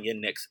going to find your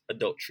next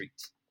adult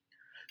treats.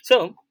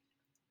 So,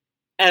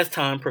 as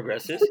time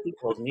progresses, he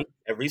calls me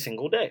every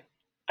single day.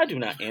 I do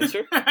not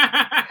answer.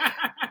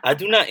 I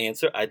do not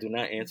answer.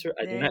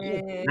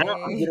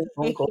 Now I'm getting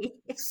phone calls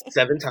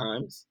 7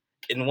 times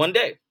in one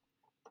day.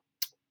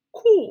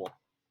 Cool.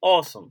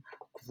 Awesome.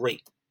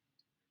 Great.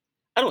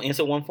 I don't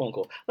answer one phone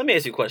call. Let me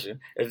ask you a question.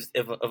 If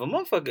a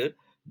motherfucker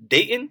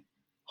dating,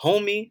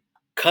 homie,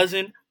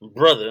 cousin,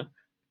 brother,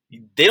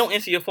 they don't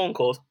answer your phone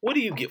calls, what do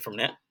you get from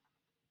that?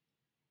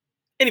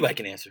 Anybody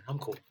can answer. I'm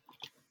cool.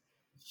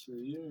 Shit,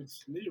 you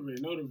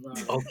already know the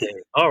vibe. Okay.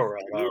 All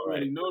right.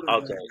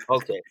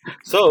 Okay.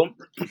 So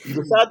you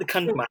decide to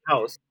come to my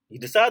house.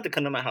 And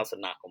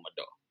knock on my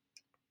door.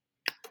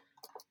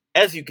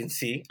 As you can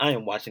see, I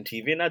am watching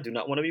TV and I do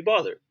not want to be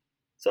bothered.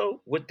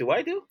 So what do?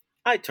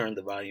 I turn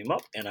the volume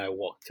up and I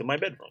walk to my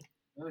bedroom.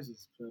 That's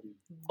just petty.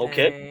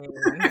 Okay.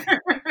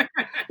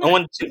 I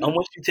want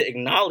you to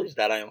acknowledge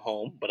that I am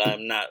home, but I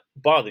am not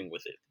bothering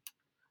with it.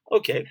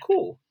 Okay,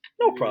 cool.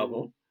 No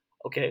problem.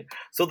 Okay.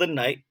 So the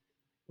night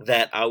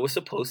that I was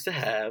supposed to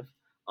have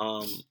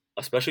a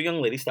special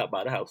young lady stop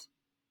by the house,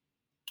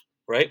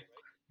 right?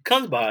 He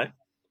comes by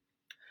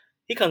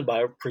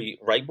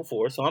right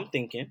before, so I'm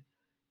thinking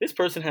this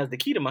person has the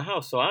key to my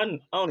house, so I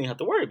don't even have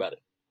to worry about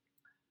it.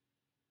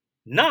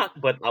 Knock,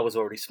 but I was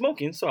already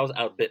smoking, so I was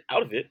a bit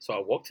out of it. So I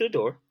walked to the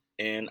door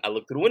and I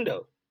looked through the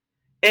window.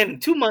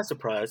 And to my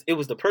surprise, it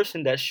was the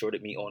person that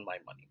shorted me on my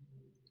money.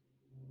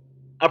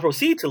 I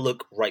proceed to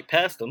look right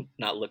past them,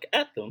 not look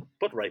at them,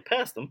 but right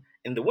past them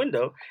in the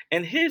window.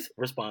 And his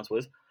response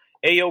was,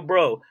 hey, yo,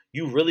 bro,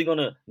 you really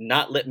gonna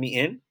not let me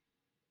in?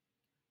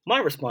 My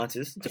response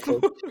is to close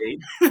the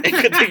shade and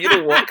continue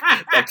to walk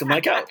back to my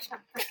couch.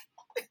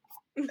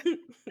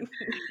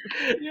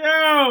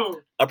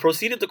 Yo! I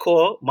proceeded to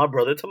call my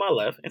brother to my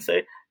left and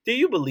say, do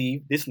you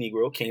believe this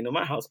Negro came to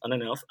my house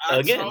unannounced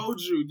again? I told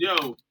you,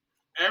 yo,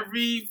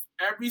 every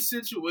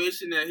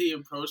situation that he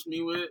approached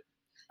me with,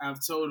 I've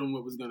told him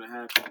what was going to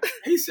happen.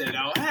 He said,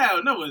 oh,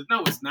 hell, no,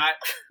 it's not.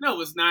 No,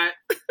 it's not.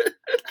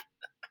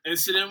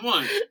 Incident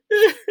 1.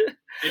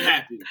 It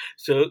happened.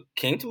 So,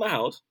 came to my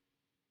house.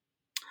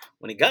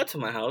 When he got to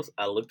my house,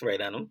 I looked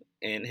right at him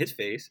in his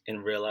face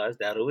and realized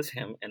that it was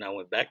him. And I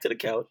went back to the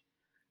couch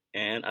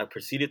and I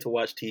proceeded to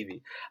watch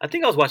TV. I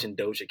think I was watching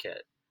Doja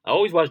Cat. I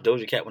always watch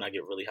Doja Cat when I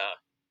get really high.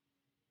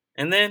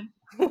 And then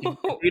I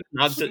really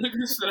watched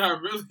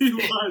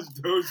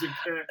Doja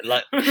Cat.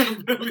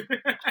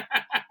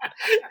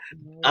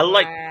 I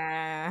like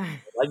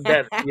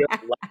that video.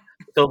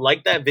 So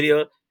like that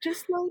video,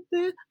 just like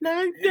that,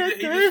 like that.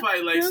 He just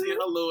fight like seeing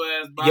her little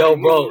ass body. Yo,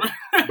 bro,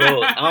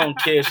 I don't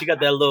care. She got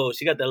that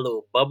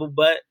little bubble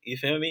butt. You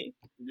feel me?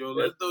 Yo,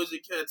 let Doja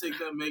Cat take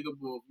that makeup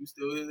off. You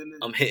still hitting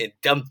it?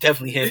 I'm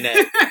definitely hitting that.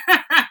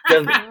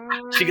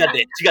 She got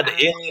the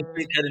alien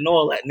face head and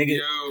all that, nigga.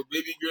 Yo,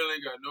 baby girl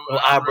ain't got no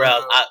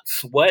eyebrows.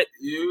 What?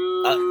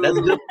 That's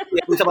good.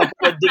 Every time I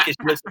put her dick in,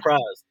 she looks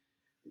surprised.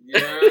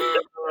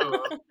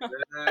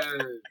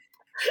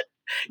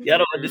 Y'all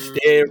don't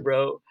understand,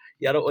 bro.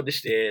 Y'all don't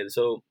understand.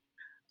 So,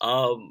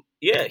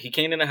 yeah, he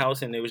came in the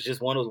house and it was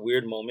just one of those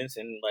weird moments,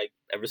 and like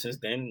ever since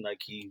then,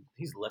 like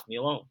he's left me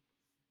alone.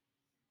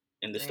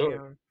 In the story.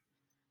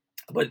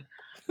 But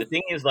the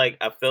thing is, like,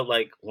 I felt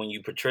like when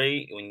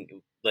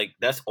like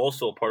that's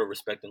also a part of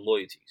respect and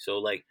loyalty. So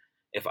like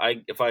if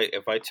I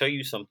tell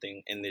you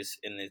something in this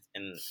and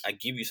I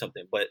give you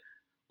something, but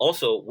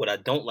also what I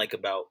don't like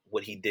about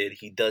what he did,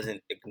 he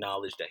doesn't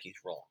acknowledge that he's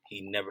wrong.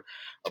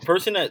 A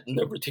person that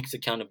never takes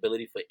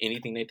accountability for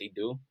anything that they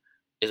do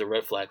is a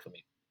red flag for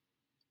me.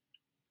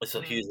 It's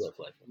a huge red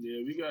flag for me.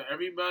 Yeah, we got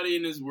everybody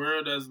in this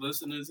world that's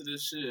listening to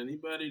this shit.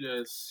 Anybody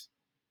that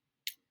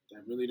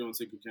really don't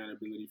take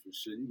accountability for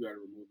shit, you gotta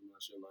remove them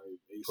out your life.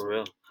 ASAP, for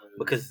real.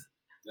 Because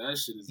that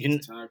shit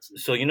is toxic.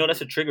 So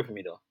that's a trigger for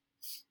me though.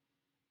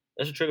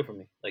 That's a trigger for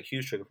me. Like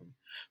huge trigger for me.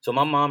 So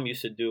my mom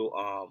used to do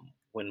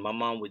when my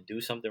mom would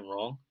do something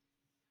wrong,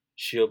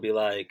 she'll be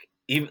like,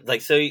 even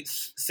like say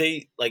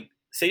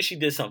she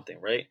did something,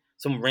 right?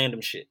 Some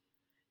random shit.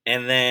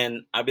 And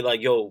then I'd be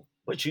like, yo,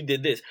 but you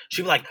did this.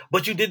 She'd be like,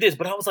 but you did this.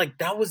 But I was like,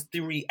 that was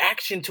the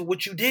reaction to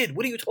what you did.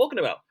 What are you talking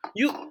about?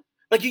 You're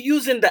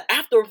using the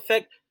after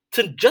effect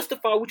to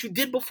justify what you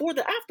did before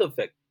the after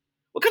effect.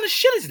 What kind of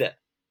shit is that?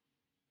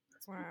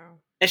 Wow.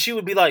 And she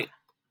would be like,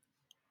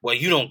 well,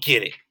 you don't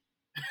get it.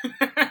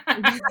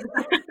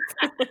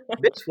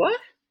 Bitch, what?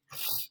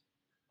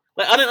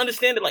 Like, I didn't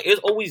understand it. Like,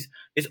 it's always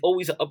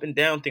an up and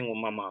down thing with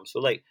my mom. So,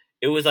 like,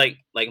 it was like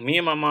me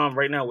and my mom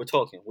right now, we're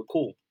talking. We're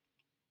cool.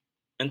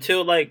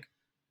 Until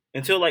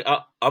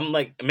I'm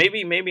like,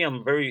 maybe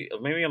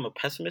I'm a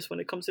pessimist when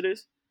it comes to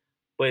this.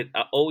 But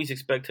I always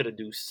expect her to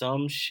do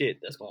some shit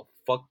that's gonna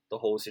fuck the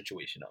whole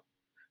situation up.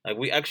 Like,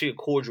 we actually are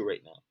cordial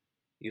right now.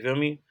 You feel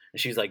me? And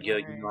she's like, yeah,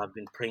 Right. I've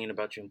been praying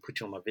about you and put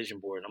you on my vision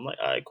board. And I'm like,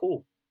 all right,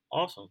 cool,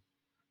 awesome.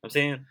 I'm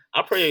saying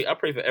I pray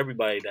for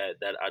everybody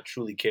that I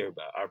truly care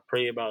about. I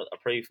pray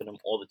for them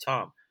all the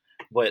time.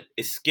 But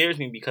it scares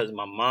me because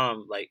my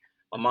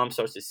mom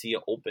starts to see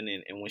an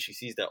opening, and when she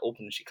sees that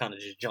opening, she kind of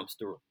just jumps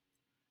through.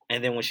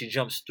 And then when she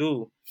jumps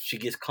through, she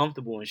gets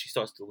comfortable and she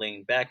starts to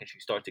lean back and she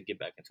starts to get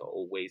back into her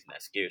old ways, and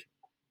that scares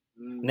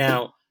me.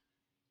 Now,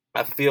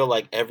 I feel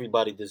like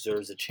everybody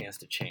deserves a chance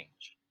to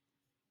change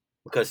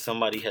because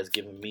somebody has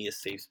given me a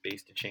safe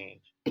space to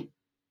change. You know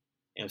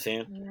what I'm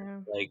saying? Yeah.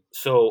 Like,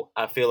 so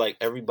I feel like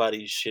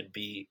everybody should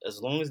be,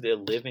 as long as they're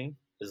living,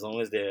 as long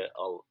as they're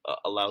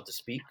allowed to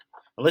speak,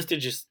 unless they're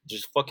just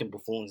fucking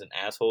buffoons and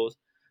assholes.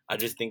 I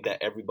just think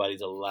that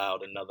everybody's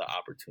allowed another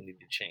opportunity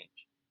to change.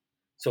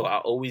 So I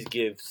always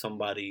give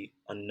somebody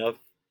enough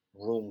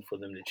room for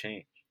them to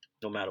change,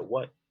 no matter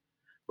what.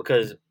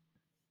 Because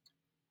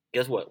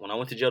guess what? When I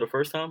went to jail the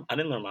first time, I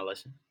didn't learn my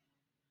lesson.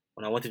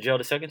 When I went to jail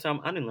the second time,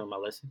 I didn't learn my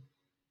lesson.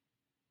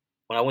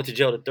 When I went to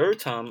jail the third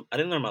time, I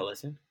didn't learn my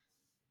lesson.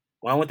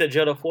 When I went to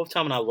jail the fourth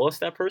time and I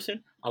lost that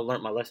person, I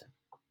learned my lesson.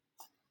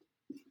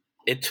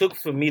 It took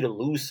for me to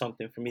lose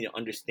something for me to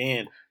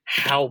understand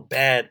how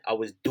bad I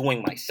was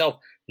doing myself,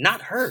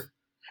 not her.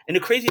 And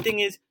the crazy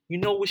thing is, you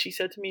know what she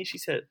said to me? She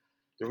said,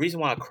 the reason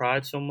why I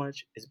cried so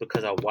much is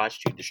because I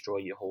watched you destroy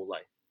your whole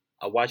life.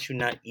 I watched you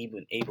not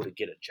even able to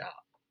get a job.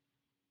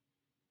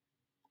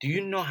 Do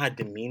you know how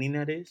demeaning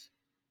that is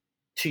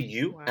to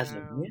you as a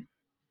Wow. man?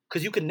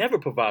 Because you could never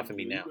provide for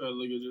me now. You gotta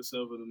look at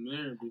yourself in the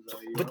mirror and be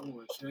like, yo, I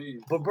want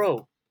change. But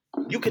bro,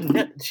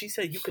 she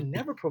said you could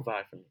never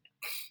provide for me.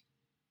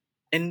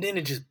 And then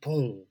it just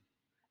boom.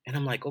 And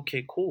I'm like,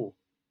 okay, cool.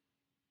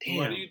 Damn.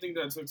 Why do you think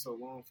that took so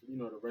long for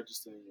to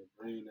register in your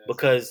brain?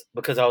 Because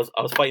I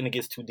was fighting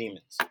against two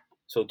demons.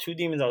 So two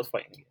demons I was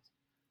fighting against.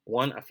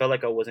 One, I felt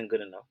like I wasn't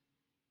good enough.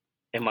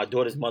 And my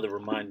daughter's mother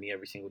reminded me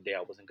every single day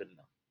I wasn't good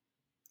enough.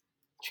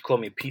 She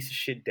called me a piece of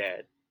shit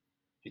dad.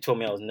 She told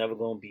me I was never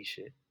gonna be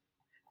shit.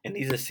 And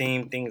these are the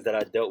same things that I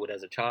dealt with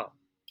as a child.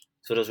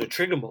 So those were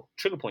trigger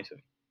points for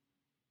me.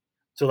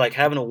 So like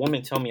having a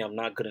woman tell me I'm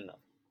not good enough,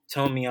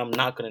 telling me I'm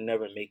not gonna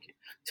never make it,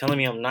 telling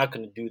me I'm not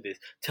gonna do this,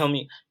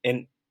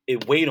 and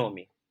it weighed on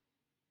me.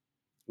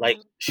 Like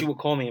she would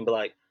call me and be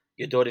like,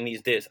 your daughter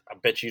needs this. I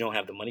bet you don't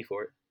have the money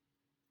for it.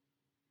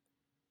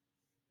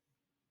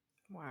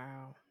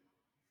 Wow.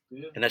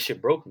 Yeah. And that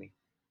shit broke me.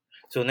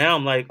 So now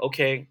I'm like,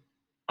 okay,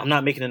 I'm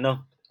not making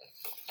enough.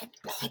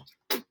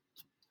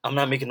 I'm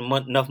not making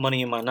enough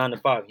money in my 9 to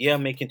 5. Yeah,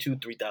 I'm making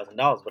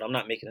 $2,000-$3,000, but I'm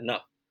not making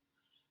enough.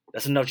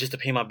 That's enough just to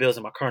pay my bills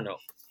and my car note.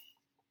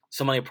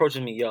 Somebody approaches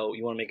me, yo,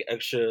 you want to make an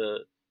extra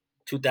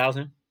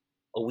 $2,000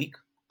 a week?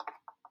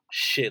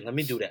 Shit, let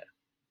me do that.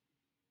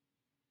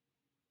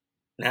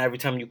 Now every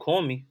time you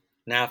call me,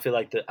 now I feel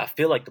like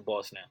the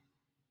boss now.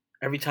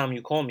 Every time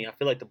you call me, I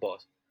feel like the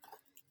boss.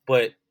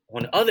 But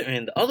on the other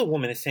end, the other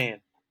woman is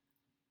saying,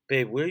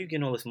 babe, where are you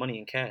getting all this money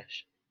in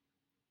cash?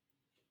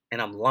 And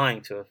I'm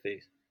lying to her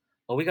face.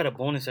 Oh, we got a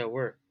bonus at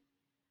work.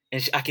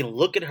 And I can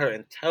look at her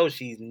and tell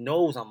she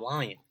knows I'm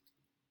lying.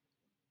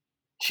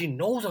 She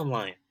knows I'm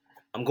lying.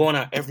 I'm going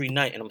out every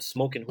night and I'm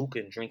smoking hookah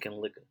and drinking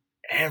liquor.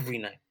 Every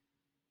night.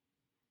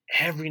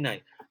 Every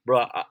night.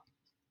 Bro,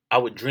 I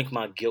would drink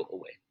my guilt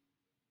away.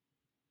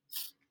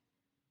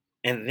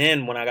 And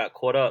then when I got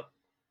caught up,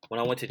 when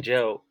I went to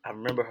jail, I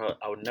remember her,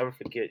 I would never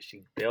forget,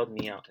 she bailed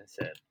me out and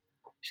said,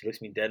 she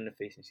looks me dead in the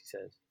face and she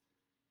says,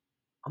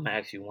 I'm going to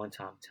ask you one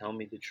time, tell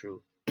me the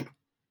truth.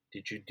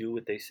 Did you do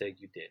what they said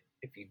you did?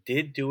 If you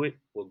did do it,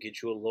 we'll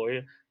get you a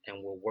lawyer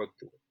and we'll work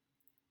through it.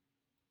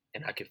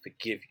 And I can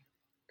forgive you.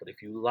 But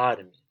if you lie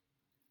to me,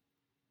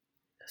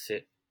 that's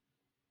it.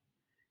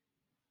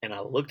 And I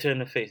looked her in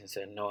the face and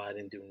said, no, I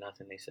didn't do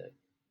nothing they said.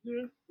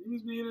 Yeah, he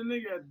was being a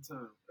nigga at the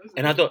time.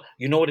 And I thought,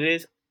 you know what it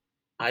is?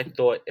 I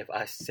thought if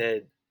I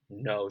said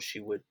no,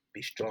 she would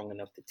be strong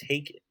enough to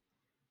take it.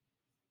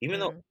 Even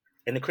though,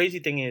 and the crazy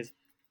thing is,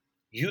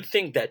 you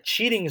think that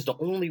cheating is the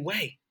only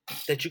way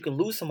that you can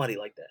lose somebody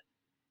like that.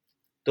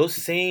 Those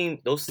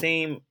same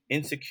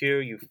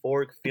insecure,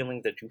 euphoric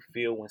feelings that you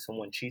feel when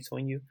someone cheats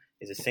on you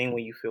is the same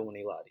way you feel when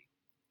they lie to you.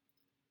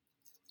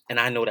 And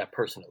I know that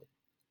personally.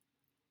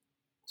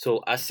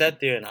 So I sat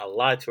there and I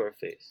lied to her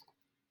face.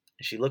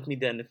 And she looked me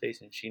dead in the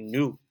face and she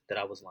knew that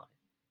I was lying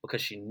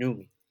because she knew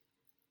me.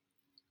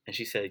 And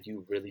she said,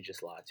 you really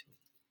just lied to me.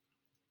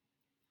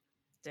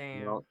 Damn.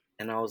 You know?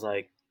 And I was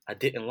like, I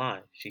didn't lie.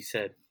 She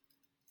said,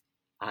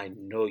 I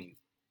know you.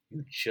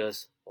 You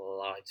just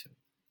lied to me.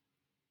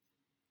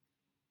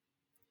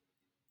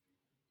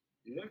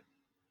 Yeah.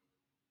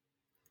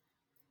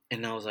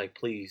 And I was like,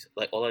 please,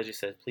 like all I just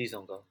said, please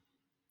don't go.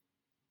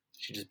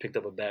 She just picked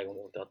up a bag and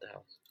walked out the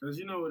house. Cause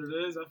you know what it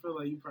is. I feel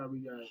like you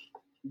probably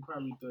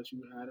thought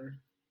you had her.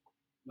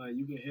 Like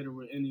you could hit her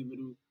with any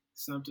little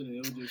something and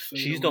it would just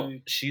fade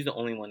away. She's the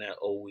only one that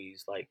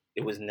always, like,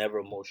 it was never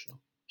emotional.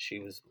 She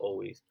was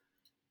always,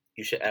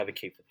 you should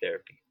advocate for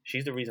therapy.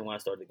 She's the reason why I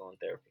started going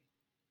therapy.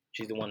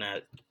 She's the one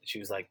that, she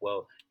was like,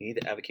 well, you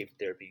need to advocate for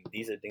therapy.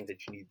 These are things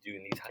that you need to do,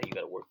 and these are how you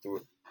got to work through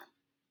it.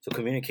 So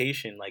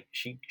communication, like,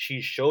 she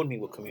showed me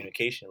what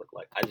communication looked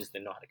like. I just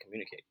didn't know how to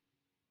communicate.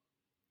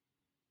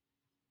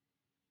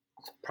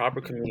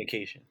 Proper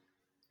communication.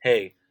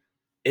 Hey,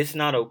 it's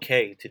not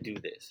okay to do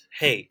this.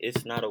 Hey,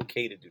 it's not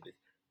okay to do this.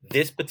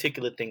 This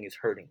particular thing is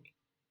hurting me.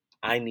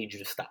 I need you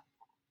to stop.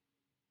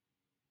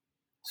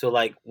 So,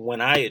 like,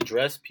 when I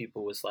address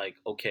people, it's like,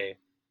 okay,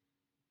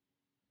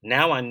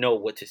 now I know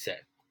what to say.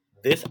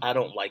 This, I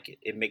don't like it.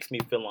 It makes me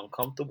feel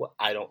uncomfortable.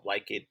 I don't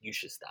like it. You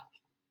should stop.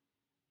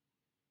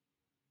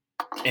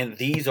 And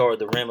these are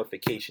the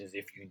ramifications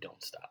if you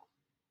don't stop.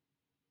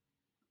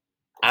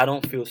 I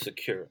don't feel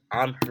secure.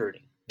 I'm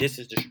hurting. This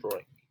is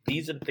destroying me.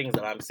 These are the things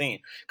that I'm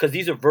saying. Because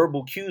these are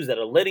verbal cues that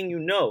are letting you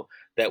know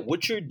that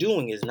what you're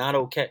doing is not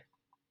okay.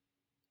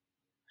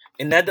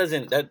 And that's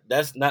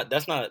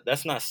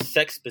not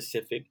sex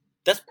specific.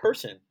 That's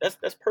person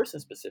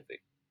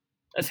specific.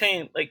 That's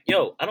saying, like,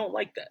 yo, I don't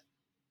like that.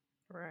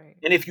 Right.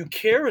 And if you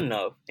care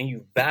enough and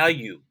you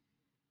value,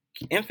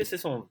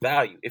 emphasis on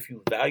value, if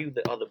you value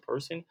the other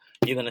person,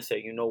 you're going to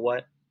say, you know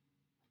what?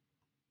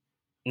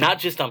 Not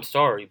just I'm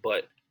sorry,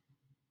 but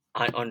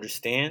I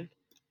understand.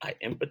 I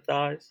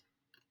empathize.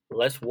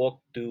 Let's walk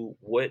through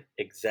what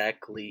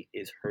exactly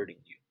is hurting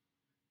you.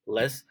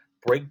 Let's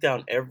break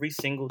down every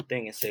single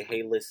thing and say,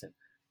 hey, listen,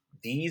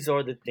 these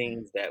are the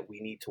things that we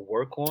need to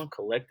work on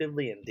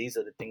collectively, and these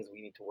are the things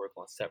we need to work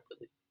on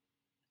separately.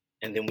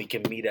 And then we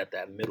can meet at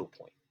that middle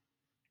point.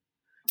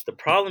 The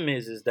problem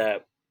is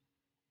that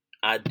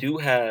I do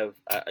have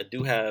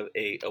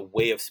a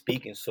way of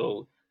speaking,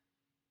 so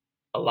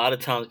a lot of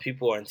times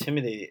people are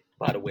intimidated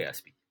by the way I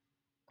speak,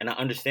 and I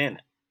understand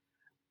that.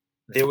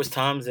 There was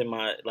times in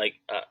my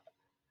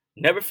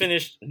never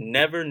finished,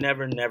 never,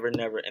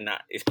 and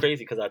it's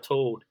crazy because I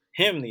told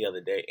him the other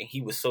day, and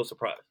he was so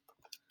surprised.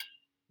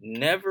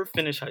 Never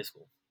finished high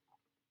school.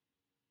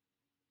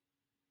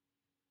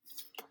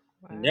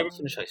 Wow. Never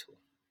finished high school.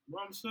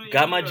 Well, I'm saying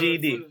Got my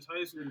GED.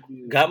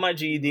 Got my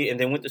GED, and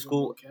then went to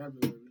school.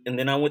 And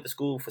then I went to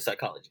school for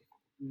psychology.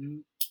 Mm-hmm.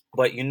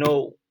 But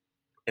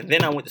and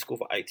then I went to school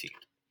for IT.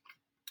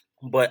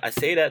 But I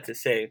say that to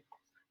say,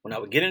 when I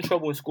would get in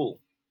trouble in school,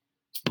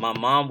 my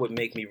mom would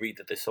make me read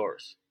the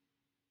thesaurus.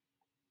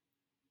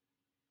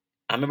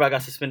 I remember I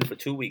got suspended for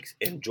 2 weeks,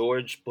 and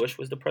George Bush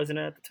was the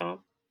president at the time.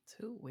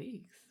 2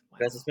 weeks. Wow.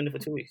 I got suspended for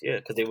 2 weeks, yeah,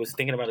 because they was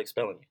thinking about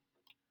expelling me.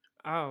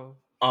 Oh.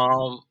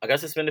 I got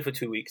suspended for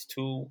 2 weeks,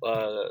 2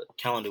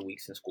 calendar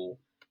weeks in school,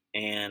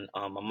 and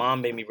my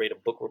mom made me read a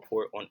book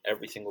report on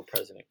every single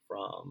president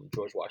from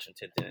George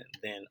Washington,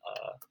 then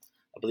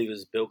I believe it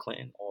was Bill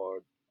Clinton or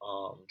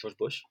George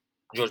Bush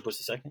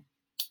II,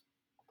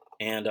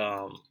 and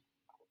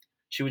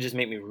she would just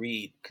make me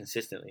read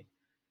consistently.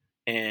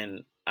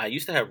 And I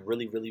used to have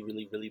really, really,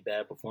 really, really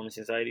bad performance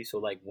anxiety. So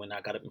like when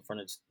I got up in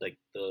front of like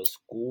the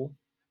school,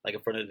 like in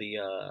front of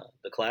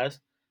the class,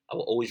 I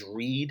would always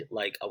read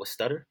like I would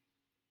stutter.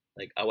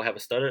 Like I would have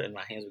a stutter and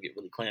my hands would get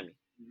really clammy.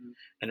 Mm-hmm.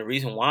 And the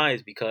reason why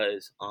is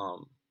because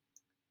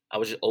I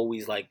was just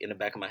always like in the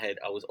back of my head,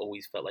 I was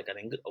always felt like I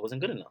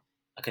wasn't good enough.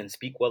 I couldn't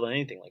speak well or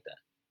anything like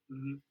that.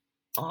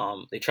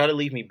 Mm-hmm. They tried to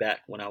leave me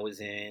back when I was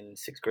in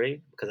 6th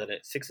grade because I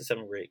did 6th or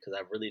 7th grade because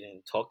I really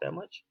didn't talk that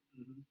much.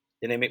 Mm-hmm.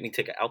 Then they made me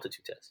take an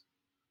altitude test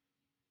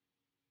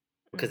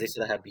because they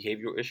said I had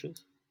behavioral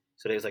issues.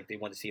 So they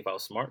wanted to see if I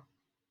was smart.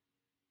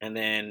 And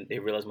then they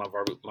realized my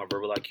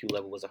verbal IQ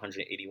level was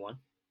 181.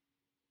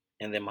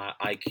 And then my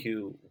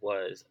IQ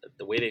was,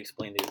 the way they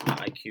explained it, my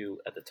IQ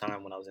at the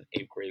time when I was in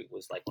 8th grade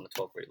was like on the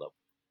 12th grade level.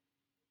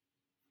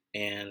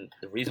 And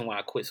the reason why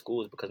I quit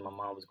school is because my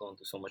mom was going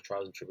through so much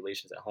trials and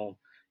tribulations at home,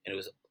 and it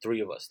was 3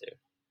 of us there.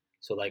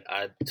 So like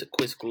I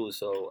quit school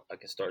so I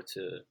can start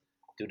to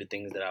do the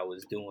things that I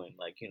was doing,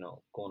 like,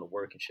 going to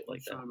work and shit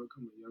like that. Trying to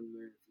become a young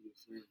man for your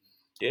family.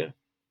 Yeah.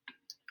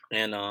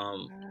 And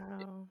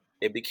wow.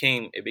 it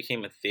became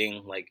a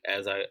thing like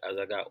as I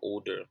got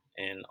older,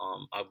 and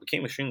I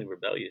became extremely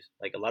rebellious.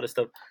 Like a lot of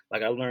stuff,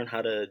 like I learned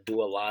how to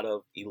do a lot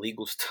of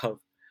illegal stuff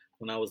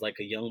when I was like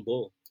a young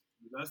bull.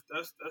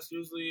 That's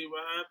usually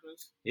what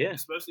happens. Yeah.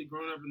 Especially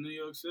growing up in New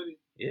York City.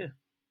 Yeah.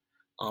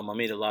 I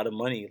made a lot of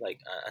money. Like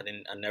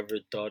I never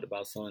thought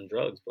about selling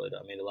drugs, but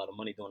I made a lot of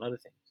money doing other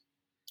things.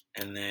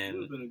 And then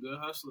you've been a good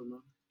hustler,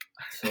 man.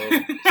 So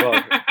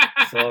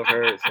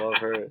I've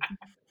heard.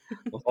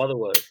 My father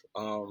was.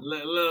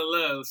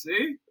 Look,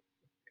 see?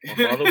 My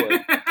father was.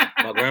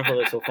 My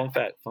grandfather. So fun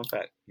fact.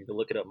 You can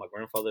look it up. My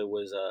grandfather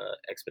was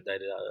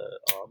expedited out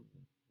of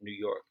New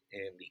York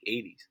in the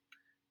 80s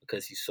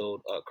because he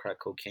sold crack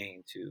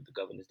cocaine to the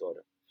governor's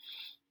daughter.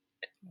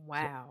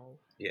 Wow.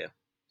 So, yeah.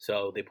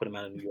 So they put him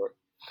out of New York.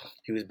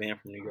 He was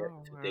banned from New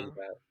York to day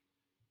about.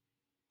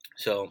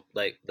 So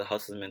like the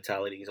hustling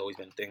mentality has always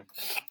been a thing.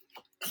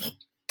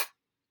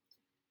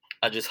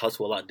 I just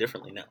hustle a lot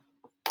differently now.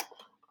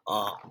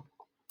 Um,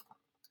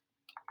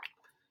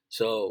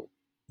 so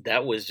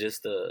that was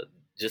just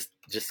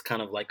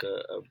kind of like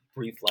a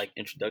brief like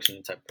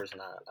introduction type of person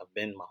I've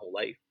been my whole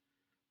life.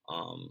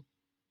 Um,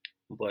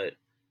 but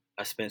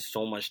I spent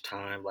so much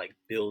time like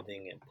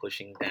building and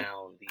pushing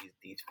down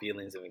these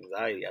feelings of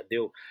anxiety. I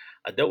dealt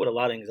with a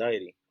lot of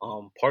anxiety.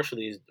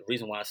 Partially is the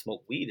reason why I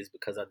smoke weed is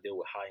because I deal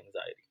with high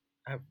anxiety.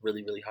 I have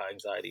really really high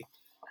anxiety.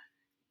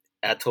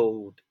 I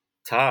told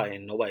Ty,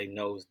 and nobody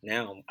knows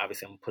now.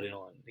 Obviously, I'm putting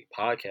on the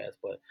podcast,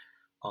 but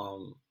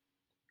um,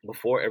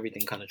 before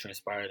everything kind of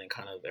transpired and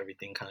kind of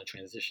everything kind of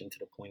transitioned to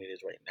the point it is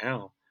right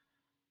now,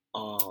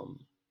 um,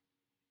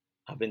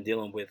 I've been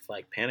dealing with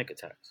like panic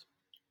attacks.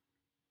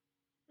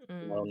 I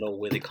don't know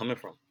where they're coming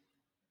from.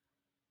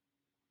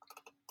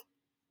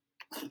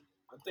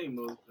 I think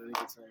most panic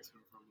attacks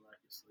come from lack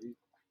of sleep.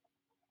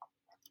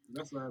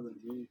 That's what happened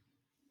to me.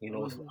 You I know,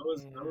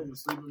 wasn't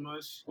sleeping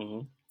much,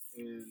 mm-hmm,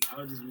 and I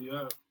would just be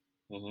up,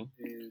 mm-hmm.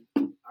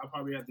 and I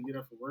probably have to get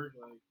up for work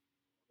like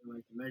in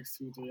like the next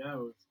 2 or 3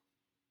 hours,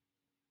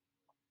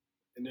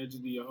 and there'd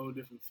just be a whole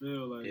different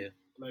feel. Yeah,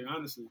 Like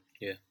honestly,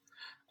 yeah.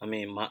 I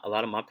mean, a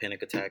lot of my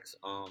panic attacks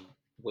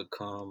would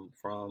come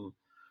from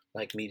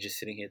like me just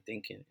sitting here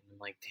thinking, and I'm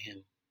like,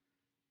 damn,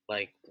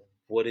 like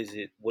what does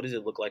it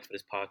look like for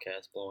this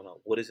podcast blowing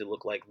up? What does it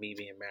look like me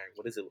being married?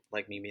 What does it look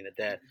like me being a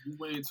dad? you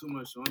weighing too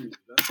much on you.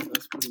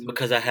 That's pretty much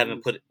Because I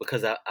haven't put it,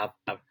 because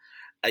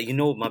you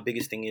know what my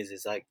biggest thing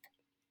is like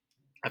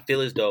I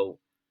feel as though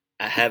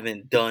I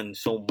haven't done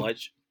so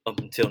much up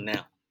until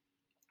now,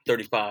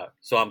 35.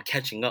 So I'm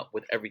catching up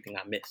with everything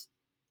I missed.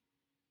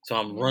 So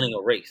I'm running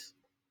a race,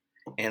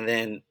 and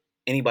then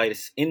anybody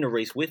that's in the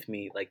race with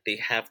me, like they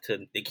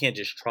can't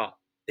just trot.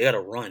 They gotta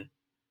run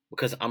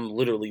because I'm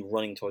literally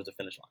running towards the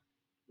finish line.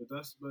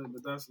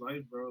 But that's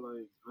life, bro.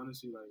 Like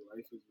honestly, like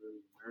life is really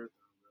a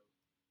marathon, bro.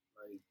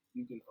 Like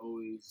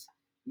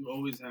you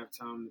always have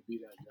time to be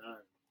that guy.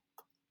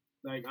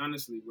 Like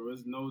honestly, bro,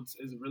 it's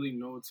really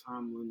no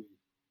time limit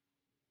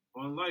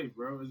on life,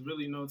 bro. There's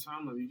really no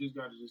time limit. You just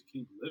gotta just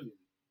keep living,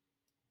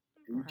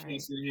 and you can't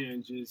Right. sit here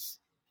and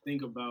just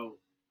think about,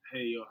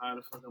 hey, yo, how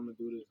the fuck I'm gonna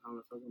do this? How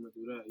the fuck I'm gonna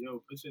do that?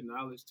 Yo, put your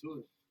knowledge to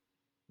it.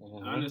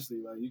 Mm-hmm.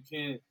 Honestly, like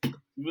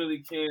you really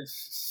can't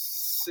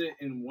sit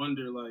and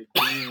wonder, like,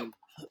 damn,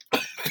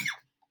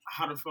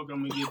 how the fuck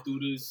I'm gonna get through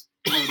this,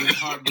 this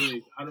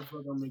heartbreak? How the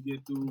fuck I'm gonna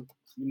get through,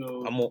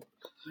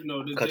 I'm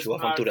gonna cut this you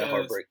off. I'm through that podcast?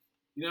 heartbreak.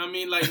 You know what I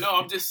mean? Like, no,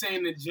 I'm just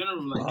saying in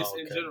general, like, Oh,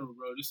 okay. in general,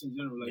 bro, just in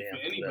general, like, Yeah,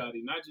 for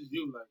anybody, not just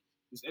you, like,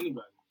 just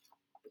anybody.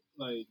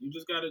 Like, you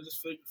just gotta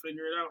just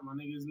figure it out, my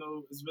nigga.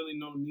 It's really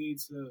no need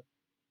to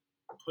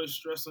push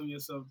stress on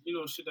yourself.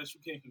 Shit that you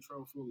can't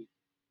control fully.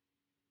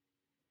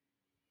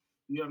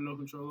 You have no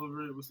control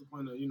over it. What's the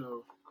point of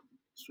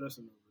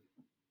stressing over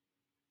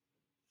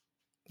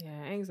it?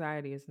 Yeah,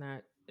 anxiety is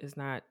not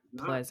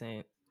Nah,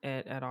 pleasant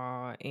at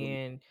all.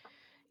 And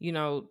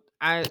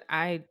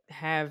I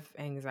have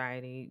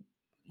anxiety.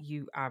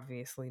 You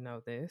obviously know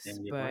this,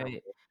 and you're but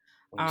brown.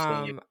 When you stay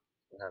in your, um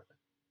what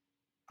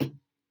happened?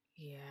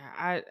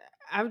 yeah,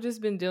 I've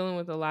just been dealing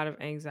with a lot of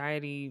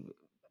anxiety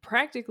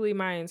practically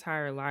my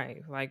entire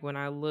life. Like when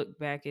I look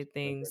back at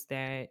things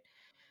that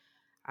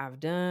I've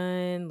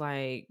done,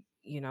 like,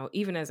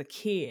 even as a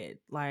kid,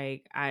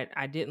 like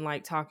I didn't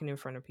like talking in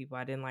front of people.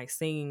 I didn't like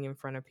singing in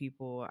front of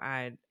people.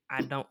 I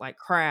don't like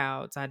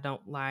crowds. I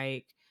don't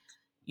like,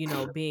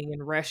 being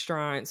in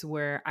restaurants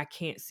where I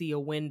can't see a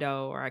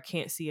window or I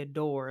can't see a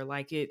door.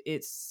 Like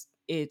it's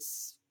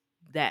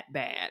that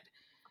bad.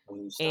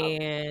 When you stop,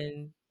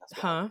 And that's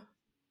what happened. huh?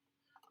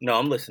 No,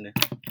 I'm listening.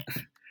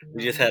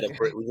 No, you're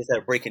good. We just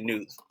had breaking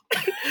news.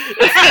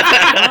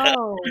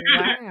 Oh,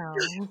 wow.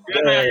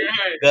 Go ahead.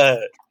 Go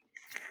ahead.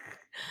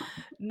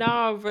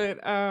 No, but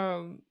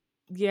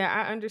yeah,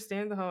 I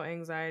understand the whole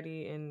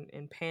anxiety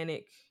and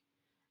panic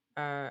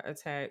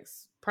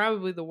attacks.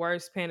 Probably the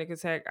worst panic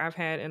attack I've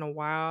had in a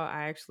while.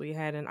 I actually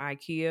had an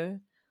IKEA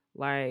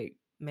like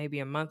maybe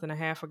a month and a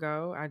half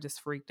ago. I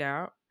just freaked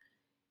out.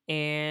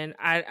 And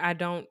I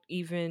don't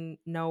even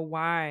know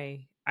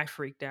why I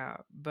freaked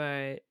out,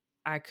 but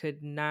I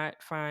could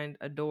not find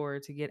a door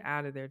to get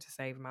out of there to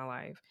save my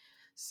life.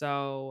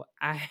 So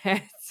I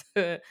had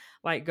to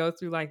like go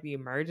through like the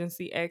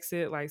emergency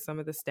exit. Like some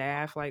of the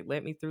staff like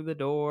let me through the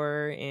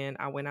door and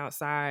I went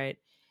outside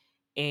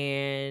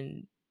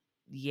and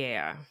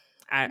yeah,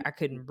 I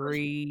couldn't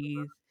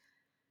breathe.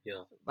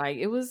 Yeah. Like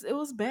it was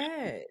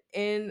bad.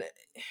 And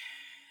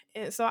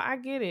so I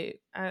get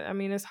it. I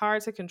mean, it's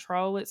hard to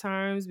control at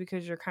times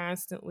because you're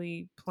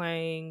constantly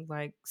playing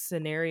like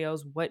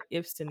scenarios, what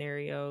if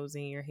scenarios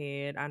in your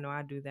head. I know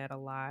I do that a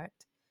lot.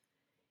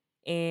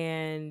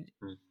 And,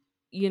 Mm.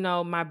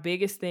 My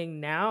biggest thing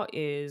now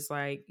is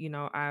like,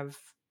 I've,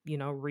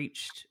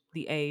 reached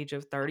the age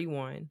of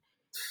 31.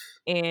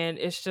 And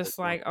it's just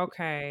like,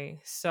 okay,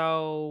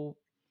 so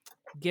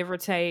give or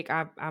take,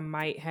 I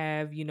might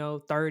have,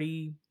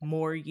 30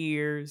 more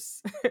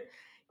years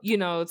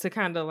to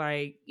kind of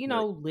like,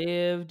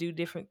 live, do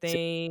different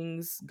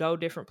things, go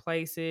different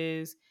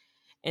places.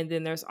 And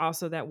then there's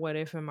also that what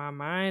if in my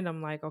mind.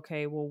 I'm like,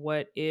 okay, well,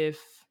 what if,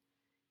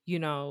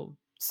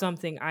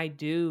 something I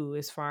do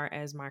as far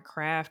as my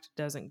craft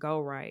doesn't go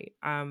right?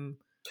 I'm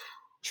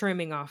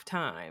trimming off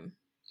time.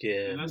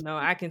 Yeah.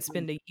 I can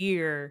spend a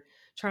year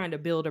trying to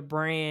build a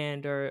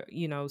brand, or,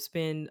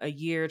 spend a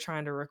year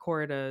trying to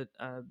record a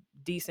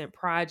decent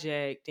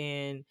project,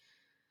 and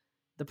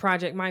the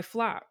project might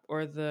flop,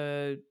 or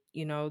the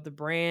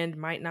brand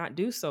might not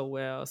do so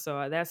well.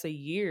 So that's a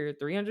year,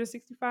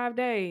 365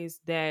 days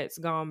that's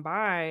gone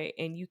by,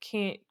 and you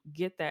can't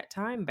get that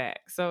time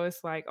back. So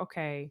it's like,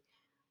 okay,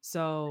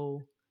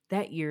 so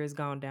that year has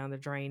gone down the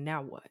drain.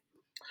 Now what?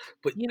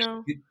 But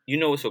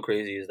what's so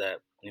crazy is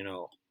that,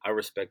 I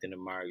respect and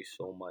admire you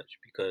so much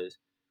because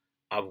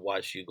I've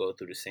watched you go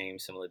through the same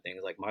similar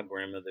things. Like my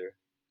grandmother,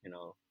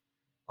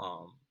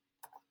 um,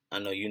 I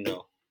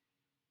know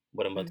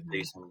but I'm about to tell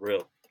you something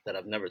real that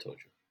I've never told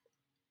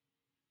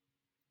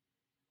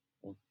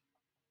you.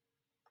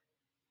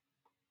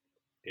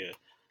 Yeah,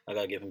 I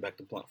gotta give him back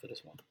the blunt for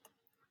this one.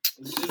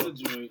 This is a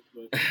joint.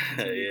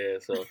 Yeah,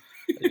 so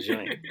a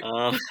joint.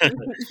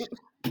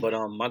 But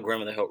my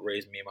grandmother helped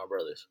raise me and my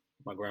brothers.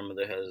 My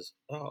grandmother has.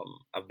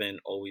 I've been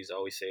always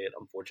say it.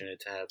 I'm fortunate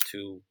to have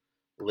two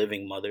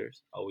living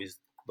mothers. I always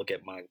look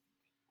at my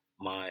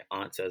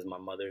aunts as my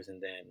mothers,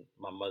 and then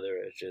my mother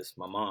as just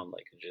my mom,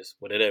 like just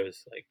what it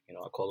is. Like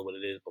I call it what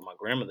it is. But my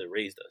grandmother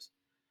raised us.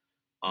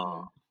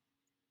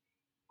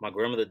 My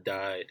grandmother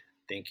died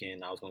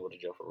thinking I was gonna go to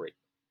jail for rape.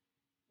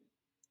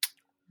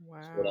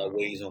 Wow. So that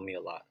weighs on me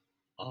a lot.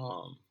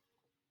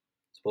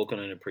 Spoken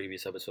in a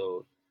previous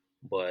episode,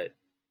 but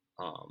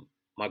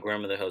my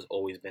grandmother has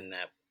always been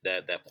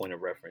that point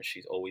of reference.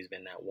 She's always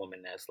been that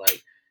woman that's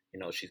like,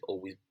 she's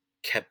always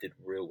kept it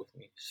real with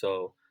me.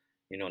 So,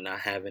 not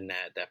having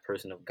that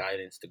person of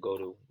guidance to go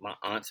to, my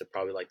aunts are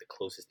probably like the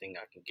closest thing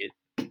I can get.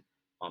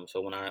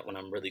 So when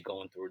I'm really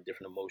going through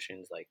different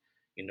emotions, like,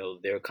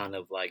 they're kind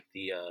of like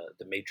the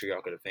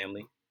matriarch of the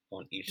family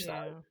on each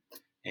side,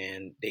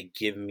 and they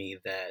give me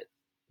that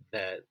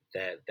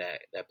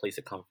place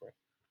of comfort.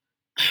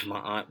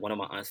 One of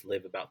my aunts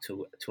live about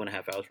 2.5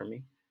 hours from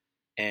me,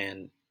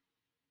 and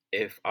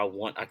if I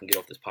want, I can get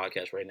off this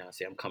podcast right now and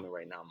say I'm coming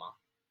right now, Ma,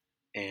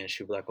 and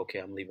she'll be like, okay,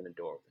 I'm leaving the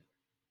door open,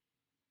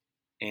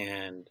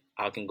 and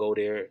I can go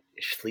there,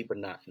 sleep or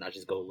not, and I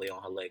just go lay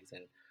on her legs,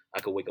 and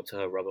I could wake up to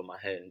her rubbing my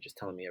head and just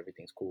telling me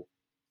everything's cool.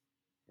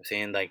 I'm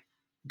saying, like,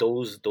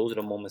 those are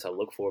the moments I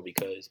look for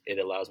because it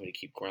allows me to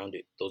keep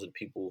grounded. Those are the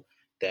people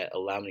that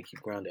allow me to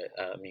keep grounded.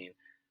 I mean,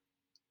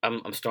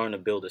 I'm starting to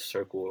build a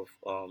circle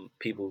of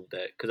people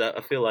that, because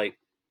I feel like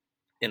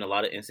in a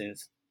lot of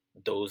instances,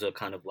 those are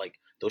kind of like,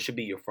 those should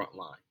be your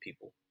frontline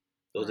people.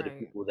 Those are the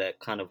people that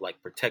kind of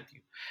like protect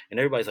you. And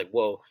everybody's like,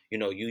 well, you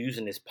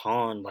using this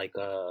pawn like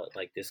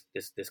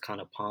this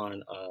kind of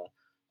pawn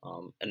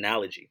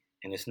analogy,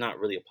 and it's not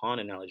really a pawn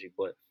analogy,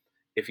 but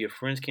if your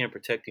friends can't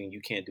protect you and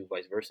you can't do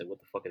vice versa, what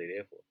the fuck are they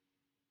there for?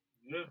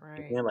 Yeah.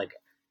 Right. And like,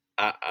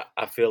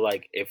 I feel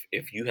like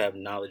if you have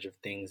knowledge of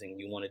things and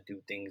you want to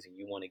do things and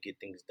you want to get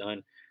things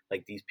done,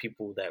 like these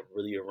people that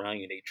really around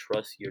you, they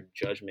trust your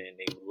judgment and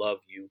they love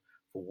you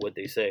for what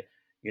they say.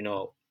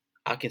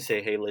 I can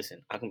say, hey,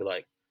 listen, I can be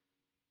like,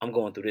 I'm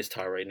going through this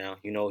time right now.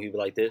 He'd be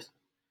like this.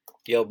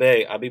 Yo,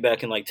 babe, I'll be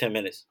back in like 10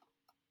 minutes.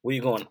 Where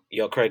you going?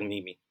 Yo, Craig,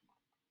 meet me.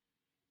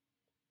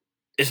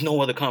 It's no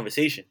other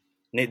conversation.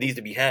 It needs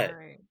to be had.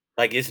 Right.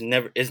 Like it's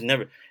never.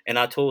 And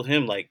I told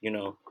him, like,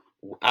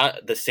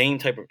 the same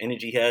type of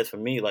energy he has for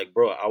me, like,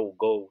 bro, I will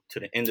go to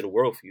the end of the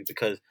world for you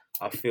because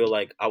I feel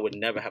like I would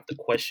never have to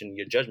question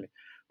your judgment.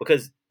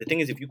 Because the thing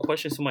is, if you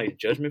question somebody's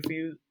judgment for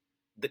you,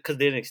 because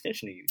they're an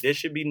extension of you, there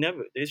should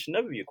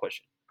never be a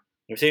question.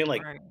 You know what I'm saying?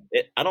 Like,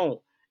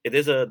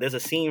 there's a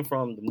scene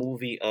from the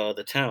movie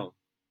The Town,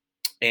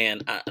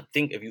 and I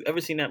think if you ever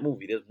seen that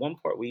movie, there's one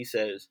part where he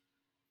says,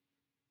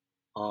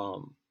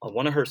 I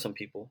want to hurt some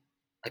people.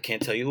 I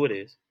can't tell you who it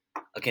is.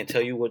 I can't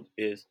tell you what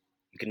it is.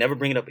 You can never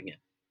bring it up again.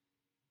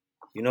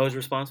 His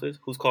response is,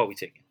 whose call we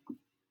taking?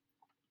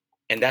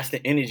 And that's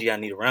the energy I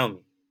need around me.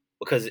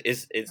 Because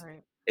it's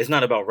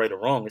not about right or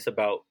wrong. It's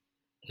about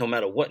no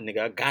matter what, nigga,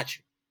 I got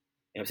you.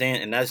 You know what I'm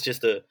saying? And that's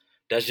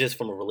just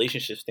from a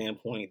relationship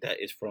standpoint,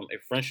 that is from a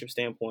friendship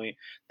standpoint,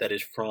 that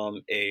is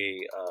from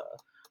a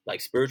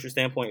like spiritual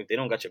standpoint. If they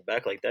don't got your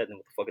back like that, then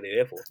what the fuck are they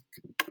there for?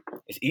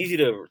 It's easy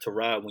to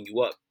ride when you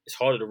up. It's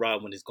harder to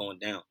ride when it's going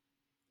down.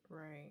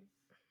 Right.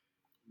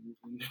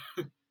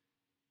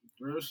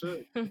 Real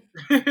shit. You know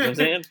what I'm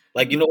saying?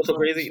 Like, what's so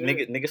crazy?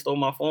 Nigga stole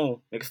my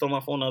phone. Nigga stole my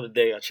phone the other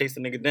day. I chased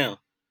the nigga down.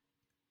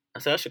 I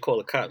said I should call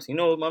the cops. You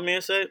know what my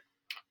man said?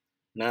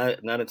 Not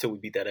until we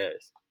beat that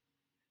ass.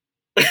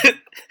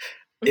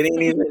 It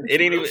ain't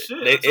even. Shit.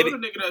 I told the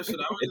nigga that shit.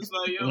 I was just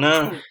like, yo,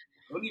 nah.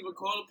 Don't even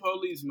call the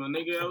police, my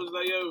nigga. I was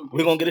like, yo,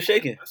 we're gonna get a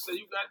shaking. I said,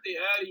 you got the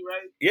addy,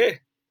 right? Yeah,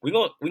 we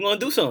gonna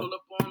do something. Pull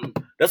up on him.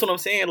 That's what I'm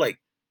saying. Like,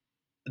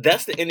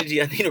 that's the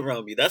energy I need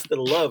around me. That's the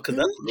love, because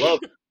that's love.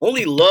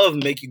 Only love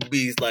make you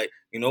be like,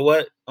 you know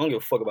what? I don't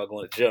give a fuck about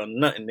going to jail.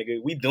 Nothing, nigga.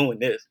 We doing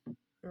this. This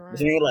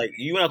Right. ain't like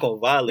you're not gonna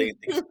violate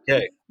things.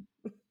 Okay,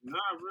 Nah,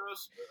 real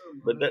spill,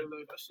 my but that nigga.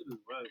 Like that shit is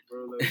whack,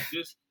 bro. Like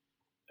just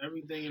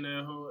everything in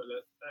that whole,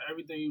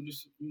 everything you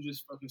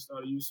just fucking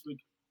started. You speak.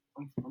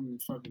 I'm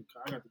fucking.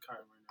 I got the kite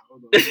right now.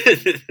 Hold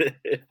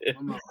on.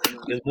 I'm out right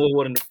now. there's more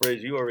water in the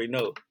fridge. You already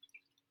know.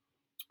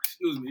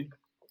 Excuse me.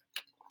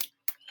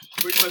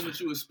 Pretty much what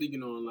you were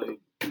speaking on, like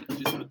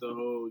just with the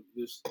whole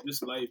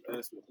this life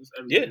aspect, just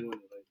Yeah, everything on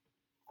it.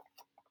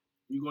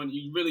 Like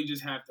you really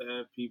just have to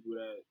have people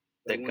that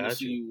that want to got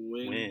see you. you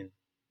win, Win.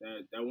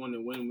 that want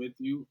to win with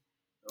you,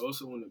 that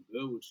also want to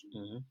build with you.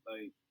 Mm-hmm.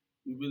 Like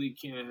you really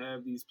can't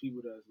have these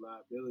people that's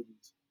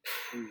liabilities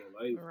in your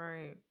life.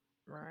 Right.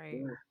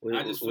 Right. Yeah.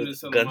 I With, just with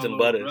finished telling guns my and little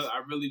brother. butters, I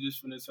really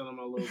just finished telling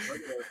my little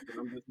brother that shit.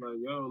 I'm just like,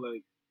 yo,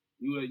 like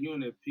you in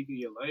the peak of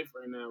your life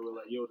right now. We're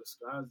like, yo, the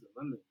sky's the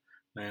limit,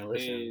 man.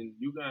 Listen, and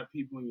you got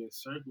people in your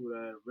circle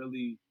that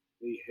really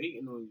they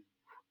hating on you,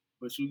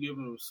 but you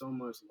giving them so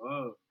much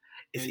love,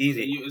 it's and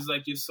easy it's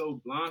like you're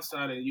so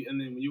blindsided. And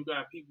then when you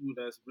got people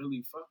that's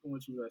really fucking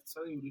with you, that's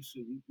telling you this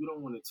shit, you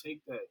don't want to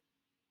take that.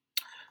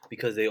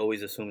 because they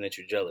always assume that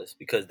you're jealous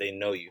because they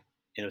know you.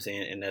 You know what I'm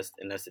saying? And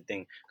that's the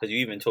thing. Because you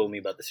even told me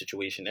about the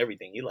situation,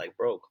 everything. You're like,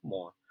 bro, come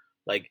on.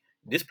 Like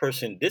this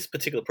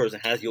particular person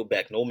has your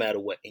back no matter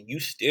what, and you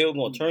still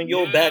gonna turn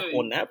your back Yeah,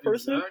 on that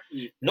person,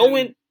 exactly.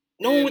 knowing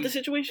what the And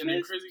situation the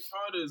is. crazy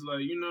part is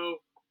like he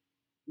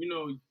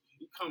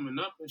coming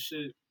up and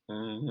shit.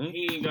 Mm-hmm.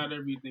 He ain't got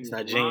everything It's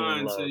not genuine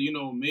aligned to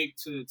love. make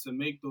to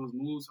make those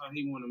moves how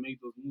he want to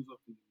make those moves off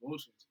his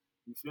emotions.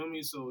 You feel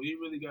me? So he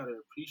really gotta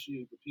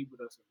appreciate the people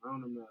that's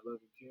around him that love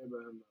and care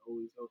about him that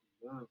always help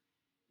him down.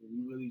 And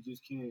you really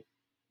just can't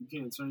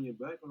turn your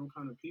back on them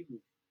kind of people.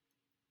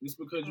 Just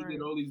because you get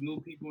Right. all these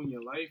new people in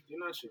your life, they're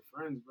not your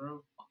friends,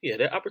 bro. Yeah,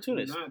 they're They're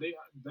opportunists, not. They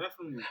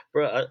definitely.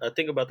 bro. I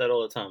think about that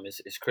all the time.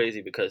 It's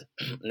crazy because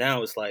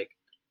now it's like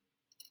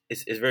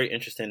it's very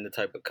interesting the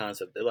type of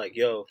concept. They're like,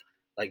 yo,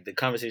 like the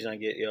conversation I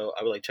get, yo,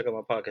 I would like check out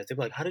my podcast. They're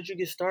like, how did you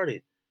get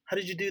started? How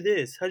did you do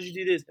this? How did you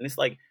do this? And it's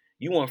like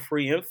you want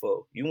free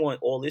info. You want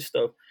all this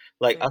stuff.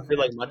 Like I feel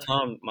like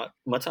Exactly.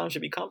 my time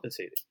should be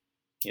compensated.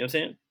 You know what I'm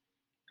saying?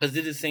 Because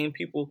they're the same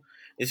people.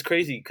 It's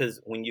crazy because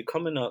when you're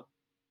coming up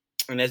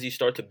and as you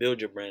start to build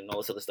your brand and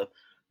all this other stuff,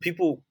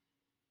 people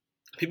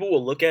people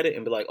will look at it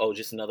and be like, oh,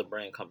 just another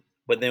brand coming.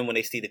 But then when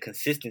they see the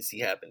consistency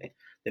happening,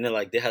 then they're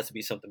like, there has to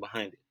be something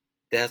behind it.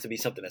 There has to be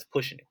something that's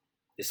pushing it.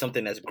 There's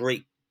something that's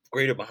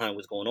greater behind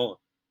what's going on.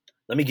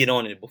 Let me get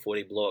on it before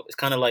they blow up. It's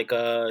kind of like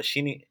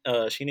Sheena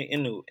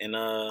Inu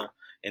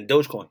and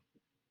Dogecoin.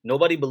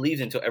 Nobody believes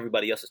it until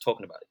everybody else is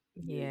talking about it.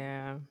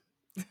 Yeah.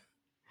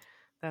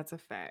 That's a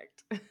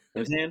fact. You know what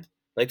I'm saying?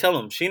 Like tell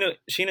them Sheena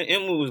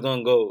Inu is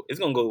gonna go. It's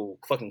gonna go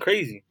fucking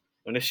crazy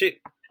when the shit.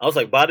 I was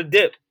like, buy the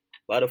dip,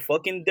 buy the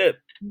fucking dip.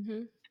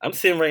 Hmm. I'm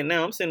sitting right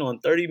now. I'm sitting on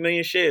 30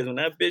 million shares. When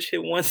that bitch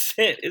hit 1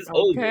 cent, it's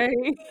over. Okay.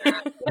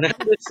 When that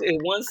bitch hit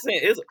 1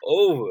 cent, it's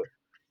over.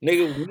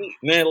 Nigga,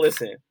 man,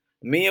 listen.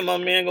 Me and my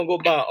man gonna go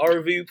buy an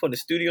RV, put a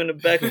studio in the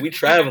back, and we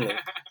traveling.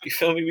 You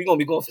feel me? We gonna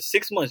be going for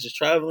 6 months, just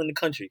traveling the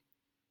country,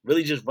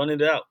 really just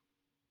running it out.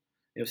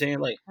 You know what I'm saying?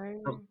 Like,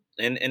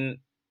 Okay. and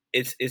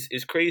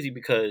it's crazy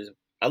because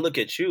I look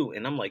at you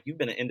and I'm like, you've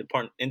been an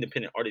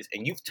independent artist,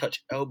 and you've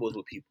touched elbows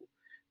with people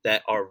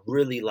that are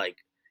really like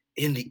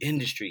in the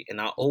industry,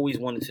 and I always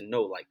wanted to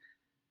know like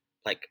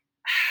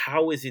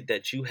how is it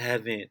that you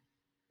haven't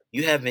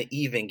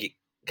even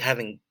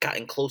haven't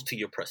gotten close to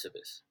your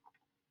precipice?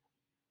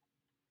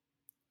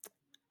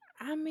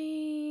 I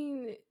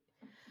mean,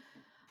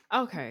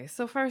 okay.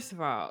 So first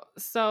of all,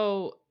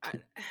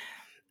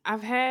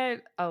 I've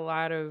had a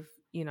lot of,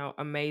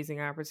 amazing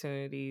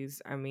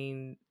opportunities. I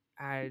mean,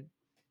 I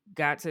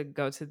got to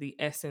go to the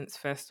Essence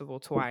Festival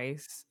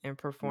twice and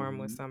perform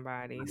with Mm-hmm.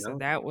 somebody. I So know.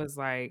 that was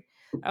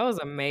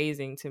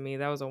amazing to me.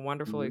 That was a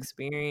wonderful Mm-hmm.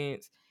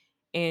 experience.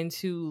 And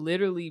to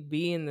literally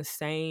be in the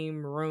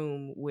same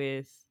room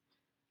with,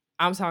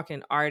 I'm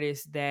talking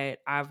artists that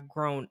I've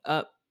grown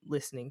up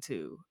listening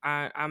to.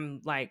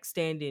 I'm like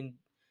standing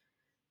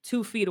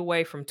 2 feet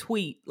away from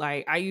Tweet.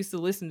 Like I used to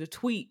listen to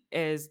Tweet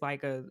as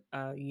like a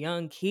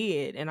young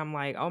kid, and I'm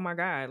like, oh my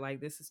god, like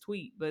this is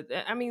Tweet. But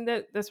I mean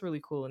that's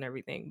really cool and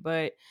everything.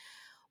 But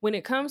when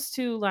it comes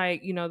to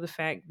like the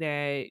fact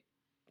that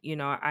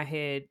I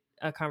had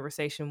a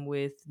conversation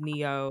with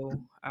Neo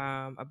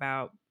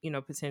about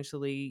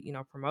potentially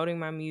promoting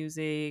my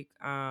music.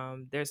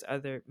 There's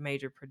other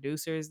major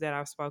producers that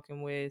I've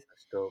spoken with,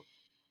 That's dope.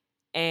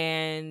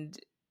 and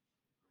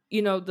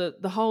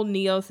the whole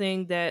Neo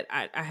thing that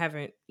I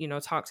haven't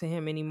talked to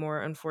him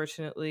anymore,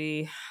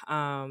 unfortunately.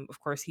 Of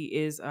course he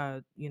is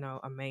a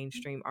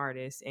mainstream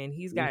artist and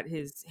he's Mhm. got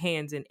his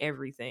hands in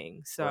everything,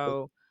 Right.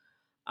 so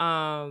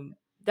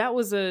that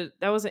was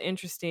an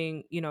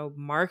interesting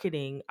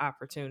marketing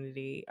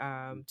opportunity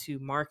to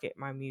market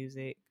my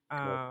music.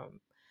 Correct.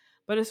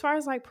 But as far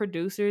as like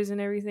producers and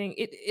everything,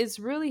 it's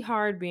really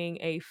hard being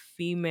a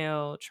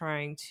female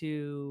trying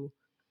to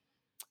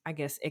I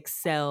guess,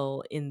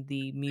 excel in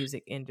the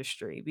music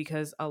industry,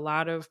 because a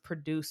lot of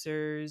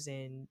producers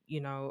and,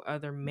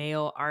 other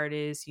male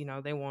artists,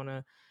 they want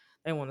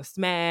to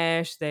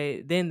smash,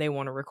 they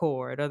want to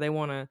record, or they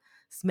want to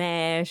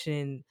smash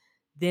and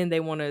then they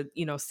want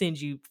to,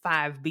 send you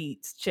 5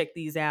 beats, check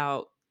these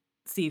out,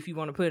 see if you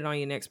want to put it on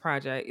your next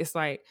project. It's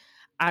like,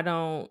 I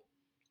don't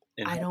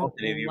And I how don't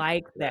often have you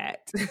like ran into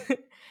that? that.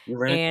 You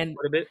ran into that And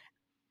quite a bit?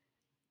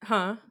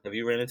 huh? Have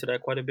you ran into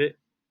that quite a bit?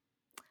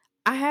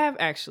 I have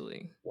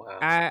actually. Wow.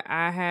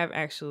 I have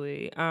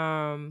actually.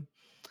 I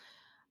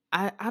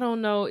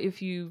don't know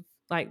if you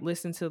like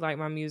listen to like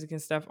my music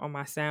and stuff on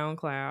my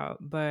SoundCloud,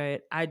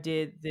 but I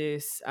did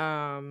this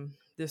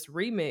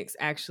remix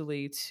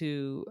actually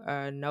to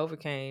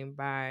Novocaine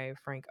by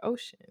Frank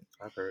Ocean.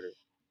 I've heard it.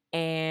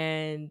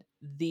 And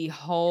the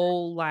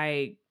whole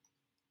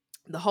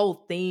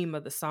theme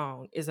of the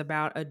song is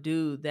about a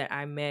dude that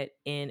I met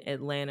in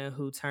Atlanta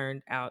who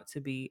turned out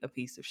to be a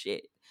piece of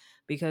shit.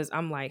 Because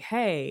I'm like,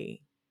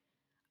 hey,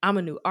 I'm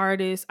a new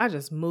artist. I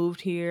just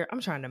moved here. I'm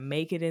trying to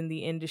make it in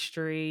the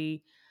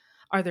industry.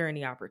 Are there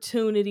any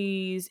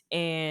opportunities?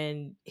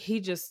 And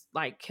he just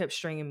like kept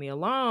stringing me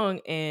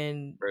along,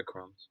 and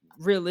Breadcrumbs.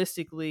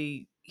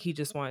 realistically, he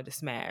just wanted to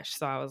smash.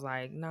 So I was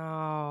like,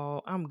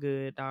 no, I'm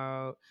good,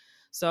 dog.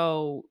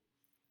 So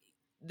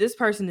this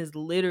person is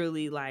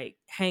literally like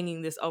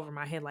hanging this over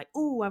my head, like,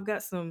 oh, I've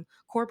got some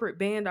corporate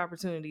band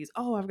opportunities.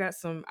 Oh, I've got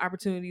some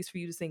opportunities for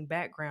you to sing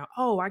background.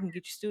 Oh, I can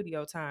get you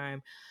studio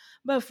time.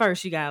 But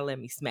first, you gotta let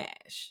me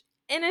smash.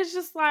 And it's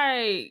just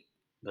like,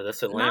 But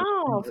that's Atlanta.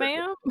 no,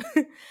 fam.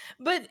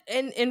 But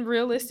and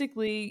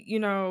realistically,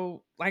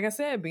 like I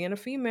said, being a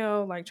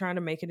female, like trying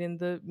to make it in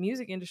the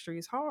music industry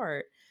is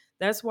hard.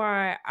 That's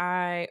why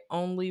I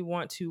only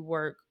want to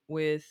work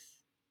with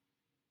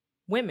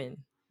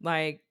women.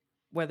 Like,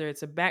 whether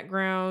it's a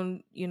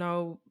background,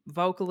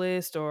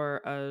 vocalist,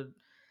 or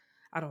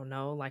I don't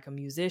know, like a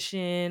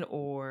musician,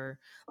 or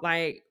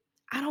like,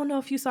 I don't know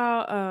if you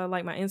saw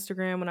like my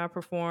Instagram when I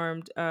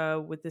performed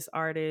with this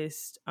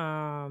artist,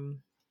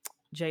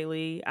 Jay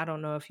Lee. I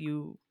don't know if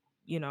you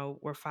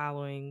were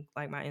following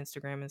like my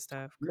Instagram and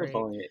stuff, I've been Craig.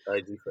 following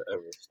IG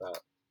forever. Stop.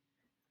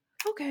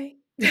 Okay.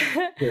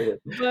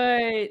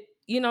 But,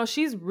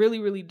 she's really,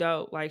 really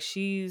dope. Like,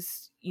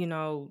 she's,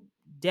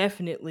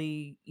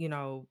 definitely,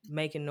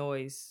 making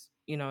noise,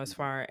 as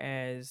far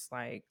as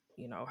like,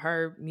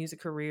 her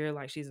music career.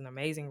 Like, she's an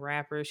amazing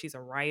rapper, she's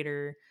a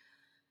writer.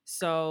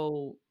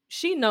 So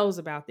she knows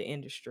about the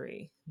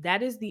industry.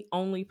 That is the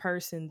only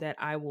person that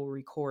I will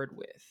record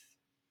with.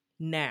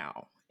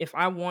 Now, if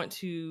I want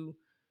to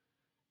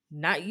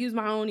not use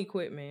my own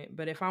equipment,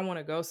 but if I want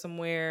to go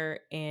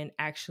somewhere and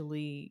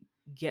actually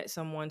get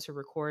someone to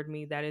record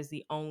me, that is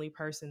the only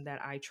person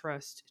that I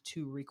trust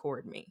to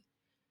record me.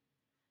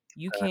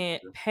 You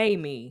can't pay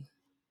me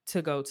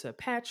to go to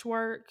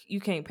Patchwork. You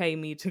can't pay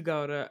me to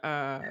go to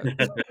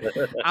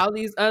all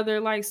these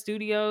other like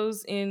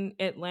studios in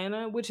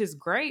Atlanta, which is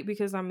great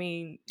because I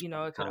mean, it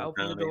could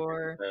open the Downtown, anything like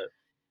door. that.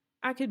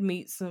 I could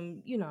meet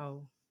some,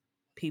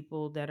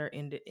 people that are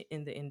in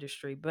the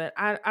industry, but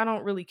I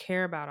don't really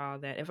care about all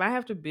that. If I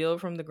have to build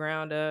from the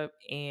ground up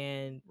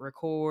and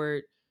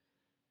record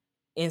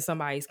in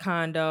somebody's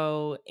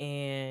condo,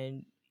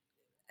 and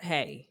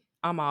hey,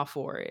 I'm all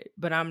for it.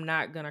 But I'm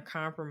not going to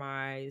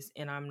compromise,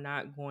 and I'm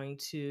not going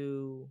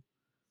to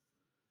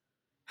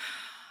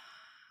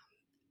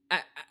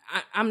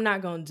I'm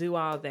not going to do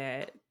all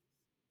that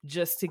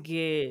just to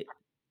get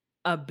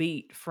a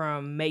beat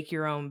from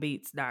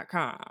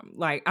makeyourownbeats.com.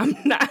 Like, I'm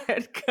not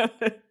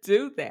gonna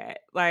do that.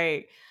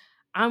 Like,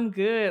 I'm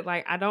good.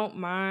 Like, I don't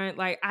mind.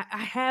 Like, I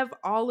have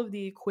all of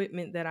the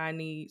equipment that I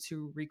need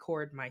to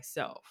record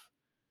myself.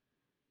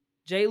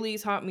 Jay Lee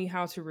taught me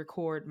how to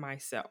record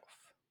myself.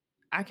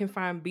 I can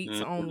find beats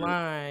Mm-hmm.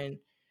 online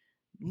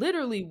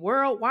literally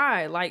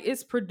worldwide. Like,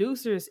 it's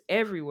producers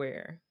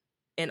everywhere.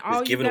 And all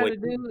Just you giving away.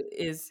 gotta do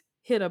is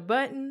hit a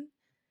button,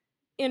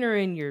 enter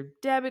in your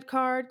debit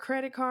card,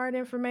 credit card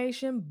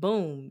information,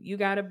 boom, you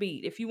got a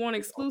beat. If you want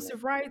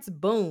exclusive rights,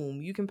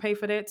 boom, you can pay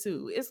for that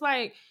too. It's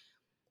like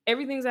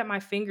everything's at my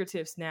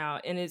fingertips now.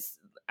 And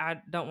I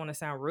don't want to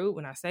sound rude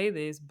when I say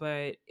this,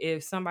 but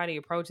if somebody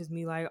approaches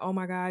me like, oh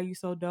my God, you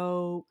so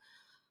dope,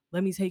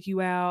 let me take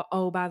you out.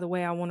 Oh, by the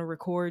way, I want to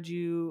record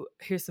you.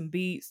 Here's some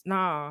beats.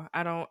 Nah,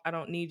 I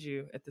don't need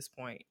you at this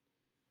point.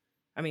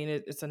 I mean,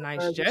 it's a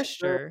nice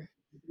gesture.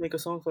 Make a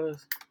song for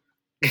us.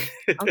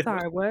 I'm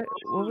sorry, what?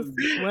 What was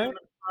what?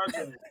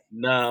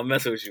 Nah, I'm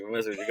messing with you. I'm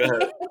messing with you. Go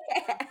ahead.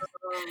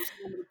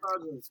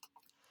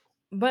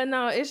 But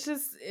no, it's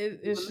just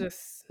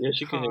Yeah,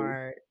 she can hear you.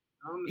 hard.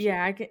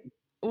 Yeah, I can.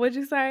 What'd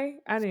you say?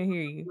 I didn't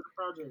hear you.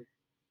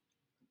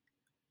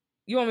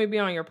 You want me to be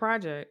on your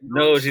project?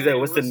 No, she said,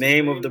 "What's the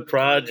name of the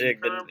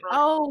project?"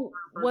 Oh,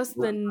 what's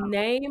the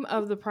name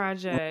of the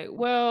project?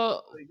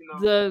 Well,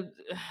 the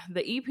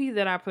the EP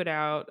that I put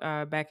out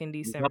back in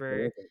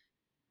December.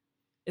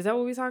 Is that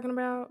what we're talking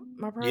about?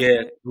 My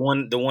Yeah,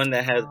 project? the one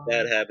that has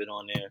Bad Um, Habit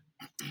on there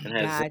and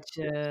has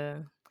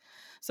Gotcha.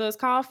 So it's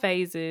called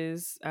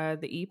Phases,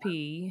 the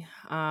EP.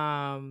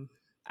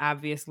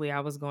 obviously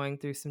I was going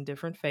through some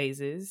different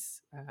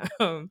phases.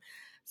 Um,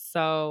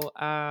 so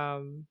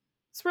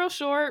it's real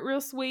short,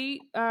 real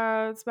sweet.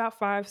 It's about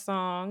 5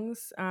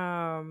 songs.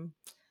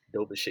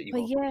 Dope as shit. You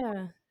But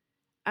gonna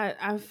yeah,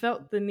 I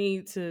felt the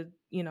need to,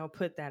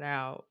 put that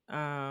out.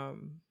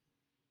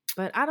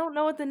 But I don't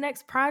know what the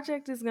next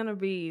project is gonna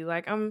be.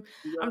 Like You I'm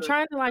gotta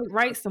trying to like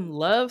write some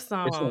love it's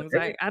on songs. everything.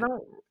 Like I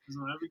don't. it's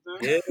on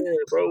Yeah, everything.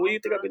 bro. What do you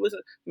think I be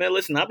listening? Man,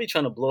 listen, I be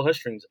trying to blow her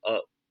strings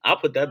up. I'll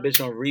put that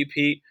bitch on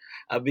repeat.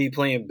 I be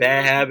playing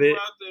Bad There's people Habit.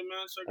 out there,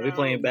 man. Check I her be out,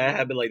 playing Bad man.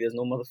 Habit like there's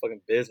no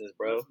motherfucking business,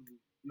 bro. Definitely.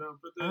 Yo,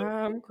 put that.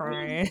 I'm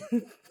crying.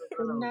 Check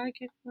her out. I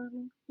get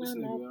one This I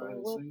nigga out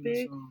here blow a singing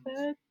big songs.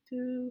 fat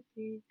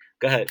doobie.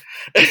 Go ahead.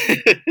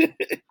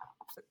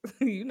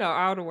 You know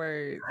all the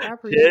words. I Yeah,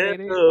 appreciate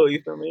it. bro.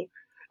 You feel me?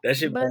 That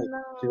shit But like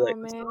she no, like. I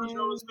told you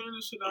I man. was hearing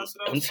this shit. I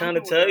said I I'm was trying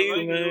to fucking with tell her. I you,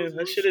 like it. man. Her It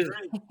was shit is,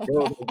 straight.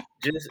 bro.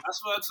 Just That's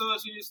why I told her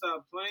she need to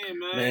stop playing,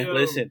 man. man, Yo.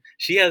 listen.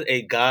 She has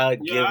a God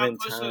given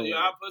talent.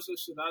 I push her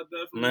shit. I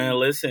definitely. Man,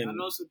 listen. I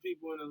know some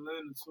people in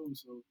Atlanta too,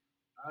 so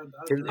I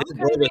Okay, His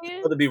then.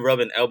 brother be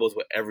rubbing elbows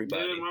with yeah,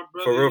 everybody. my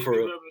brother, For real, he for be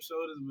real. rubbing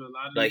shoulders with a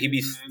lot of Like niggas in the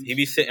he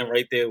be industry. sitting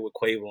right there with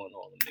Quavo and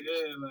all them niggas.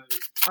 Yeah, like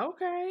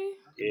Okay.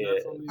 I can Yeah.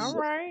 definitely. All So,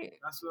 right.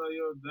 That's why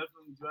yo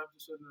definitely drop the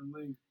shit in the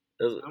link.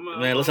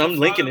 man, listen, I'm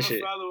linking the I'm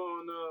shit. follow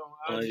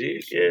on IG G,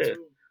 and shit yeah.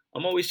 too.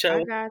 I'm always I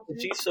chatting. got you.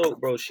 She's so,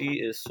 bro. She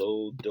is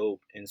so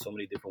dope in so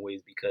many different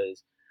ways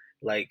because,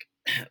 like,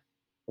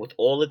 with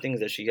all the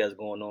things that she has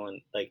going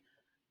on, like,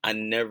 I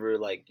never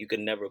like you could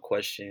never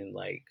question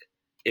like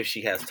if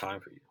she has time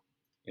for you.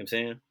 You know what I'm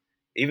saying?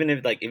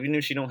 Even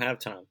if she don't have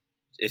time,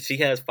 if she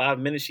has 5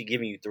 minutes, she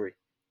giving you 3.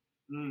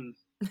 Mm.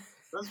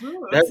 That's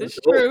real. That's This is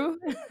dope. true.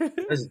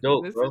 That's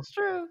dope, This bro. is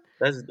true.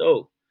 That's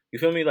dope. You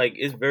feel me? Like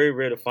it's very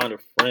rare to find a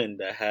friend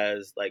that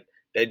has like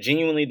that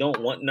genuinely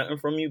don't want nothing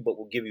from you, but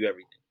will give you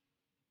everything.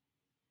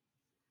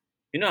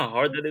 You know how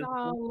hard that It's is.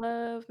 all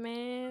love,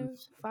 man.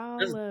 It's all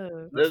That's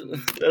love. that's,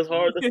 that's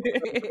hard. To,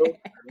 bro.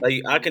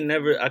 Like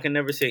Definitely. I can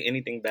never say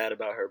anything bad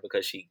about her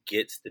because she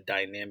gets the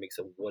dynamics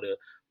of what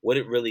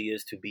it really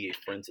is to be a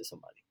friend to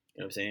somebody.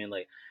 You know what I'm saying?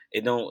 Like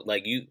it don't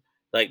like you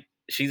like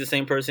she's the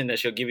same person that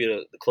she'll give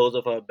you the clothes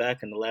off her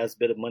back and the last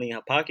bit of money in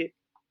her pocket.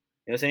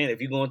 You know what I'm saying?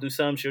 If you're going through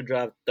something, she'll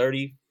drive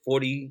 30,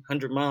 40,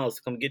 100 miles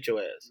to come get your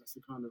ass. That's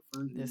the kind of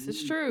friend you This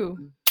is need.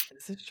 true.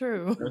 This is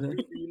true. You know what I'm saying?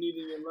 People you need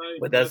in your life,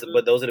 But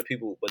those are the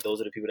people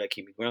that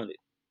keep me grounded.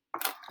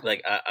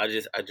 Like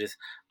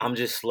I'm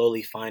just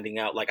slowly finding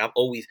out. Like I've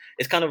always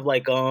it's kind of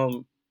like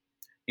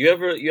you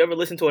ever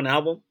listen to an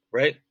album,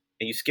 right?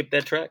 And you skip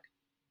that track?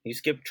 You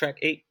skip track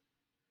 8,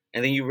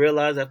 and then you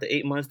realize after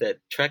 8 months that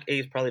track 8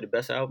 is probably the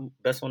best on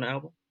the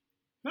album?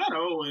 Not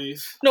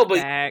always. No, but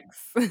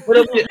Facts. what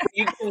I'm saying,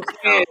 you know what I'm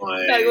saying?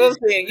 Like what I'm Always.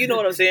 saying, you know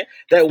what I'm saying?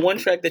 That one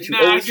track that you Nah,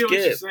 I always get what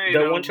you're skip. saying, That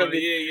though, one track but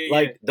that, yeah.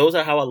 like those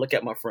are how I look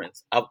at my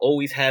friends. I've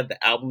always had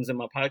the albums in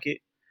my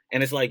pocket,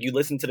 and it's like you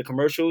listen to the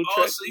commercial Oh,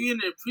 track. so you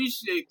didn't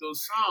appreciate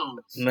those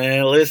songs.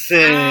 Man, listen.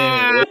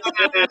 Ah,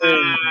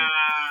 Listen.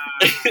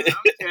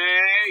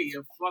 okay,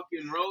 you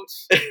fucking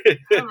roach.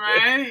 All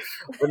right.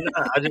 But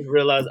nah, I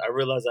realized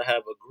I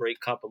have a great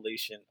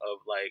compilation of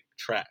like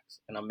tracks,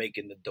 and I'm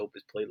making the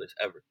dopest playlist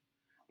ever.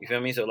 You feel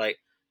me? So like,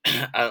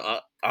 I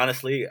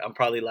honestly, I'm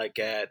probably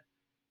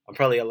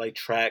at like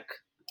track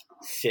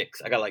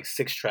 6. I got like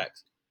 6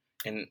 tracks,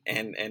 and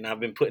I've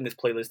been putting this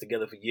playlist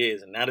together for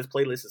years, and now this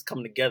playlist is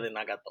coming together, and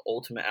I got the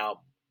ultimate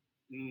album.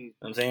 You know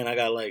what I'm saying? I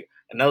got like,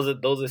 and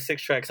those are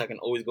 6 tracks I can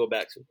always go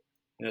back to. You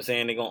know what I'm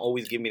saying? They're gonna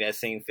always give me that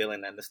same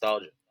feeling, that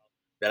nostalgia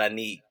that I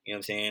need. You know what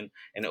I'm saying?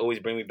 And they always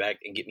bring me back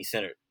and get me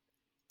centered.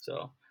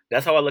 So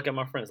that's how I look at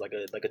my friends, like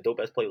a dope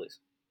ass playlist.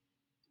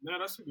 No,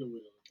 that's a good way to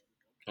look at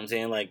it. I'm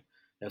saying like,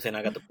 you know what I'm saying?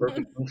 I got the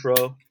perfect intro.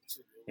 You know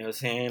what I'm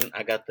saying?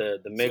 I got the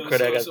mid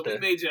credit. I got so we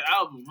made your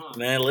album, huh?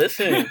 Man,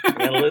 listen. I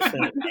got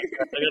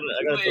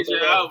We made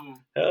your album.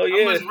 Hell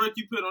yeah. How much work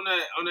you put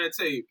on that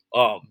tape?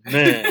 Oh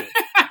man.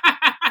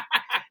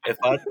 If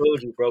I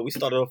told you, bro, we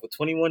started off with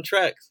 21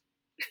 tracks.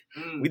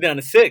 We down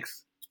to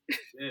 6.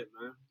 Shit,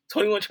 man.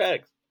 21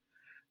 tracks.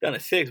 Down to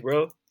 6,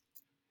 bro.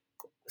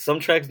 Some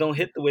tracks don't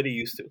hit the way they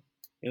used to. You know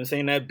what I'm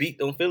saying? That beat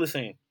don't feel the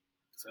same.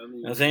 You know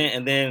what I'm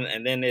saying?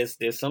 And then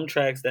there's some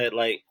tracks that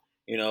like,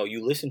 you know,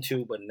 you listen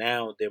to, but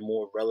now they're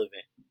more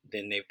relevant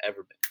than they've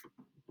ever been.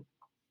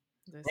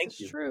 This Thank is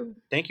you. true.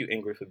 Thank you,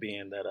 Ingrid, for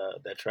being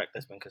that track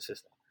that's been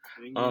consistent.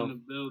 In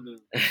the building.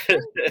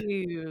 Thank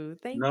you.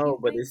 No,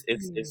 but Thank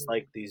it's you.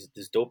 like this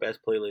dope ass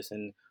playlist,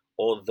 and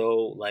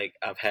although like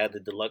I've had the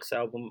deluxe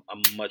album,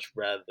 I'm much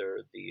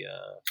rather the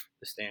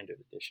standard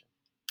edition.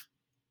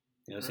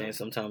 You know what I'm saying?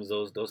 Sometimes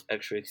those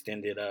extra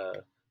extended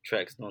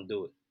tracks don't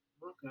do it.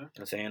 Okay. You know what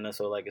I'm saying?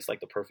 So like it's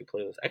like the perfect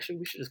playlist. Actually,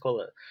 we should just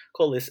call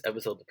this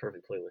episode the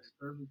perfect playlist.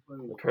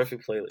 The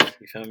perfect playlist.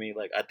 You feel me?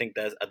 Like I think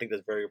that's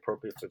very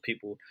appropriate for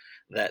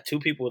two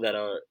people that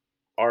are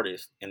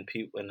artists and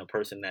a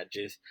person that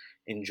just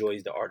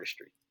enjoys the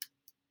artistry.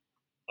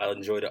 I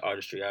enjoy the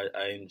artistry.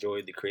 I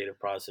enjoy the creative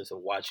process of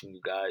watching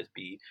you guys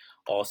be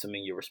awesome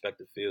in your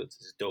respective fields.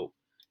 It's dope.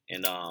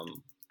 And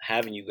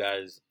having you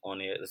guys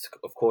on it. It's,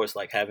 of course,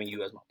 like having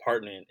you as my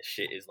partner and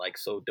shit is like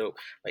so dope.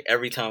 Like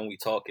every time we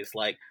talk, it's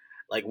like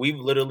we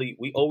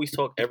always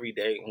talk every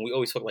day, and we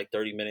always talk like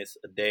 30 minutes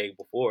a day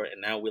before,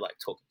 and now we like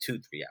talking 2-3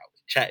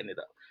 hours, chatting it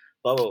up,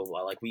 blah blah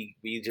blah. Like we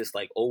just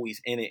like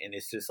always in it, and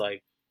it's just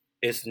like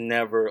it's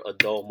never a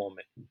dull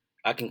moment.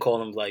 I can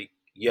call him like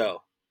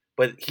yo,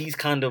 but he's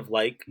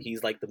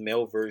like the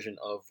male version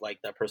of like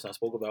that person I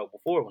spoke about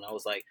before when I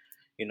was like,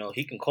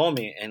 he can call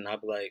me and I'd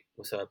be like,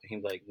 what's up? And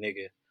he'd be like,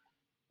 nigga,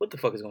 what the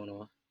fuck is going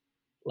on?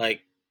 Like,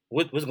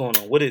 what's going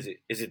on? What is it?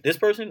 Is it this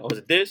person, or is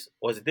it this,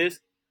 or is it this?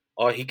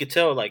 Or he could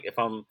tell like if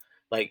I'm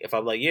like,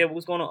 yeah,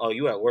 what's going on? Oh,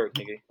 you at work,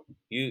 nigga.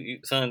 You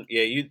son,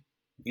 yeah, you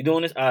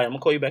doing this? All right, I'm gonna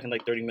call you back in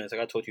like 30 minutes. I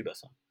gotta talk to you about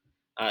something.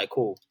 All right,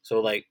 cool. So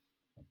like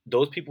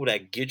those people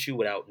that get you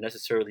without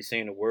necessarily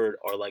saying a word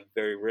are like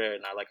very rare,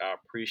 and I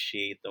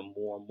appreciate them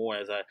more and more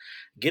as I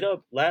get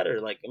up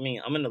ladder. Like I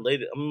mean, I'm in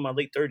my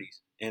late 30s,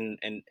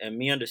 and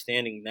me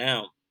understanding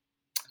now,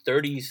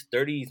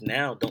 30s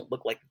now don't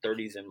look like the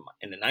 30s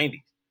in the 90s. You know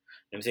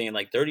what I'm saying?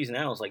 Like 30s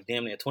now is like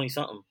damn near 20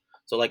 something.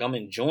 So like I'm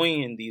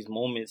enjoying these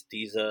moments,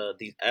 these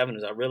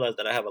avenues. I realize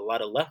that I have a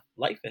lot of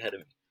life ahead of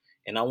me,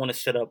 and I want to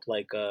set up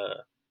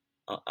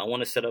I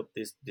want to set up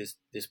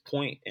this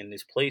point and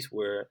this place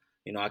where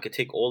I could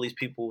take all these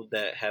people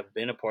that have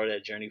been a part of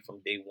that journey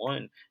from day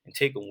one and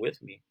take them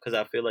with me, because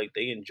I feel like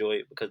they enjoy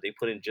it because they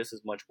put in just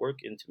as much work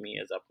into me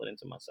as I put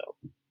into myself,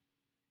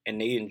 and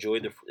they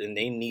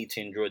need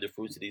to enjoy the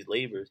fruits of these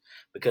labors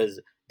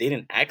because they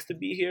didn't ask to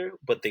be here,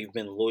 but they've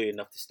been loyal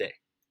enough to stay.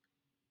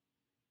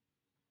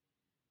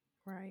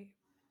 Right.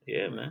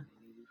 Yeah, man.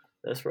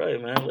 That's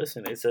right, man.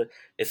 Listen, it's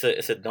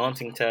a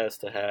daunting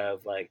task to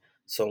have like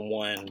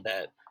someone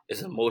that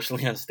is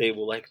emotionally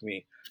unstable like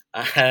me.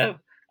 I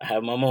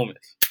have my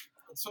moments.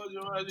 I told you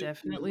already.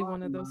 Definitely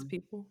one of those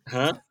people.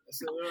 Huh? I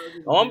said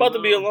already. Oh, I'm about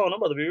to be alone. I'm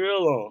about to be real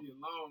alone. Be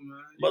alone, man.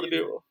 I'm about to be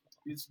real.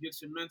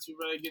 Get your mental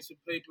right. Get your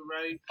paper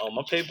right. Oh,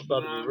 my paper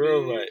about to be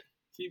real right.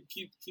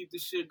 Keep the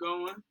shit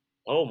going.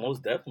 Oh,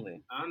 most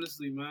definitely.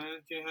 Honestly, man,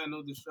 can't have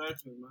no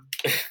distractions,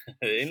 man.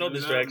 Ain't no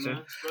distraction.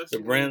 The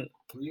brand.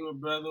 When you a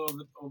brother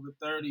over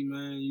 30,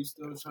 man, you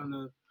still trying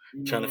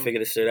to figure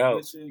this shit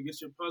out.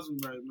 Get your puzzle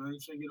right, man. You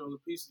trying to get all the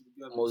pieces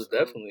together. Most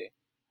definitely.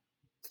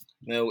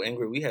 No,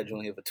 Ingrid, we had you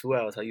on here for 2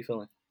 hours. How you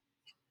feeling?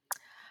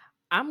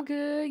 I'm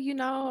good.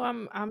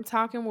 I'm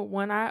talking with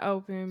one eye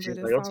open, She's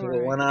but like, it's all right.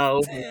 with one eye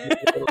open.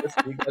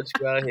 We got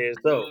you out here.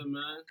 So, yeah,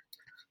 man.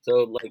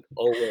 So like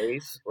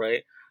always,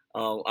 right?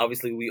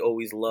 Obviously, we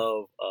always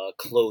love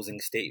closing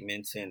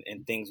statements and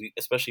things,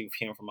 especially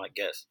hearing from our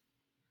guests.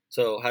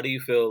 So, how do you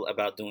feel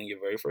about doing your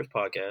very first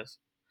podcast?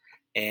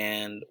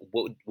 And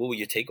what were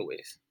your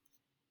takeaways?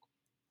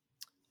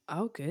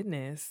 Oh,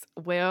 goodness.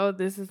 Well,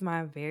 this is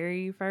my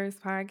very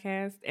first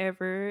podcast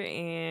ever,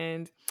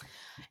 and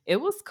it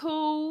was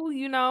cool.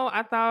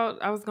 I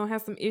thought I was going to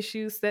have some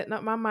issues setting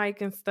up my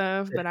mic and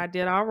stuff, but I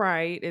did all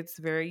right. It's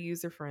very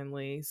user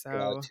friendly. So,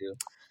 Got you.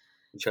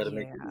 You try to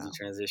make yeah. an easy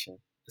transition,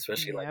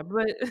 especially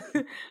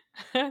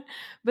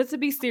but to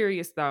be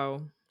serious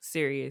though,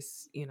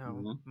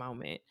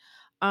 moment.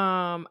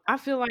 I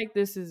feel like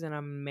this is an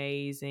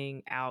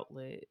amazing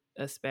outlet,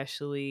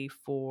 especially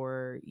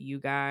for you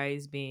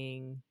guys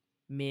being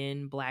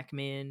black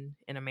men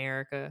in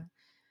America.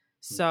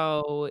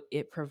 So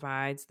it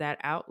provides that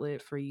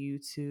outlet for you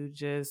to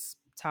just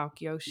talk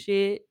your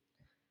shit,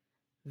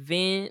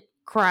 vent,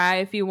 cry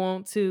if you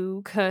want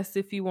to, cuss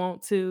if you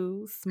want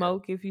to,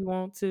 smoke if you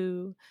want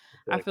to.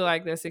 I feel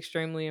like that's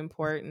extremely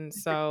important.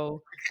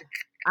 So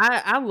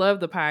I love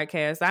the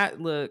podcast.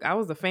 I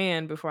was a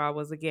fan before I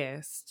was a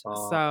guest.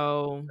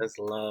 So that's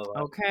love.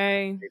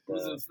 Okay.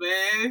 Was a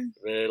fan.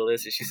 Really,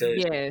 listen, she said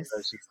yes.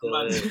 She still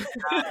is.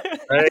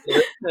 Right,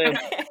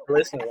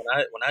 listen.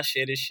 When I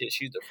share this shit,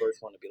 she's the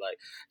first one to be like,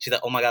 she's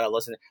like, oh my god, I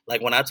listen.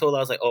 Like when I told her,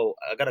 I was like, oh,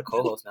 I got a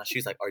co-host now.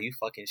 She's like, are you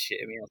fucking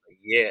shitting me? I was like,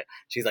 yeah.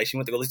 She's like, she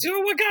went to go listen.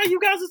 Oh my god, you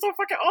guys are so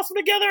fucking awesome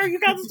together. You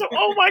guys are so.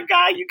 Oh my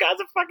god, you guys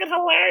are fucking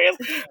hilarious.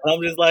 And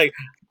I'm just like.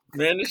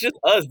 Man, it's just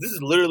us. This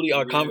is literally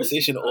our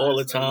conversation all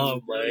the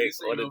time. Like,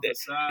 on the day.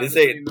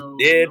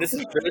 This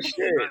is real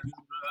shit.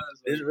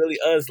 It's really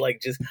us, like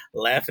just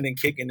laughing and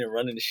kicking and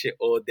running the shit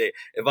all day.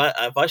 If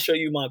I show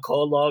you my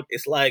call log,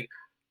 it's like,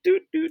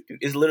 dude.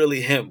 It's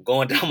literally him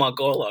going down my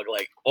call log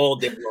like all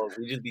day long.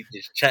 We just be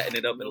just chatting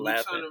it up and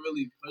laughing. We're trying to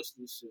really push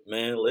this shit.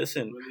 Man,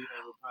 listen. Really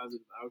have a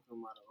positive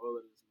outcome out of all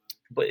of this.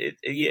 But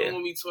yeah,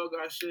 when we talk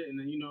our shit, and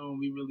then when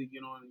we really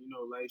get on,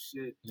 life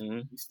shit,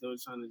 we still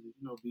trying to,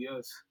 be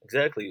us.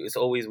 Exactly.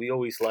 We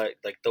always like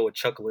throw a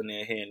chuckle in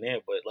there here and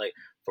there, but like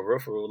for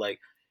real, like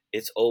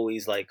it's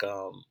always like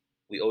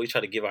we always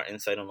try to give our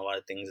insight on a lot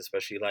of things,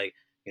 especially like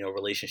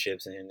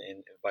relationships and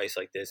advice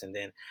like this, and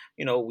then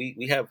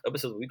we have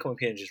episodes where we come up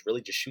here and just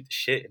really just shoot the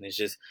shit, and it's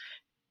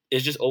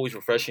just always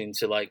refreshing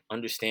to like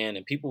understand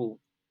and people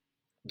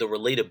the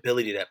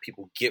relatability that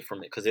people get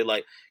from it, because they're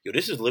like, yo,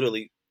 this is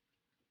literally.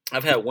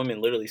 I've had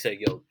women literally say,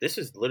 yo, this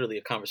is literally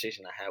a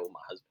conversation I had with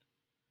my husband.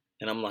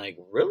 And I'm like,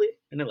 really?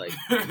 And they're like,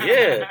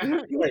 yeah.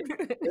 Like,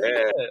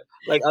 yeah.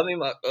 Like, I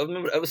mean, I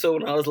remember the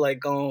episode when I was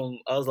like,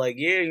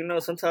 yeah, you know,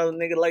 sometimes a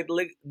nigga like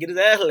to get his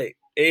ass licked.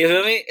 You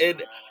feel me?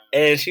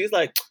 And she's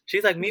like,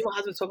 me and my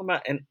husband talking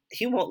about, and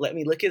he won't let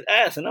me lick his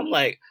ass. And I'm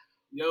like,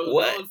 Yo,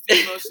 what? those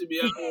females should be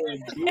out there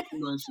booty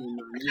munching,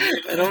 man.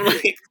 And I'm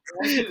like,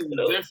 that shit is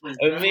different.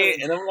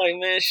 And I'm like,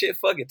 man, shit,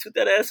 fuck it, toot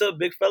that ass up,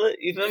 big fella.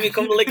 You feel me?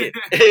 Come lick it.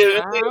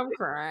 I'm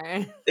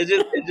crying. It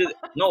just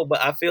no,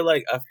 but I feel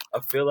like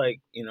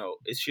you know,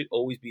 it should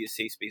always be a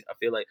safe space. I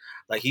feel like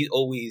he's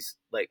always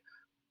like.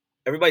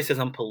 Everybody says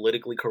I'm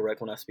politically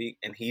correct when I speak,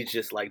 and he's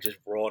just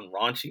raw and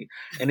raunchy,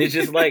 and it's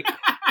just like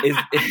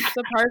it's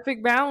a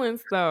perfect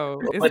balance,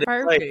 though. It's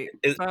perfect.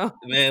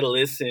 Man,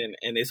 listen,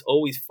 and it's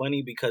always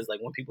funny because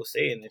like when people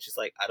say it, and it's just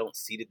like I don't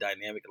see the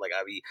dynamic. Like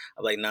I'm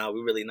like, nah,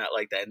 we're really not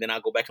like that. And then I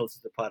go back and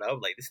listen to the pod. I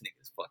was like, this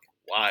nigga is fucking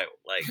wild.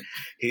 Like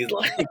he's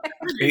like,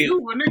 you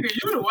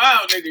the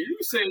wild nigga. You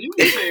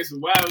be saying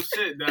some wild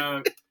shit,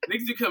 dog.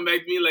 Niggas you come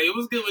back to me like, it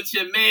was good with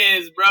your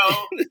mans, bro.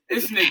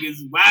 This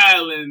nigga's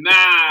wild and nah.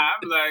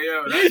 I'm like,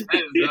 yo, that's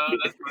him, dog.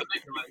 That's my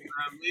nigga. Like, you know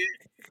what I mean?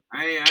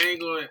 I ain't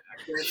going. I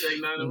can't say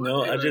nothing.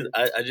 No,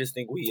 I just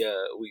think we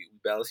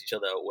balance each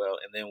other out well,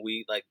 and then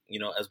we like, you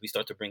know, as we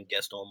start to bring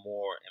guests on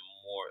more and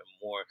more and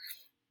more,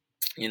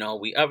 you know,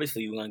 we're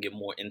gonna get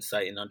more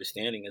insight and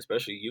understanding.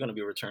 Especially you're gonna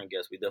be a return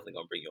guest. We definitely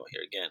gonna bring you on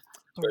here again.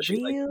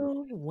 Especially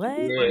what?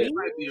 Yeah.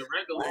 Might be a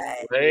regular.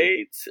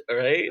 Right.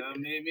 You know what I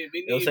mean?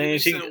 We need saying?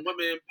 some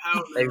women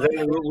empowerment.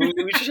 Exactly.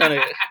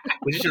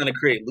 We're just trying to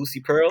create Lucy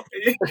Pearl.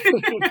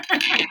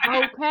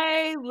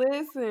 Okay,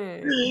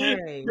 listen.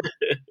 Hey.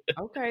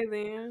 Okay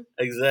then.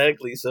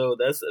 Exactly. So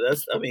that's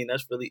I mean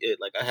that's really it.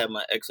 Like I have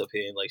my ex up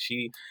here, and like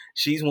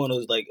she's one of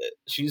those, like,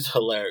 she's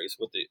hilarious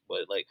with it,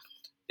 but like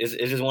it's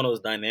just one of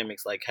those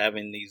dynamics, like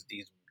having these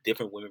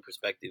different women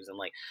perspectives and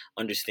like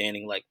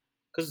understanding, like,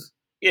 because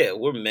yeah,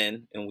 we're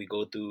men and we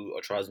go through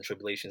our trials and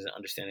tribulations and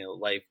understanding of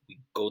life. We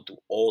go through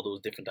all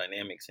those different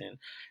dynamics,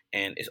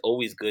 and it's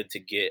always good to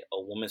get a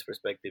woman's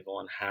perspective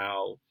on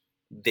how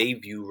they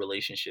view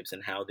relationships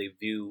and how they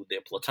view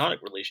their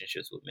platonic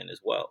relationships with men as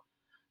well.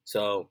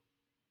 So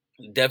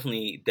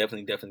definitely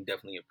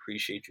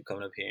appreciate you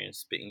coming up here and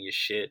spitting your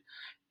shit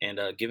and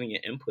giving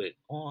your input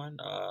on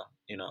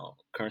you know,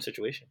 current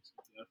situations.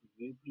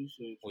 Definitely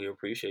appreciate you. We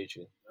appreciate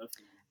you.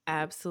 Definitely.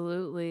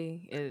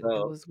 Absolutely. It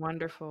was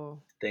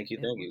wonderful. Thank you.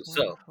 Wonderful.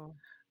 So,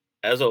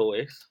 as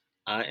always,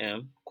 I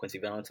am Quincy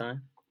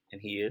Valentine,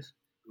 and he is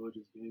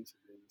Gorgeous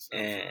Quincy,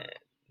 and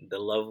the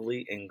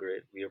lovely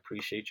Ingrid. We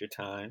appreciate your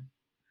time,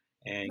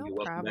 and No you're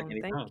welcome problem. back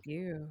anytime.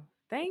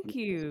 Thank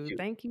you.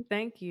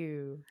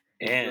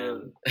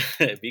 And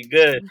be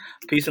good.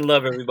 Peace and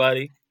love,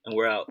 everybody, and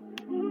we're out.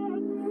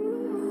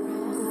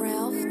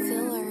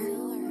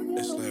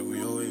 It's like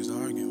we always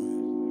arguing.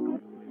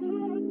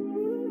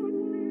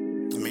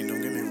 I mean,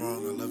 don't get me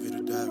wrong, I love you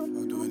to death.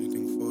 I'll do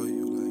anything for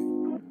you. Like,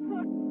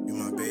 you're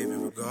my baby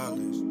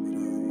regardless.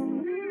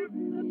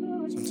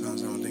 But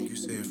sometimes I don't think you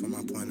see it from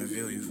my point of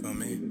view, you feel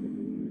me?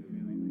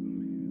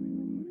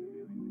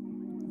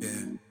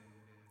 Yeah.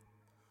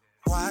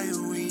 Why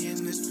are we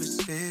in this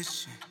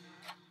position?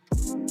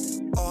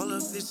 All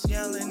of this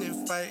yelling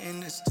and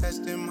fighting is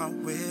testing my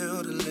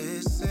will to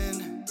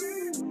listen.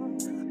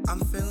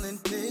 I'm feeling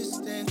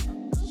distant.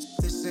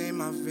 This ain't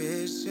my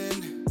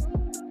vision.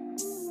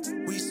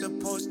 We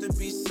supposed to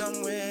be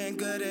somewhere in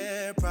good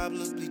air,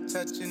 probably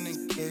touching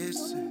and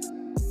kissing.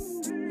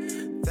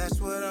 That's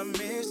what I'm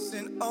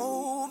missing.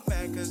 Oh,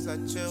 man, cause I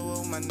chill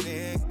with my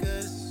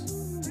niggas.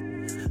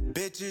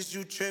 Bitches,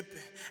 you tripping.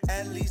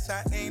 At least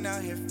I ain't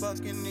out here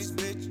fucking these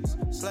bitches.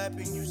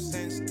 Slapping you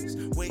senseless.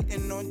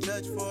 Waiting on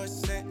judge for a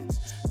sentence.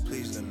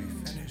 Please let me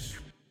finish.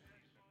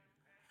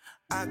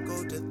 I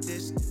go the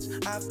distance,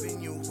 I've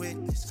been your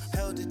witness.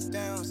 Held it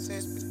down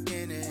since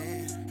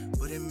beginning.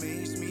 But it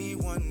makes me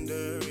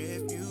wonder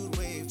if you'd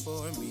wait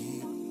for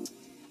me.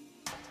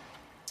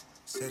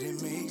 Said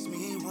it makes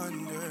me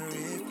wonder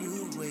if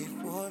you'd wait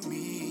for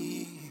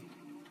me.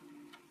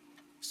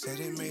 Said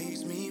it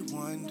makes me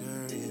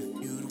wonder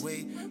if you'd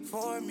wait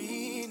for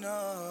me,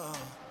 no.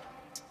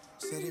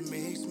 Said it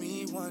makes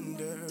me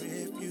wonder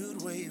if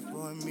you'd wait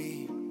for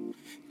me.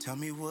 Tell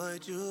me,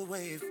 would you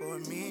wait for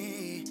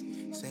me?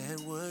 Said,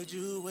 would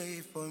you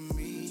wait for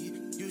me?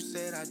 You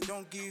said I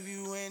don't give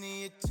you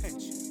any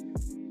attention.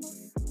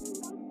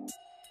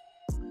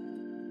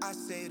 I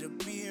say to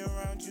be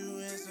around you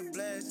is a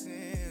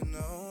blessing,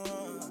 no.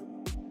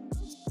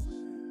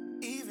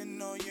 Even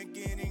though you're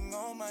getting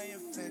all my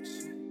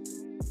affection.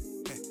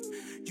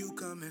 You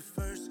coming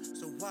first,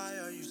 so why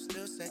are you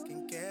still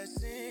second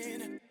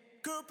guessing?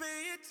 Girl,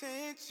 pay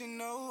attention,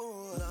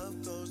 no.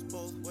 Love goes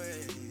both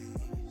ways.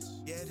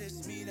 Yeah,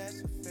 it's me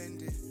that's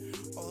offended.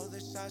 All the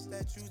shots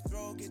that you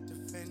throw get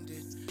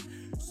defended.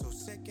 So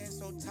sick and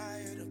so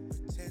tired of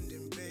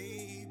pretending,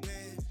 baby.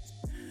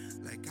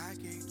 Like I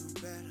can't do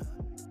better.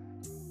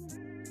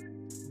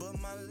 But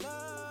my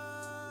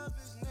love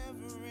is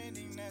never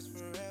ending, that's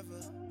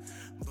forever.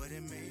 But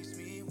it makes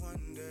me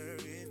wonder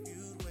if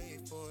you'd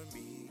wait for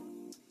me.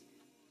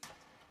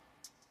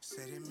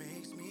 Said it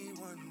makes me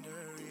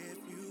wonder if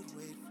you'd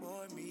wait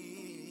for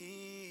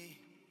me.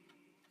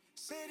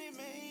 Said it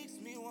makes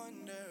me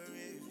wonder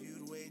if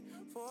you'd wait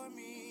for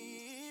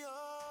me.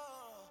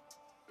 Oh,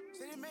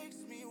 said it makes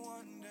me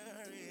wonder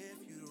if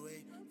you'd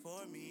wait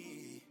for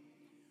me.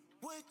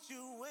 Would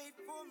you wait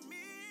for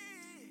me?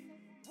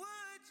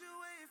 Would you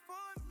wait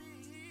for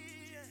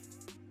me?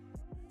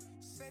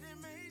 Said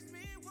it makes